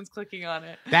happened? chat? Someone's clicking on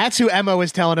it. That's who Emma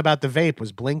was telling about the vape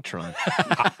was Blingtron.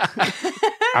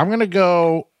 I'm gonna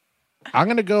go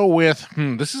with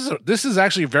this is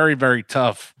actually very, very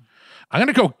tough. I'm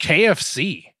gonna go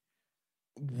KFC.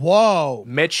 Whoa.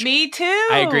 Mitch. Me too.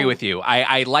 I agree with you.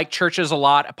 I like Church's a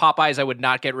lot. Popeyes I would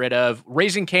not get rid of.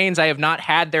 Raising Cane's, I have not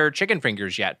had their chicken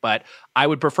fingers yet, but I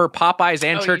would prefer Popeyes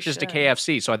and Church's to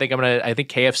KFC. So I think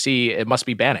KFC, it must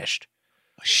be banished.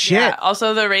 Shit. Yeah,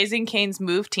 also the Raising Cane's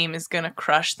move team is gonna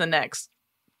crush the next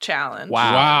challenge.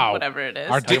 Wow. Whatever it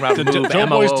is. Our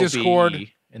Doughboys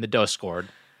Discord in the Discord.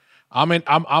 I'm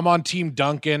on Team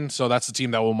Duncan, so that's the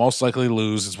team that will most likely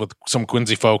lose. Is with some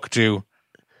Quincy folk too.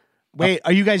 Wait,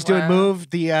 are you guys doing Move,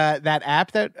 that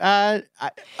app that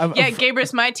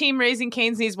Gabrus, my team Raising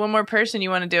Cane's needs one more person. You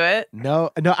want to do it? No,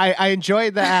 I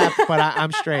enjoyed the app, but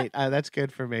I'm straight. That's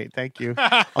good for me. Thank you.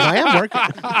 Although I am working.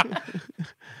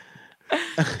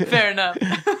 Fair enough.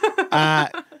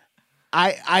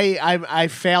 I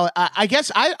fail. I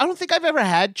guess I don't think I've ever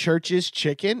had Church's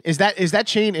Chicken. Is that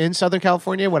chain in Southern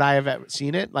California? Would I have ever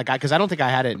seen it? Because I don't think I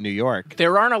had it in New York.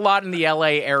 There aren't a lot in the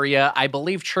LA area. I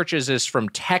believe Church's is from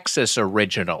Texas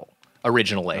originally.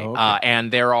 Oh, okay.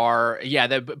 And there are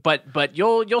but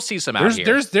you'll see some out here.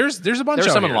 There's a bunch.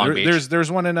 There's some out in Long here. Beach. There's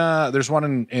one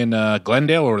in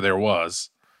Glendale, or there was.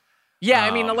 Yeah,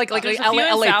 I mean, like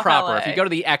LA proper. LA. If you go to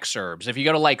the exurbs, if you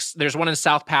go to there's one in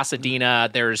South Pasadena.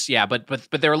 There's but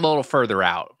they're a little further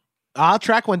out. I'll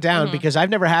track one down because I've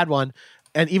never had one,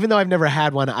 and even though I've never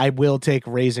had one, I will take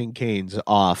Raising Cane's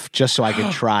off just so I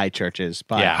can try Church's.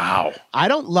 But wow, I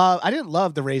didn't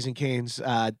love the Raising Cane's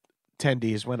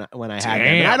tendies when I had them.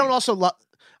 And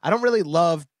I don't really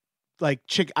love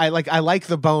chicken. I like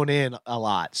the bone in a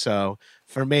lot. So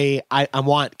for me, I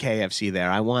want KFC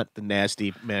there. I want the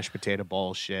nasty mashed potato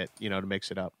bowl shit, to mix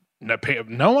it up.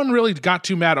 No one really got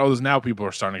too mad. Oh, now people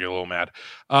are starting to get a little mad.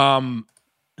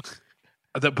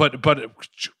 But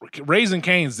Raising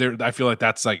Cane's, there, I feel like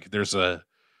that's there's a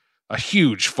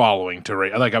huge following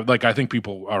to I think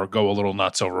people go a little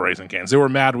nuts over Raising Cane's. They were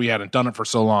mad we hadn't done it for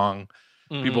so long.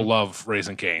 Mm-hmm. People love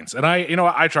Raising Cane's, and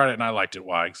I tried it and I liked it.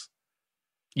 Wags.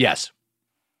 Yes,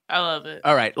 I love it.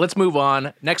 All right, let's move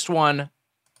on. Next one,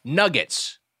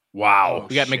 nuggets. Wow.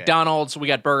 We got McDonald's, we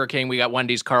got Burger King, we got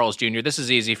Wendy's, Carl's Jr. This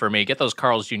is easy for me. Get those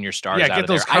Carl's Jr. stars out of there. Yeah, get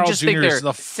those Carl's Jr.'s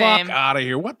the fuck out of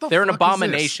here. What the fuck They're an is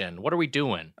abomination. this? What are we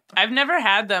doing? I've never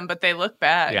had them, but they look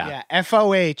bad. Yeah.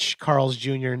 FOH Carl's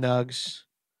Jr. nugs.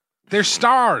 They're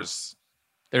stars.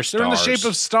 They're in the shape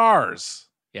of stars.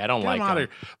 Yeah, I don't like them.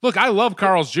 Look, I love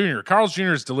Carl's Jr. Carl's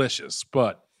Jr. is delicious,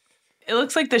 but it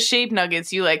looks like the shape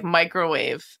nuggets you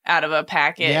microwave out of a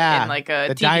packet in a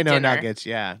the TV Dino dinner. Nuggets.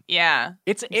 Yeah,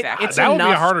 it's that would be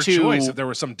a harder choice if there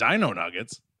was some Dino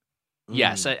Nuggets.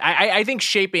 Yes, I think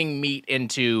shaping meat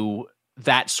into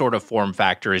that sort of form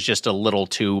factor is just a little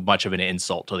too much of an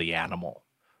insult to the animal.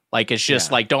 It's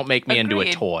just don't make me into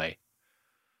a toy.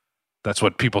 That's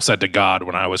what people said to God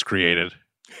when I was created.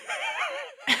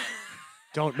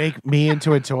 Don't make me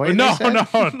into a toy. No.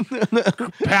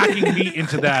 Packing meat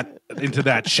into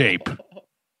that shape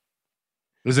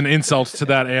is an insult to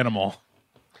that animal.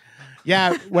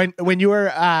 Yeah, when you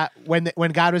were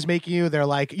when God was making you, they're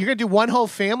like, you're gonna do one whole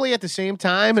family at the same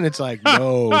time, and it's like,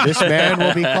 no, this man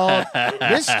will be called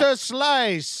Mr.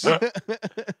 Slice.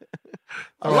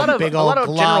 a lot of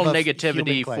general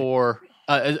negativity for.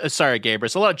 Sorry,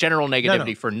 Gabrus. A lot of general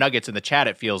negativity for nuggets in the chat,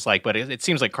 it feels like, but it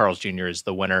seems like Carl's Jr. is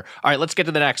the winner. All right, let's get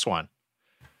to the next one.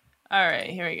 All right,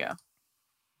 here we go. All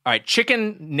right,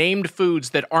 chicken named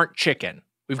foods that aren't chicken.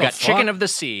 We've got chicken of the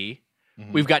sea.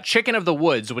 Mm-hmm. We've got chicken of the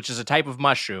woods, which is a type of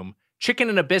mushroom. Chicken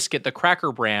in a biscuit, the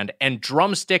Cracker brand, and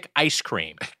drumstick ice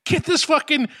cream. Get these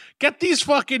fucking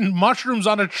mushrooms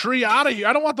on a tree out of here.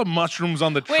 I don't want the mushrooms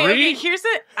on the tree. Wait, okay, here's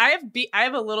it. I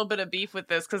have a little bit of beef with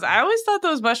this because I always thought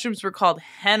those mushrooms were called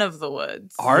hen of the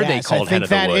woods. Are they called hen of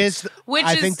the woods?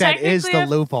 I think that is the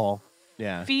loophole.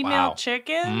 Yeah, female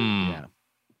chicken. Yeah.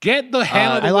 Get the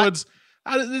hen of the woods.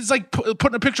 It's like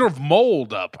putting a picture of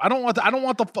mold up. I don't want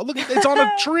the look. It's on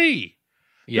a tree.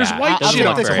 Yeah, there's white shit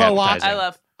on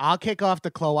there. I'll kick off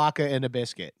the cloaca in a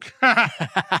biscuit.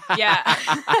 Yeah,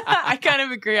 I kind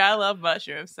of agree. I love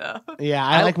mushrooms, so. Yeah,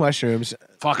 I like mushrooms.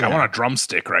 Fuck, yeah. I want a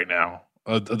drumstick right now.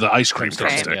 The ice cream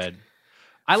drumstick. Good.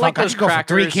 I like those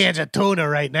crackers. Go for 3 cans of tuna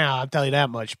right now. I'll tell you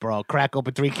that much, bro. Crack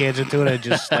open 3 cans of tuna and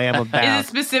just slam them down. Is it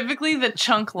specifically the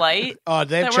chunk light? Oh,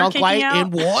 they have chunk light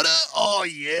in water? Oh,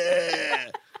 yeah.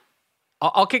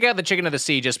 I'll kick out the chicken of the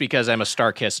sea just because I'm a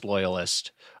Starkist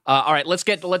loyalist. All right, let's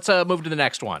move to the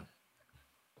next one.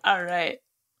 All right.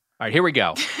 All right, here we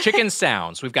go. Chicken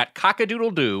sounds. We've got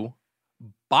cock-a-doodle-doo,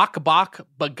 bok-bok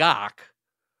bagok,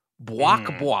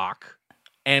 bwok-bwok,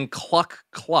 and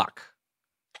cluck-cluck.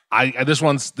 This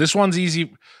one's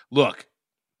easy. Look,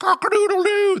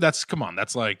 cock-a-doodle-doo.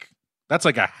 That's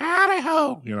like a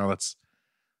howdy-ho.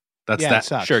 That's that.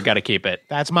 Sucks. Sure, got to keep it.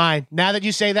 That's mine. Now that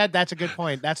you say that, that's a good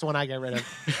point. That's the one I get rid of.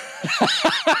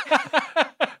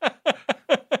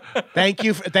 Thank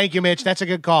you, Mitch. That's a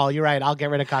good call. You're right. I'll get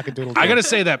rid of cock-a-doodle-doo. I got to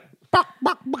say that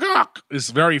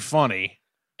is very funny.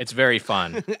 It's very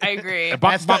fun. I agree.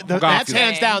 That's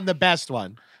hands down the best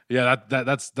one. Yeah,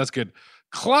 that's good.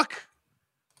 Cluck.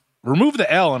 Remove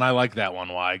the L, and I like that one,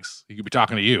 Wags. He could be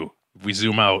talking to you if we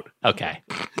zoom out. Okay.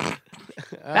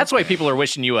 That's why people are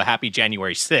wishing you a happy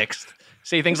January 6th.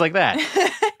 Say things like that.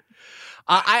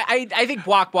 I think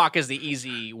Bwok Bwok is the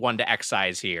easy one to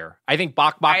excise here. I think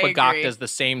Bok Bok Bagok does the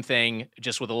same thing,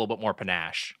 just with a little bit more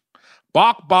panache.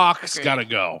 Bok Bok's got to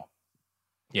go.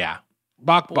 Yeah.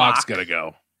 Bok Bok's got to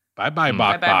go. Bye-bye,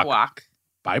 Bok Bok.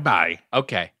 Bye-bye.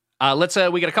 Okay. We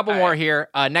got a couple more here.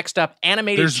 Next up,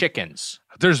 animated chickens.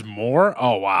 There's more?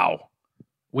 Oh, wow.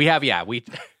 We have, I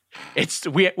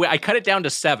cut it down to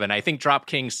 7. I think Drop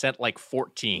King sent like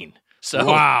 14. So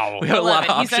wow. We have a lot of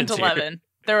options. He sent 11. Here.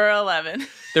 There were 11.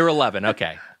 There were 11.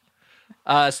 Okay.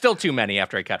 Still too many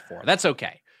after I cut 4. That's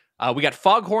okay. We got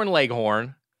Foghorn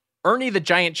Leghorn, Ernie the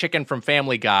Giant Chicken from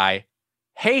Family Guy,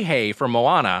 Hey Hey from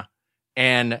Moana,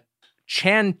 and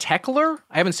Chan Teckler?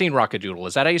 I haven't seen Rockadoodle.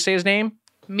 Is that how you say his name?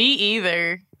 Me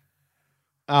either.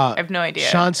 I have no idea.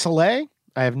 Sean Soleil?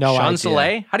 I have no idea. Sean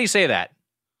Soleil? How do you say that?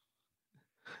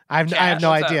 I have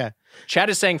no idea. Up? Chad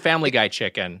is saying Family Guy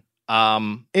chicken.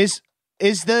 Is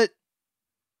the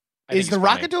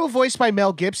Rockadoodle voiced by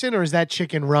Mel Gibson, or is that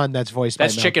Chicken Run that's voiced by Mel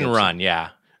Gibson? That's Chicken Run, yeah.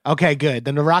 Okay, good.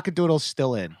 Then the Rockadoodle's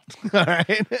still in. All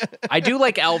right. I do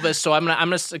like Elvis, so I'm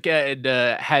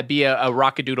gonna be a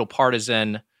Rockadoodle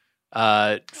partisan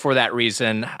for that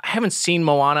reason. I haven't seen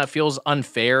Moana. It feels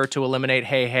unfair to eliminate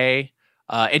Hey Hey.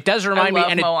 It does remind me.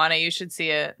 And Moana. You should see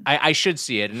it. I should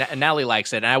see it. And Natalie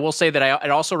likes it. And I will say that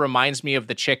it also reminds me of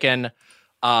the chicken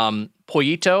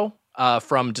Pollito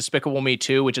from Despicable Me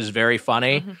 2, which is very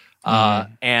funny.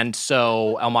 Mm-hmm. And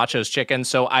so El Macho's chicken.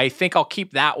 So I think I'll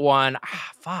keep that one.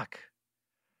 Fuck.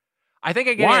 I think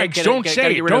I get Wags, don't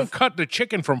say it. Don't cut the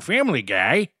chicken from Family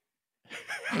Guy.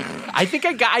 I think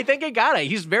I got it.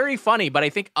 He's very funny, but I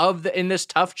think in this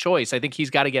tough choice, I think he's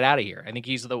got to get out of here. I think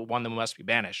he's the one that must be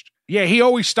banished. Yeah, he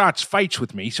always starts fights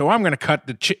with me, so I'm going to cut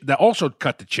the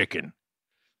chicken.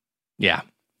 Yeah.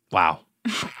 Wow.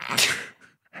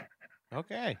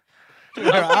 Okay.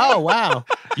 Oh wow.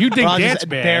 You think that's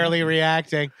bad? Barely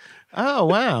reacting. Oh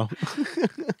wow.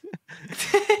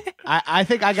 I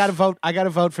think I got to vote. I got to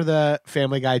vote for the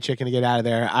Family Guy chicken to get out of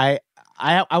there. I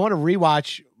want to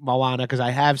rewatch Moana because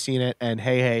I have seen it, and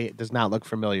Hey Hey does not look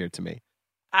familiar to me.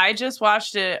 I just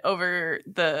watched it over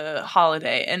the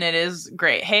holiday, and it is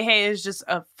great. Hey Hey is just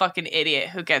a fucking idiot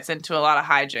who gets into a lot of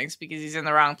hijinks because he's in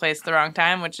the wrong place at the wrong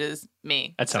time, which is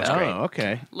me. That sounds great. Oh,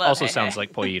 okay. Also sounds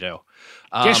like Pollito.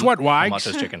 Guess what, Wags?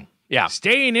 Chicken. Yeah.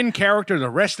 Staying in character the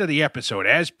rest of the episode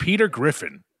as Peter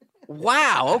Griffin.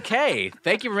 Wow, okay.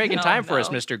 Thank you for making time for us,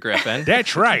 Mr. Griffin.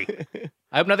 That's right.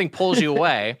 I hope nothing pulls you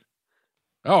away.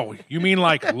 Oh, you mean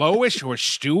like Lois or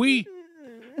Stewie?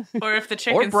 Or if the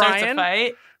chicken starts a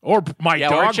fight. Or my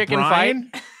dog, chicken Brian?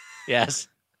 Fight. Yes.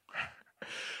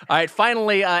 All right,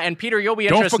 finally, and Peter, you'll be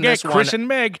interested in this one. Don't forget Chris and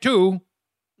Meg, too.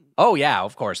 Oh, yeah,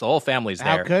 of course. The whole family's there.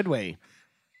 How could we?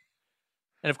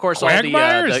 And, of course,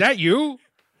 Quagmire, is that you?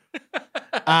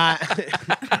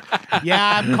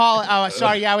 Yeah, I'm calling. Oh,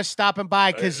 sorry. Yeah, I was stopping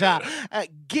by because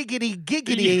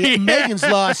giggity, Megan's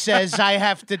Law says I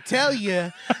have to tell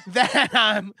you that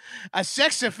I'm a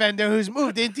sex offender who's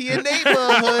moved into your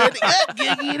neighborhood.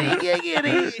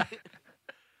 Giggity.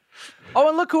 Oh,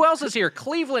 and look who else is here.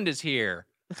 Cleveland is here.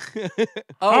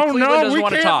 Oh Cleveland no, doesn't we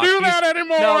want to can't talk. do that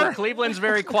anymore. No, Cleveland's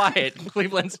very quiet.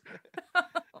 Cleveland's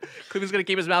going to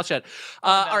keep his mouth shut.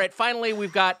 All right, finally,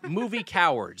 we've got movie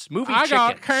cowards. I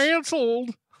got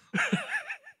canceled.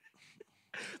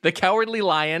 The Cowardly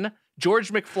Lion,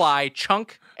 George McFly,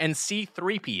 Chunk, and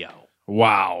C-3PO.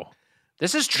 Wow.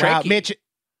 This is tricky. Wow,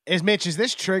 Mitch, is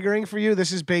this triggering for you?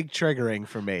 This is big triggering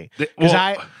for me.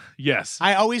 Yes.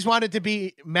 I always wanted to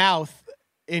be Mouth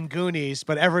in Goonies,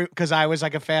 but because I was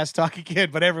like a fast talking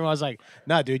kid, but everyone was like,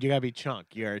 "No, dude, you gotta be Chunk.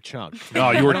 You're a Chunk."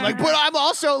 No, you were. I'm like, but I'm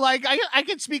also like, I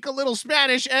can speak a little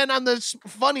Spanish, and I'm the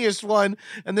funniest one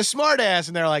and the smart ass.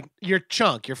 And they're like, "You're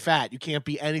Chunk. You're fat. You can't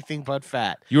be anything but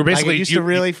fat." You were basically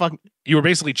You were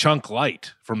basically Chunk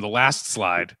Light from the last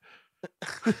slide.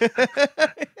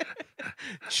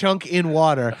 Chunk in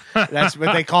water. That's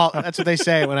what they call. That's what they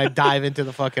say when I dive into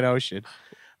the fucking ocean.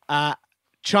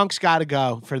 Chunk's got to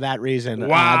go for that reason.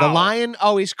 Wow. The lion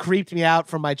always creeped me out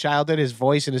from my childhood. His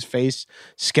voice and his face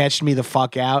sketched me the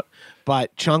fuck out.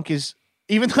 But Chunk is,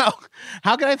 even though,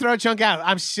 how can I throw Chunk out?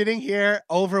 I'm sitting here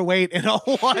overweight in a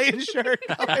Hawaiian shirt.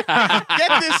 Get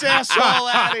this asshole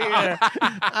out of here.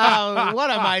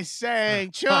 What am I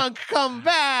saying? Chunk, come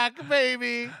back,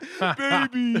 baby.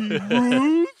 Baby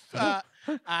Ruth.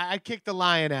 I kicked the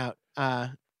lion out.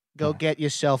 Go get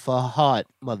yourself a heart,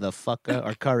 motherfucker,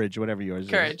 or courage, whatever yours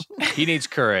Courage. is. He needs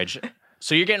courage.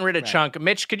 So you're getting rid of Chunk.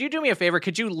 Mitch, could you do me a favor?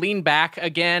 Could you lean back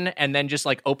again and then just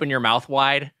like open your mouth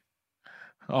wide?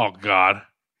 Oh, God.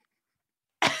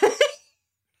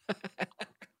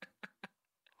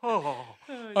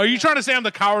 Are you trying to say I'm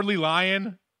the cowardly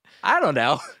lion? I don't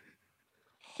know.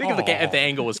 I think if the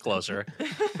angle was closer.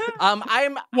 I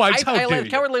like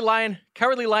Cowardly Lion.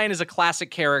 Cowardly Lion is a classic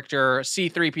character.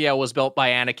 C-3PO was built by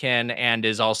Anakin and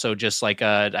is also just like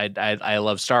I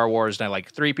love Star Wars and I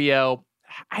like 3PO.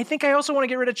 I think I also want to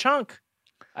get rid of Chunk.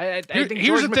 I think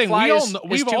here's George the thing: McFly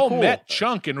we've all met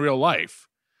Chunk in real life.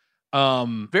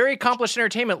 Very accomplished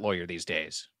entertainment lawyer these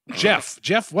days.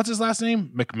 Jeff, what's his last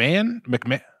name? McMahon.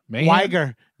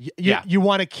 Weiger. You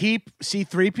want to keep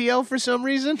C-3PO for some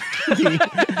reason?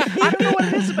 I don't know what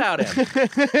it is about him.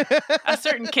 A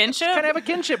certain kinship? Kind of have a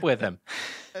kinship with him.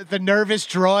 The nervous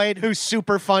droid who's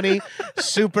super funny,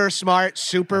 super smart,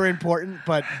 super important,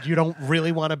 but you don't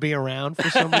really want to be around for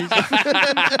some reason.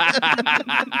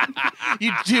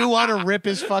 You do want to rip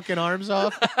his fucking arms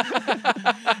off.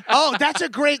 Oh, that's a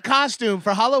great costume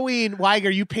for Halloween,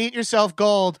 Weiger. You paint yourself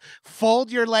gold,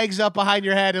 fold your legs up behind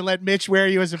your head, and let Mitch wear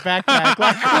you as a backpack,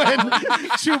 like when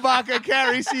Chewbacca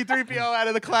carries C-3PO out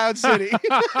of the Cloud City.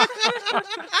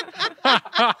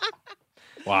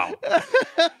 Wow.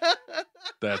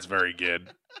 That's very good.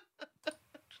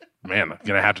 Man, I'm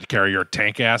going to have to carry your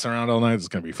tank ass around all night. It's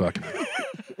going to be fucking...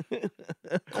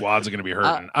 Quads are going to be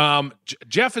hurting.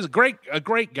 Jeff is a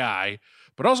great guy,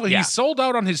 but also he's sold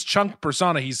out on his Chunk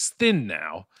persona. He's thin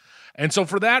now. And so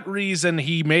for that reason,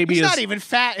 he's not even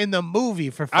fat in the movie,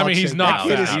 for fuck's sake. He's not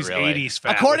fat. He's really. 80s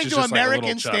fat. According to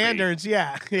American standards,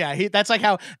 yeah. That's like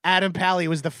how Adam Pally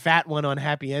was the fat one on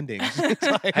Happy Endings. It's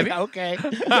like, okay.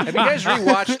 Have you guys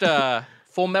rewatched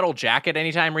Full Metal Jacket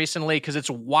anytime recently? Because it's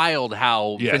wild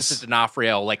how Vincent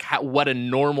D'Onofrio, like what a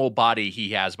normal body he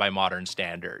has by modern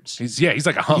standards. He's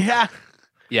like a hunk.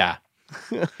 Yeah.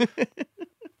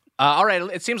 All right.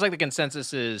 It seems like the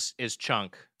consensus is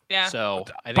Chunk. Yeah. So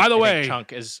I think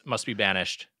Chunk must be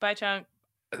banished. Bye, Chunk.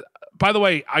 By the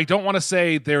way, I don't want to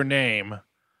say their name,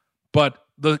 but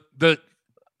the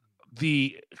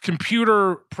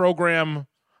computer program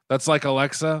that's like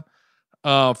Alexa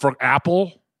for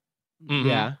Apple. Mm-hmm.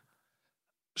 Yeah.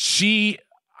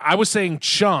 I was saying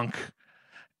Chunk,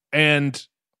 and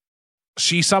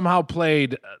she somehow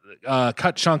played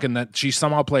cut Chunk, and that she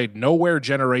somehow played Nowhere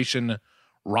Generation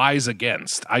Rise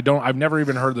Against. I've never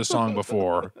even heard the song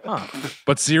before.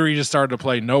 But Siri just started to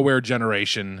play Nowhere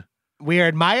Generation.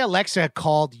 Weird. My Alexa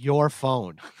called your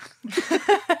phone.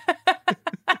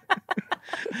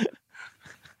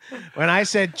 When I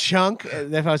said Chunk,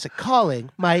 if I was like,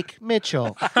 calling Mike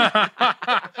Mitchell.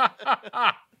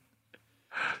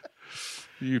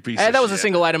 You piece that of was shit. a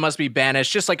single item must be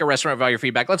banished, just like a restaurant value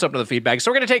feedback. Let's open to the feedback. So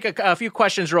we're going to take a few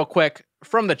questions real quick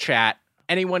from the chat.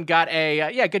 Anyone got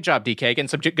a good job, DK? Getting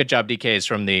some good job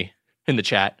DKs in the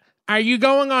chat. Are you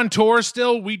going on tour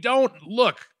still? We don't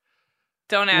look.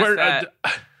 Don't ask that.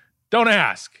 Don't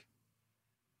ask.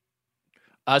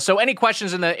 So any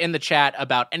questions in the chat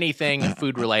about anything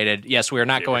food related? Yes, we are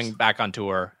not going back on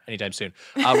tour anytime soon.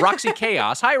 Roxy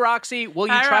Chaos. Hi, Roxy. Will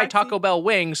you try Roxy. Taco Bell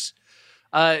wings?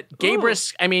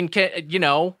 Gabrus, I mean,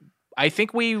 I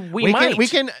think we might.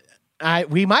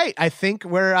 We might. I think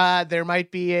there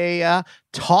might be a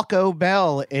Taco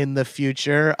Bell in the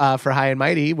future for High and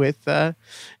Mighty with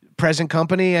present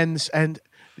company and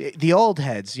the old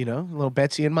heads, a little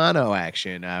Betsy and Mono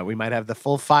action. We might have the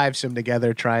full fivesome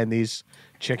together trying these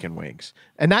chicken wings.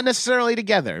 And not necessarily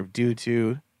together due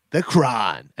to the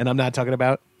cron. And I'm not talking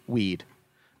about weed.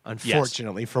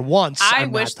 Unfortunately, for once, I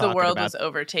wish the world was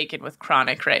overtaken with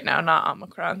chronic right now, not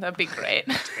Omicron. That'd be great.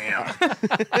 Damn.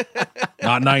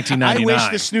 Not 1999. I wish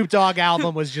the Snoop Dogg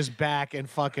album was just back and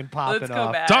fucking popping Let's go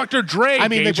off. back. Dr. Dre.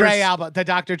 the Dre album, the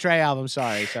Dr. Dre album.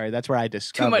 Sorry, that's where I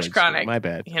discovered. Too much chronic. My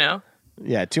bad.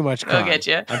 Yeah, too much I'll chronic. get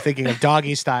you. I'm thinking of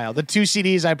Doggy Style, the 2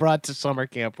 CDs I brought to summer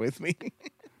camp with me.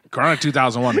 Chronic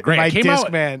 2001. Great. My It came disc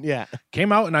out, man, yeah.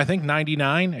 Came out in, I think,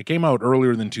 99. It came out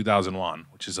earlier than 2001,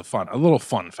 which is a little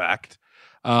fun fact.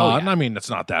 I mean, it's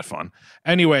not that fun.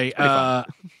 Anyway,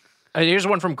 Here's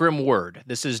one from Grim Word.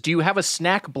 This is, do you have a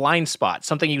snack blind spot?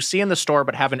 Something you see in the store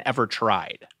but haven't ever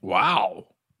tried? Wow.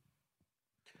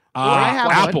 I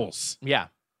have apples. One. Yeah.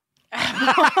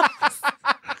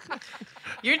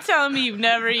 You're telling me you've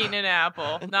never eaten an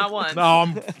apple? Not once. No,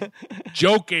 I'm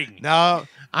joking. No,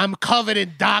 I'm covered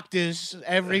in doctors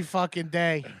every fucking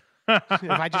day. If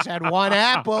I just had one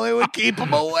apple, it would keep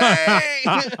them away.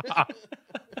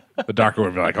 The doctor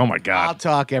would be like, "Oh my I'll god."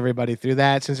 talk everybody through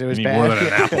that since it was You need bad. more than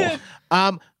an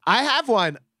apple. I have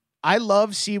one. I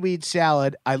love seaweed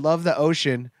salad. I love the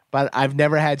ocean, but I've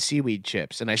never had seaweed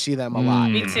chips, and I see them a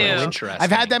lot. Me too. Interesting. I've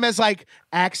had them as like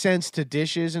accents to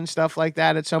dishes and stuff like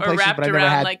that at some Or places, wrapped but I've never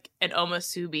around had. like an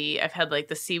omusubi. I've had like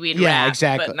the seaweed Yeah, wrap,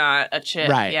 exactly. but not a chip.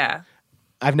 Right. Yeah.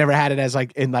 I've never had it as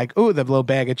like in like the little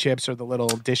bag of chips or the little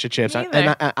dish of chips. Me And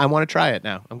either. I want to try it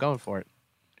now. I'm going for it.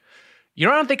 You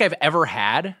know what I don't think I've ever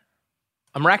had?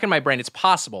 I'm racking my brain. It's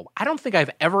possible. I don't think I've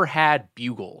ever had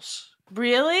bugles.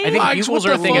 Really? I think Legs, bugles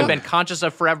what are a the thing I've fuck? been conscious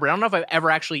of forever. I don't know if I've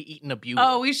ever actually eaten a bugle.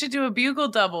 Oh, we should do a bugle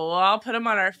double. Well, I'll put them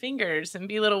on our fingers and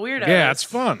be little weirdos. Yeah, it's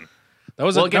fun. That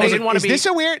was Well, again, I didn't want to Is be. this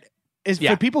a weird?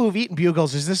 Yeah. For people who've eaten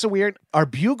bugles? Is this a weird? Are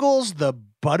bugles the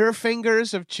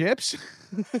Butterfingers of chips?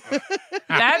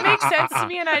 That makes sense to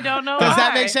me, and I don't know Does why.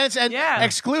 that make sense? And Yeah.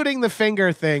 excluding the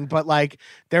finger thing, but like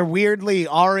they're weirdly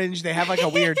orange. They have like a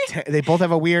weird. They both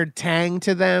have a weird tang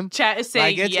to them. Chat is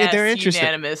saying Like, yes they're interesting.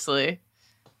 unanimously.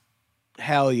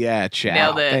 Hell yeah, chat!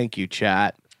 Nailed it. Thank you,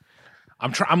 chat.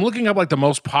 I'm looking up like the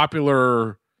most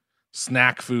popular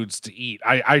snack foods to eat.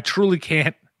 I truly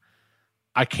can't.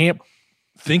 I can't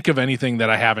think of anything that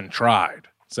I haven't tried.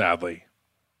 Sadly,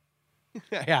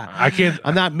 Yeah, I can't.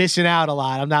 I'm not missing out a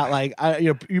lot. I'm not like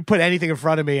you put anything in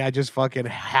front of me, I just fucking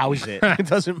house it. It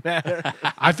doesn't matter.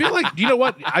 I feel like, you know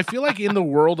what? I feel like in the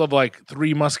world of like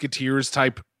Three Musketeers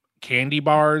type candy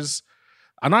bars,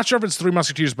 I'm not sure if it's Three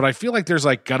Musketeers, but I feel like there's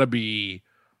like gotta be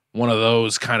one of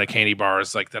those kind of candy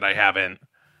bars like that I haven't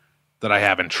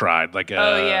tried. Like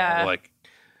yeah. like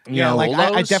you Yeah, know, like I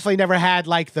Lowe's? definitely never had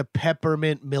like the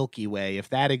peppermint Milky Way. If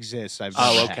that exists, I've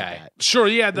never had okay. that. Sure,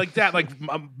 yeah, like that, like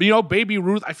Baby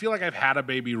Ruth. I feel like I've had a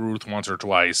Baby Ruth once or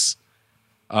twice.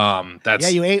 That's Yeah,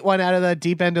 you ate one out of the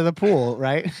deep end of the pool,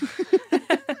 right?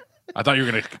 I thought you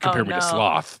were going to compare me to no.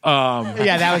 Sloth.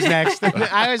 Yeah, that was next.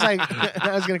 I was like,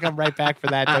 I was gonna come right back for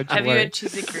that. Don't you Have you worry. had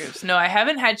Cheez-It Grooves? No, I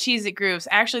haven't had Cheez-It Grooves.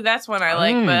 Actually, that's one I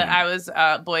like, but I was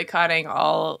boycotting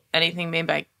anything made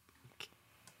by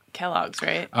Kellogg's,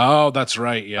 right? Oh, that's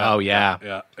right. Yeah. Oh, yeah.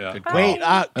 Yeah. Wait, can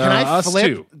I us flip?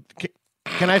 too.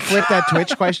 Can I flip that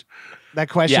Twitch question? That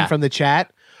question Yeah. from the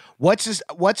chat. What's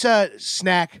a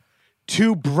snack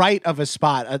too bright of a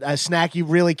spot? A snack you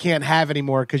really can't have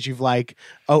anymore because you've like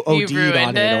OD'd ruined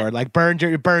on it it? or like burned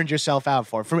yourself out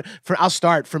for. I'll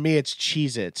start. For me, it's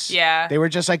Cheez-Its. Yeah. They were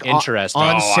just like Interesting.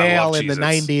 on Oh, I sale love in the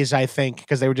Cheez-Its. 90s, I think,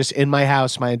 because they were just in my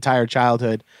house my entire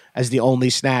childhood as the only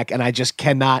snack, and I just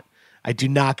cannot. I do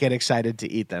not get excited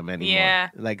to eat them anymore. Yeah.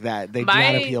 Like that. They do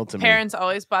not appeal to My me. parents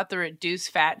always bought the reduced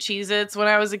fat Cheez-Its when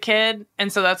I was a kid.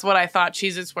 And so that's what I thought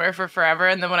Cheez-Its were for forever.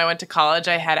 And then when I went to college,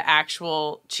 I had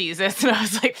actual Cheez-Its. And I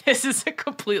was like, this is a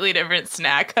completely different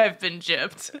snack. I've been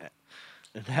gypped.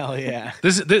 Hell yeah.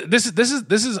 This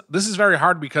is very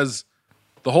hard because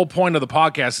the whole point of the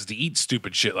podcast is to eat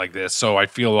stupid shit like this. So I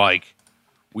feel like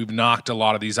we've knocked a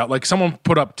lot of these out. Like someone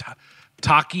put up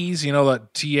Takis, you know, the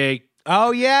TA.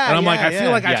 Oh yeah. And I'm like, yeah, I feel yeah.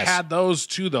 like I've Yes. had those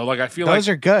too, though. Like I feel Those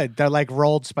like are good. They're like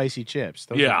rolled spicy chips.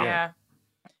 Those Yeah. are good. Yeah.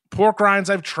 pork rinds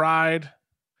I've tried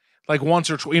like once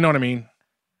or twice. You know what I mean?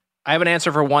 I have an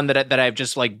answer for one that I've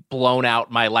just like blown out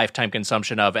my lifetime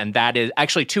consumption of, and that is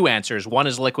actually two answers. One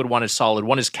is liquid, one is solid.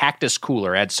 One is Cactus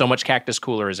Cooler. I had so much Cactus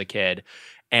Cooler as a kid,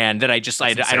 and then I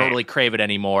don't really crave it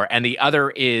anymore. And the other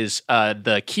is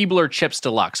the Keebler Chips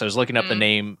Deluxe. I was looking up the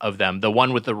name of them, the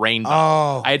one with the rainbow.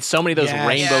 Oh, I had so many of those yes.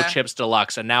 Rainbow Yeah. Chips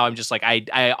Deluxe, and now I'm just like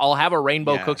I'll have a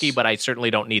rainbow Yes. cookie, but I certainly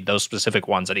don't need those specific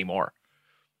ones anymore.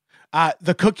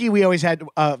 The cookie we always had,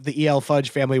 the EL Fudge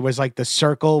family, was like the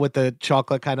circle with the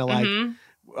chocolate kind of like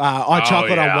on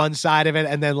chocolate yeah. on one side of it,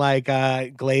 and then like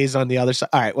glaze on the other side.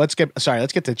 All right, let's get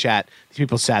to chat. These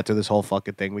people sat through this whole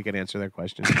fucking thing. We can answer their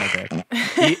questions.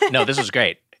 Okay. No, this is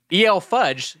great. EL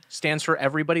Fudge stands for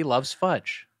Everybody Loves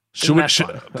Fudge. Here's I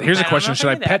a don't question. know Should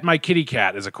I if I knew pet that. my kitty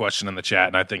cat? Is a question in the chat,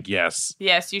 and I think yes.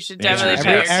 Yes, you should The answer definitely is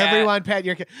pet your yes. cat. Everyone pet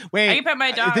your cat. Wait, I can pet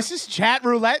my dog. This is chat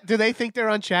roulette. Do they think they're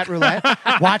on chat roulette?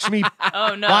 Watch me.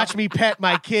 Oh, no. Watch me pet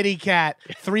my kitty cat.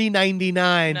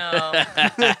 $3.99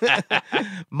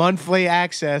 No. monthly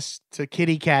access to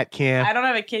kitty cat camp. I don't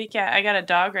have a kitty cat. I got a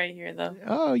dog right here, though.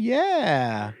 Oh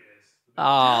yeah.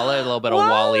 Oh, a little bit of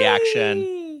Wally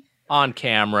action on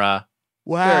camera.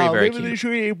 Wow, very living cute. the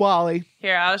dream, Wally.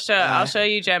 Here, I'll show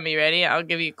you Jemmy. Ready? I'll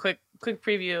give you a quick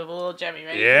preview of a little Jemmy.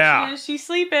 Ready? Yeah. She's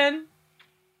sleeping.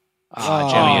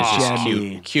 Jemmy is just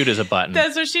Jemmy. cute as a button.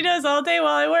 That's what she does all day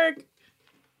while I work.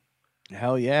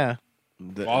 Hell yeah.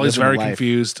 Wally's very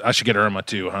confused. I should get Irma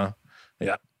too, huh?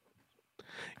 Yeah.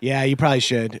 Yeah, you probably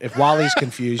should. If Wally's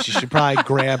confused, you should probably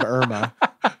grab Irma.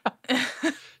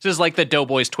 This is like the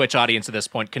Doughboys Twitch audience at this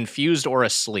point, confused or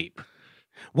asleep.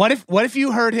 What if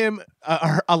you heard him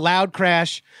a loud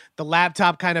crash, the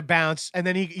laptop kind of bounce, and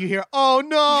then you hear, "Oh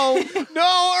no,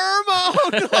 Irma!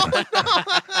 Oh,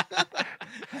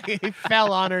 no!" He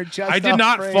fell on her. Just I did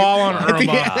not fall on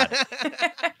Irma.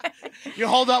 You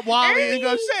hold up Wally and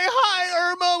go, "Say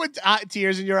hi, Irma," with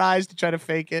tears in your eyes to try to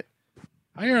fake it.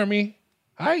 Hi, Irmy.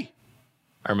 Hi.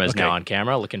 Irma's now on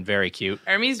camera, looking very cute.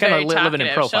 Irmy's Kinda very talkative. living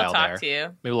in profile She'll talk there. to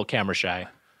you. Maybe a little camera shy.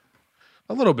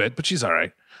 A little bit, but she's all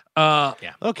right. A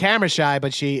little camera shy,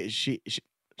 but she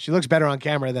looks better on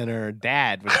camera than her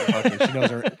dad.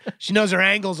 She knows her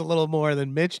angles a little more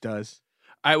than Mitch does.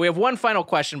 All right, we have one final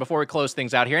question before we close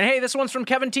things out here. And hey, this one's from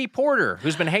Kevin T. Porter,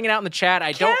 who's been hanging out in the chat.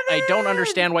 I don't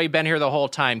understand why you've been here the whole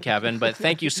time, Kevin, but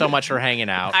thank you so much for hanging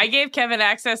out. I gave Kevin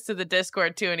access to the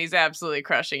Discord too, and he's absolutely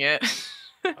crushing it.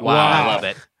 Wow, I love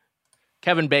it.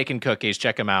 Kevin Bacon Cookies,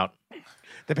 check him out.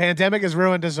 The pandemic has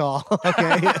ruined us all.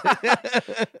 Okay.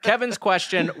 Kevin's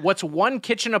question: what's one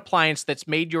kitchen appliance that's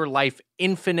made your life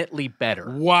infinitely better?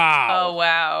 Wow. Oh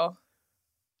wow.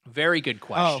 Very good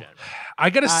question.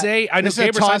 I gotta say, I know this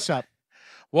is a toss up.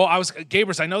 Well,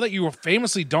 Gabrus, I know that you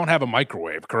famously don't have a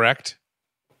microwave, correct?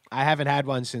 I haven't had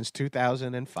one since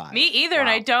 2005. Me either, and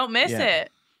I don't miss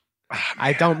it.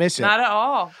 I don't miss it. Not at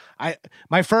all.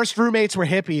 My first roommates were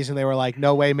hippies, and they were like,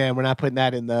 "No way, man, we're not putting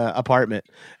that in the apartment."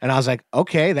 And I was like,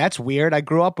 "Okay, that's weird." I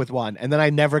grew up with one, and then I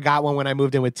never got one when I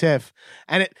moved in with Tiff.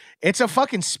 And it's a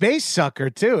fucking space sucker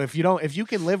too. If you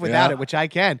can live without it, which I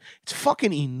can, it's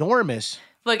fucking enormous.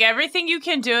 Look, everything you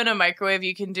can do in a microwave,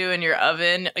 you can do in your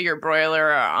oven, your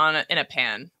broiler, or in a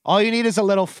pan. All you need is a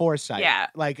little foresight. Yeah,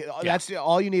 that's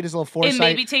all you need is a little foresight. It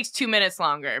maybe takes 2 minutes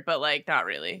longer, but not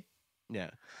really.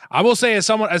 Yeah. I will say, as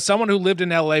someone who lived in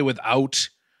LA without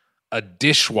a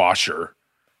dishwasher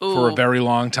for a very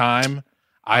long time,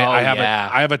 I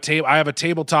have a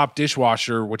tabletop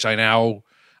dishwasher, which I'm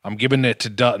giving it to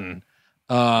Dutton.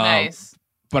 Nice.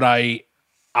 But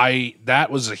that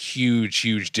was a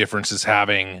huge difference, is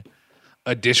having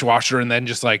a dishwasher and then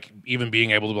just even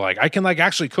being able to be I can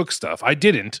actually cook stuff. I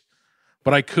didn't,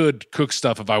 but I could cook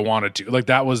stuff if I wanted to.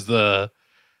 That was the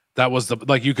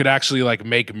you could actually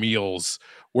make meals.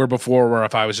 Where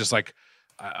if I was just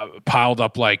piled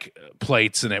up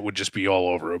plates and it would just be all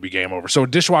over, it would be game over. So a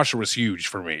dishwasher was huge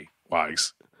for me,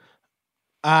 Wags.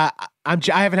 I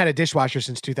haven't had a dishwasher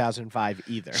since 2005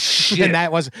 either. And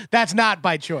that's not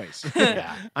by choice.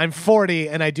 Yeah. I'm 40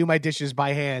 and I do my dishes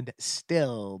by hand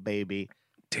still, baby.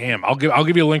 Damn, I'll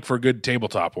give you a link for a good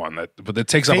tabletop one but that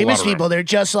takes up a lot of room. Famous people, they're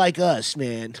just like us,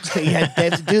 man. They have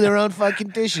to do their own fucking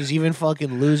dishes, even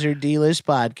fucking loser D-list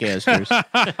podcasters.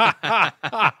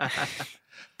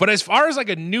 But as far as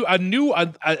having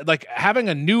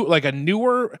a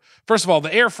newer, first of all,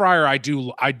 the air fryer, I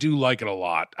do like it a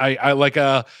lot.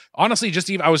 I honestly,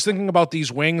 I was thinking about these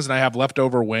wings, and I have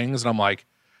leftover wings, and I'm like,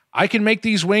 I can make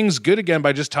these wings good again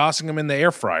by just tossing them in the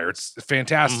air fryer. It's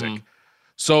fantastic. Mm-hmm.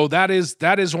 So that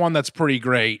is one that's pretty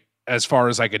great as far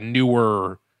as a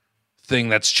newer thing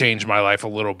that's changed my life a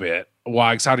little bit.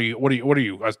 Wags, what are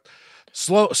you?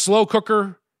 Slow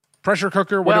cooker, pressure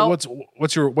cooker?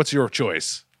 What's your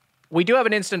choice? We do have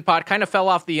an Instant Pot. Kind of fell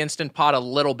off the Instant Pot a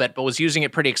little bit, but was using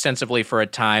it pretty extensively for a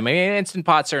time. I mean, Instant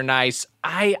Pots are nice.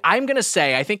 I'm going to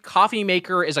say I think coffee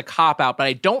maker is a cop-out, but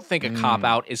I don't think a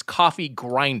cop-out is coffee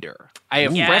grinder. I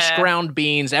have fresh ground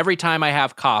beans every time I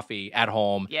have coffee at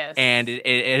home, and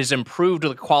it has improved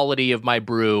the quality of my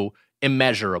brew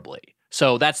immeasurably.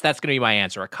 So that's going to be my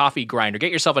answer, a coffee grinder.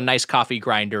 Get yourself a nice coffee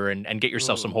grinder and get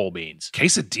yourself some whole beans.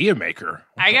 Quesadilla maker.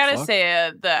 I got to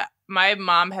say my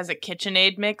mom has a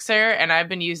KitchenAid mixer, and I've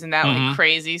been using that like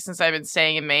crazy since I've been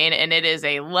staying in Maine, and it is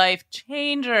a life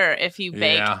changer if you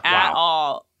bake at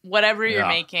all. Whatever you're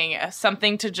making,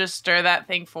 something to just stir that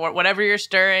thing for. Whatever you're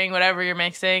stirring, whatever you're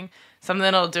mixing, something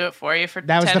that'll do it for you for 10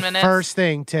 minutes. That was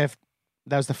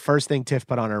the first thing Tiff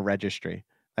put on her registry.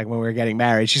 When we were getting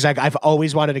married, she's like, I've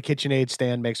always wanted a KitchenAid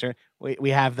stand mixer.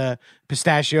 We have the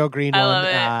pistachio green one. Love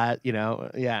it. I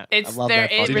love that.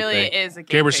 It really is a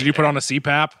game Gabrus, did you put on a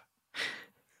CPAP?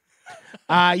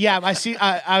 I see.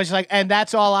 I was like, and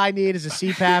that's all I need is a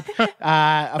CPAP,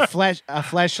 a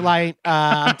fleshlight.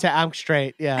 I'm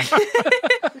straight. Yeah.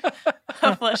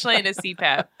 A fleshlight and a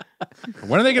CPAP.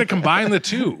 When are they going to combine the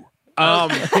two?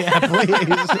 Yeah,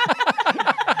 please.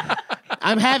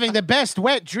 I'm having the best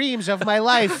wet dreams of my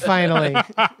life, finally.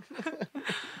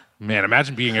 Man,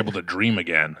 imagine being able to dream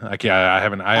again. Like, I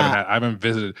haven't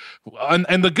visited.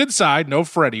 And the good side, no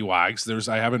Freddy Wags.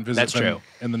 I haven't visited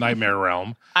in the nightmare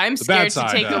realm. I'm scared to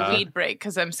take a weed break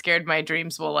because I'm scared my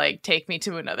dreams will take me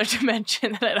to another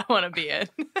dimension that I don't want to be in.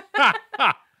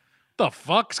 The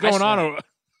fuck's going on?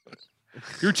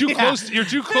 You're too close. You're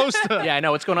too close to. Yeah, I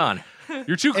know what's going on.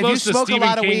 You're too close to Stephen King's. If you smoke a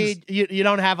lot of weed, you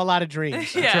don't have a lot of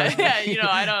dreams. Yeah,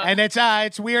 I don't. And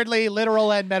it's weirdly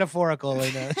literal and metaphorical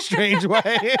in a strange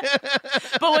way.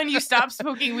 But when you stop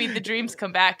smoking weed, the dreams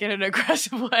come back in an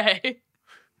aggressive way.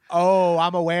 Oh,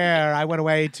 I'm aware. I went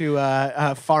away to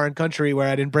a foreign country where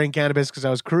I didn't bring cannabis because I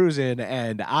was cruising,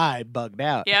 and I bugged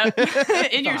out. Yeah,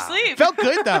 in your sleep. Felt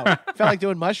good, though. Felt like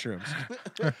doing mushrooms.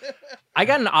 I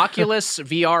got an Oculus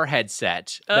VR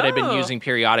headset that I've been using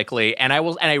periodically, and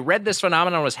I read this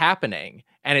phenomenon was happening,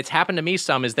 and it's happened to me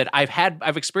some, is that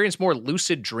I've experienced more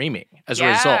lucid dreaming as a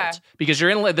result, because you're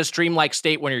in this dreamlike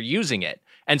state when you're using it.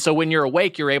 And so when you're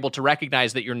awake, you're able to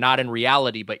recognize that you're not in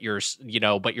reality, but you're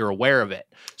aware of it.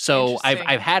 So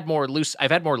I've had more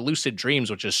lucid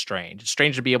dreams, which is strange. It's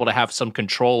strange to be able to have some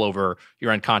control over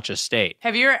your unconscious state.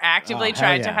 Have you ever actively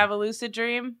tried to have a lucid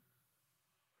dream?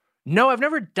 No, I've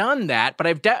never done that, but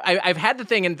I've had the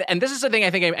thing, and this is the thing I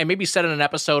think I maybe said in an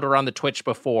episode or on the Twitch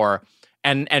before,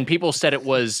 and people said it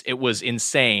was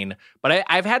insane. But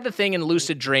I've had the thing in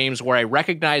lucid dreams where I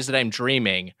recognize that I'm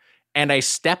dreaming, and I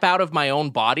step out of my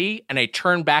own body, and I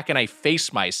turn back and I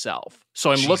face myself.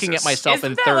 So I'm looking at myself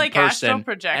in third person. Astral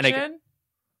projection?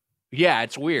 Yeah,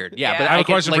 it's weird. Yeah, but I have a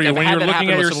question for you. When you're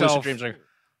looking at yourself, dreams,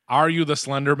 are you the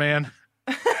Slender Man?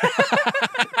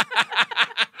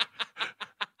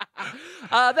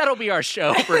 That'll be our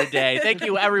show for today. Thank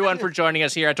you, everyone, for joining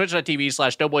us here at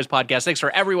twitch.tv/Doughboys Podcast. Thanks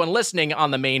for everyone listening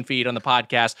on the main feed on the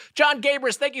podcast. Jon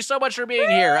Gabrus, thank you so much for being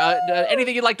here.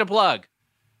 Anything you'd like to plug?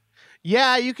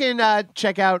 Yeah, you can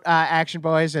check out Action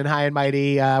Boys and High and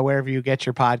Mighty wherever you get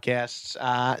your podcasts.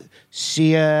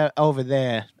 See you over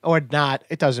there. Or not.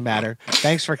 It doesn't matter.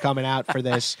 Thanks for coming out for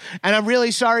this. And I'm really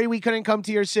sorry we couldn't come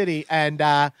to your city. And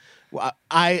I'm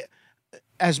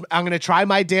going to try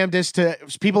my damnedest to...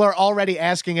 People are already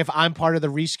asking if I'm part of the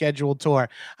rescheduled tour.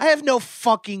 I have no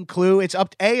fucking clue. It's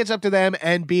up to them,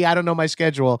 and B, I don't know my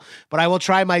schedule. But I will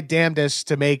try my damnedest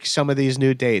to make some of these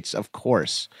new dates, of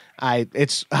course.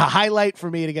 It's a highlight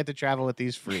for me to get to travel with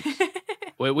these freaks.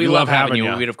 we love having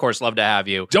you. We'd, of course, love to have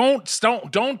you. Don't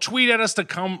tweet at us to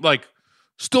come,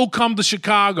 still come to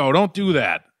Chicago. Don't do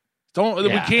that. We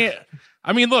can't...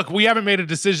 I mean, look, we haven't made a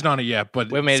decision on it yet,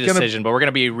 but we made a decision, but we're going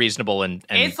to be reasonable and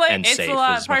safe. It's a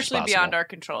lot partially beyond our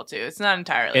control too. It's not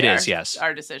entirely. It is, yes,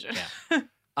 our decision. Yeah.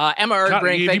 Emma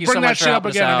Erdbrink, thank you so much for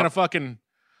helping us out. I'm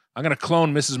gonna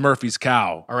clone Mrs. Murphy's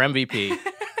cow, our MVP.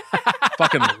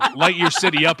 Fucking light your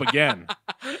city up again.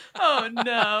 Oh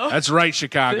no, that's right,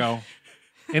 Chicago.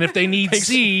 And if they need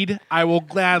seed, I will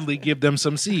gladly give them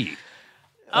some seed.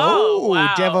 Oh,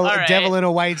 wow. Devil in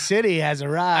a White City has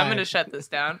arrived. I'm going to shut this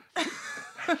down.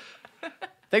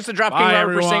 Thanks to Dropking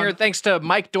Robert Singer. Thanks to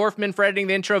Mike Dorfman for editing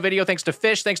the intro video. Thanks to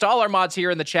Fish. Thanks to all our mods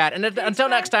here in the chat. And until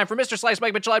next time, for Mr. Slice,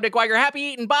 Mike Mitchell, I'm Nick Weiger. Happy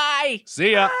eating. Bye.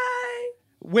 See ya. Bye.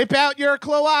 Whip out your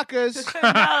cloacas. No,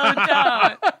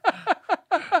 don't.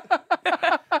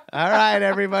 All right,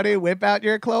 everybody. Whip out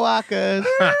your cloacas.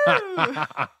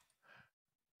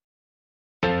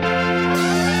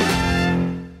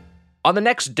 On the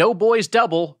next Doughboys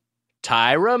Double,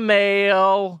 Tyra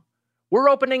Mail. We're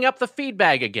opening up the feed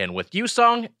bag again with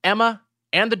Yusong, Emma,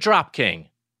 and the Drop King.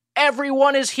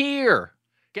 Everyone is here.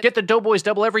 Get the Doughboys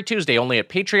Double every Tuesday only at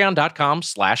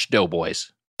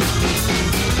patreon.com/doughboys.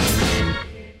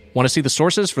 Want to see the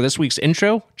sources for this week's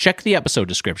intro? Check the episode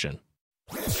description.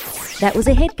 That was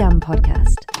a HeadGum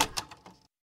podcast.